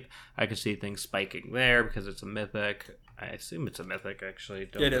hype. I could see things spiking there because it's a mythic. I assume it's a mythic, actually.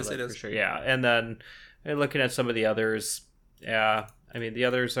 It is. For sure. Yeah, and then looking at some of the others, yeah, I mean, the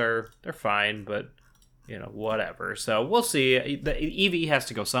others they're fine, but, whatever. So we'll see. The EV has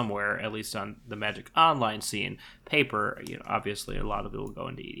to go somewhere, at least on the Magic Online scene. Paper, obviously a lot of it will go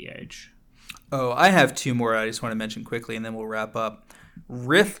into EDH. Oh, I have two more I just want to mention quickly, and then we'll wrap up.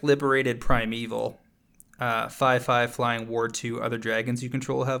 Rith Liberated Primeval. 5/5 flying Ward 2. Other dragons you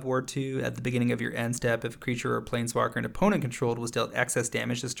control have Ward 2. At the beginning of your end step, if a creature or planeswalker an opponent controlled was dealt excess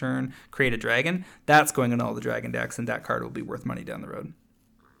damage this turn, create a dragon. That's going in all the dragon decks, and that card will be worth money down the road.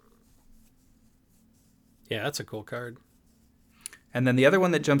 Yeah, that's a cool card. And then the other one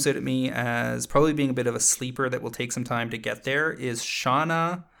that jumps out at me as probably being a bit of a sleeper that will take some time to get there is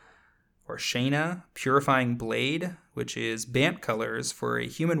Shana Purifying Blade, which is Bant colors for a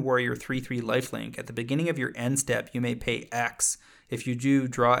human warrior 3/3 lifelink. At the beginning of your end step, you may pay X. If you do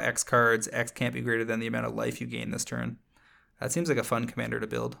draw X cards, X can't be greater than the amount of life you gain this turn. That seems like a fun commander to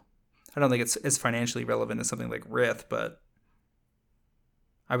build. I don't think it's as financially relevant as something like Rith, but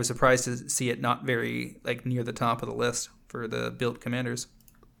I was surprised to see it not very near the top of the list for the built commanders.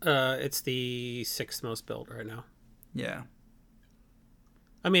 It's the 6th most built right now. Yeah.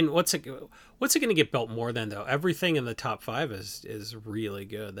 I mean, what's it going to get built more than, though? Everything in the top 5 is really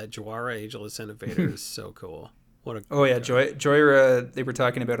good. That Jwara Ageless Innovator is so cool. Joyra, they were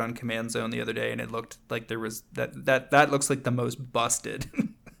talking about on Command Zone the other day, and it looked like there was that looks like the most busted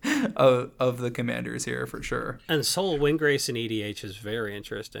of the commanders here for sure. And Soul of Windgrace in EDH is very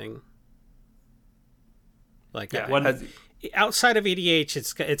interesting. Outside of EDH,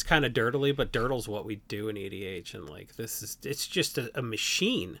 it's kind of dirtily, but dirtle's what we do in EDH, and it's just a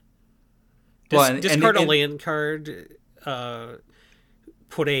machine. Discard a land card,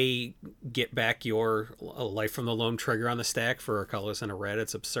 put a get back your Life from the Loam trigger on the stack for a colorless and a red.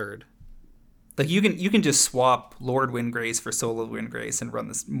 It's absurd. You can just swap Lord Windgrace for Soul of Windgrace and run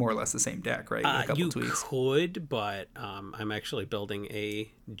this more or less the same deck, right? With a couple tweaks. Could, but I'm actually building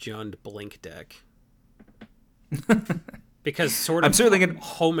a Jund Blink deck. Because sort of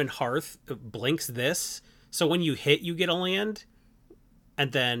Home and Hearth blinks this, so when you hit, you get a land,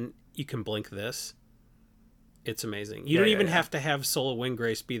 and then you can blink this. It's amazing. You don't even have to have Soul of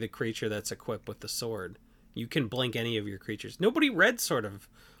Windgrace be the creature that's equipped with the sword. You can blink any of your creatures. Nobody read sort of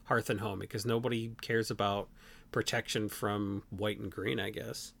Hearth and Home because nobody cares about protection from white and green, I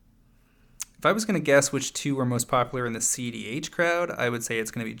guess. If I was going to guess which two were most popular in the CDH crowd, I would say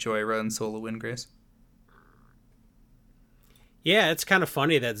it's going to be Joyra and Soul of Windgrace. Yeah, it's kind of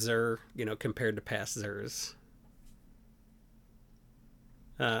funny that Zur, compared to past Zurs.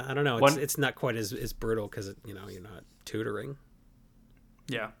 I don't know. It's not quite as brutal because, you're not tutoring.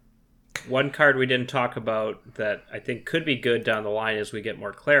 Yeah. One card we didn't talk about that I think could be good down the line as we get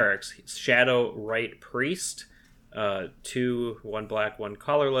more clerics. Shadow Rite Priest. 2, 1 black, 1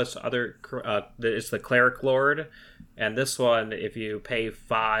 colorless. It's the Cleric Lord. And this one, if you pay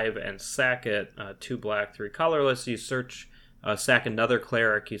 5 and sack it, 2 black, 3 colorless, you sack another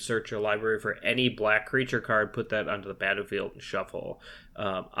cleric, you search your library for any black creature card, put that onto the battlefield and shuffle.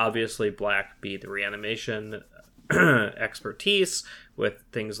 Obviously, black be the reanimation expertise with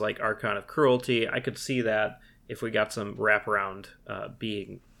things like Archon of Cruelty. I could see that if we got some wraparound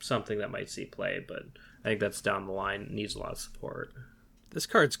being something that might see play, but I think that's down the line. It needs a lot of support. This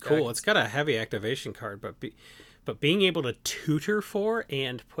card's cool. It's got a heavy activation card, but being able to tutor for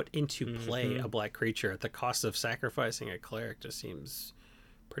and put into play a black creature at the cost of sacrificing a cleric just seems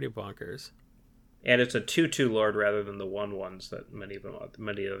pretty bonkers. And it's a 2/2 Lord rather than the 1/1s that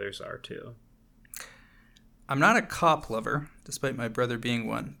many others are too. I'm not a cop lover, despite my brother being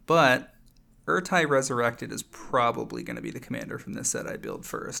one, but Urtai Resurrected is probably going to be the commander from this set I build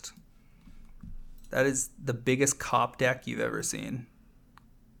first. That is the biggest cop deck you've ever seen.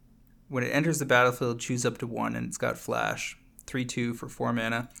 When it enters the battlefield, choose up to 1, and it's got flash. 3/2 for 4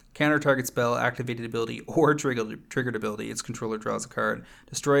 mana. Counter target spell, activated ability, or triggered ability. Its controller draws a card.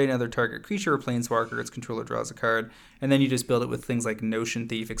 Destroy another target creature or planeswalker. Its controller draws a card. And then you just build it with things like Notion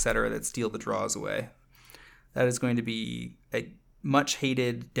Thief, etc. that steal the draws away. that is going to be a much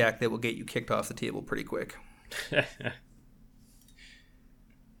hated deck that will get you kicked off the table pretty quick.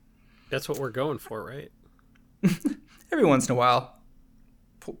 That's what we're going for, right? Every once in a while,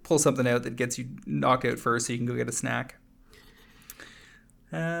 pull something out that gets you knocked out first so you can go get a snack.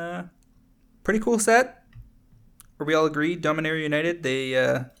 Pretty cool set. Are we all agreed? Dominaria United, they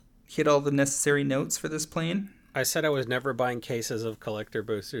hit all the necessary notes for this plane. I said I was never buying cases of collector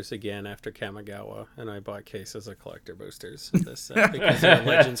boosters again after Kamigawa, and I bought cases of collector boosters this set because they're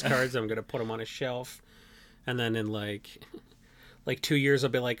Legends cards. I'm going to put them on a shelf, and then in like 2 years I'll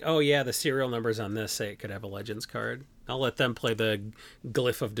be like, oh yeah, the serial numbers on this say it could have a Legends card. I'll let them play the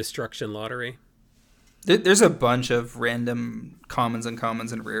Glyph of Destruction lottery. There's a bunch of random commons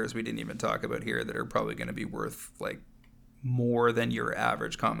and rares we didn't even talk about here that are probably going to be worth like more than your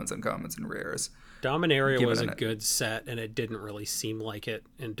average commons and rares. Dominaria was a good set, and it didn't really seem like it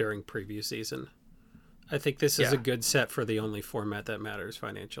during preview season. I think this is a good set for the only format that matters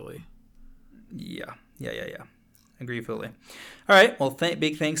financially. Yeah. Agree fully. All right. Well,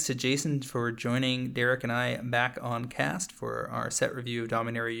 big thanks to Jason for joining Derek and I back on cast for our set review of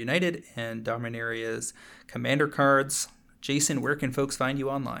Dominaria United and Dominaria's Commander cards. Jason, where can folks find you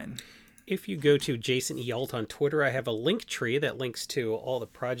online? If you go to Jason E. Alt on Twitter, I have a link tree that links to all the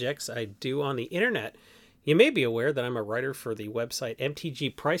projects I do on the internet. You may be aware that I'm a writer for the website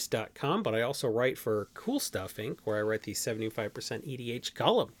mtgprice.com, but I also write for Cool Stuff Inc., where I write the 75% EDH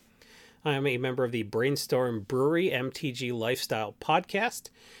column. I am a member of the Brainstorm Brewery MTG Lifestyle podcast,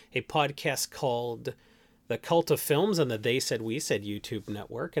 a podcast called The Cult of Films on the They Said We Said YouTube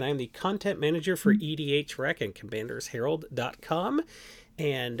network, and I'm the content manager for EDH Rec and CommandersHerald.com.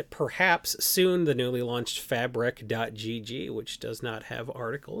 And perhaps soon the newly launched Fabric.gg, which does not have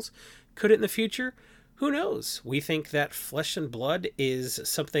articles. Could it in the future? Who knows? We think that Flesh and Blood is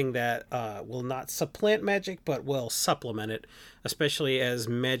something that will not supplant Magic, but will supplement it, especially as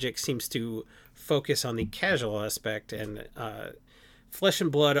Magic seems to focus on the casual aspect, and Flesh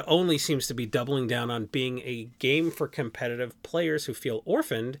and Blood only seems to be doubling down on being a game for competitive players who feel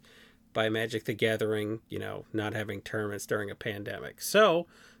orphaned by Magic the Gathering, not having tournaments during a pandemic. So,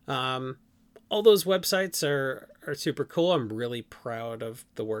 all those websites are super cool. I'm really proud of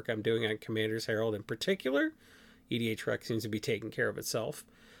the work I'm doing on Commander's Herald in particular. EDH Rec seems to be taking care of itself.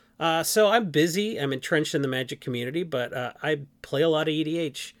 So I'm busy. I'm entrenched in the Magic community, but I play a lot of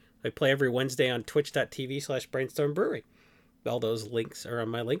EDH. I play every Wednesday on twitch.tv/Brainstorm Brewery. All those links are on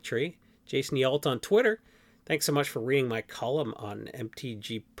my link tree. Jason E. Alt on Twitter. Thanks so much for reading my column on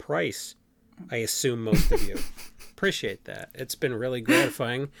MTG Price. I assume most of you. Appreciate that. It's been really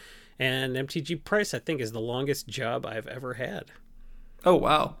gratifying. And MTG Price, I think, is the longest job I've ever had. Oh,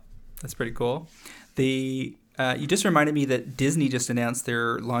 wow. That's pretty cool. You just reminded me that Disney just announced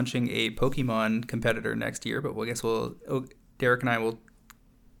they're launching a Pokemon competitor next year, but I guess Derek and I will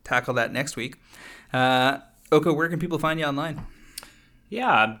tackle that next week. Oko, where can people find you online? Yeah,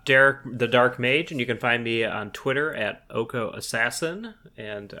 I'm Derek the Dark Mage, and you can find me on Twitter at Oko Assassin,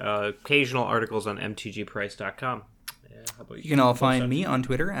 and occasional articles on mtgprice.com. How about you? You can all find me on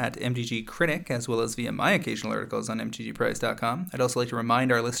Twitter at MTGCritic, as well as via my occasional articles on mtgprice.com. I'd also like to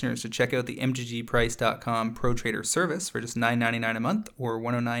remind our listeners to check out the mtgprice.com Pro Trader service for just $9.99 a month or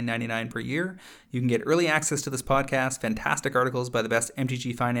 $109.99 per year. You can get early access to this podcast, fantastic articles by the best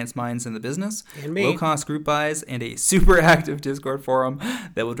MTG finance minds in the business, and me, low-cost group buys, and a super active Discord forum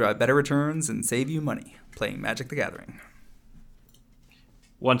that will drive better returns and save you money playing Magic the Gathering.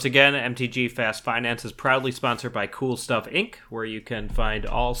 Once again, MTG Fast Finance is proudly sponsored by Cool Stuff Inc., where you can find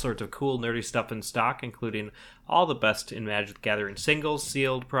all sorts of cool, nerdy stuff in stock, including all the best in Magic the Gathering singles,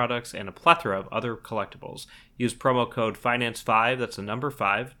 sealed products, and a plethora of other collectibles. Use promo code FINANCE5, that's the number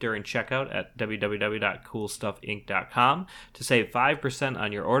 5, during checkout at www.coolstuffinc.com to save 5%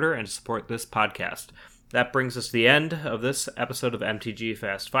 on your order and to support this podcast. That brings us to the end of this episode of MTG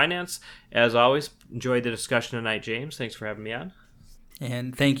Fast Finance. As always, enjoyed the discussion tonight, James. Thanks for having me on.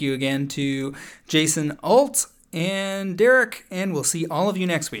 And thank you again to Jason Alt and Derek, and we'll see all of you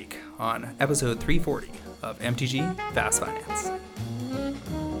next week on episode 340 of MTG Fast Finance.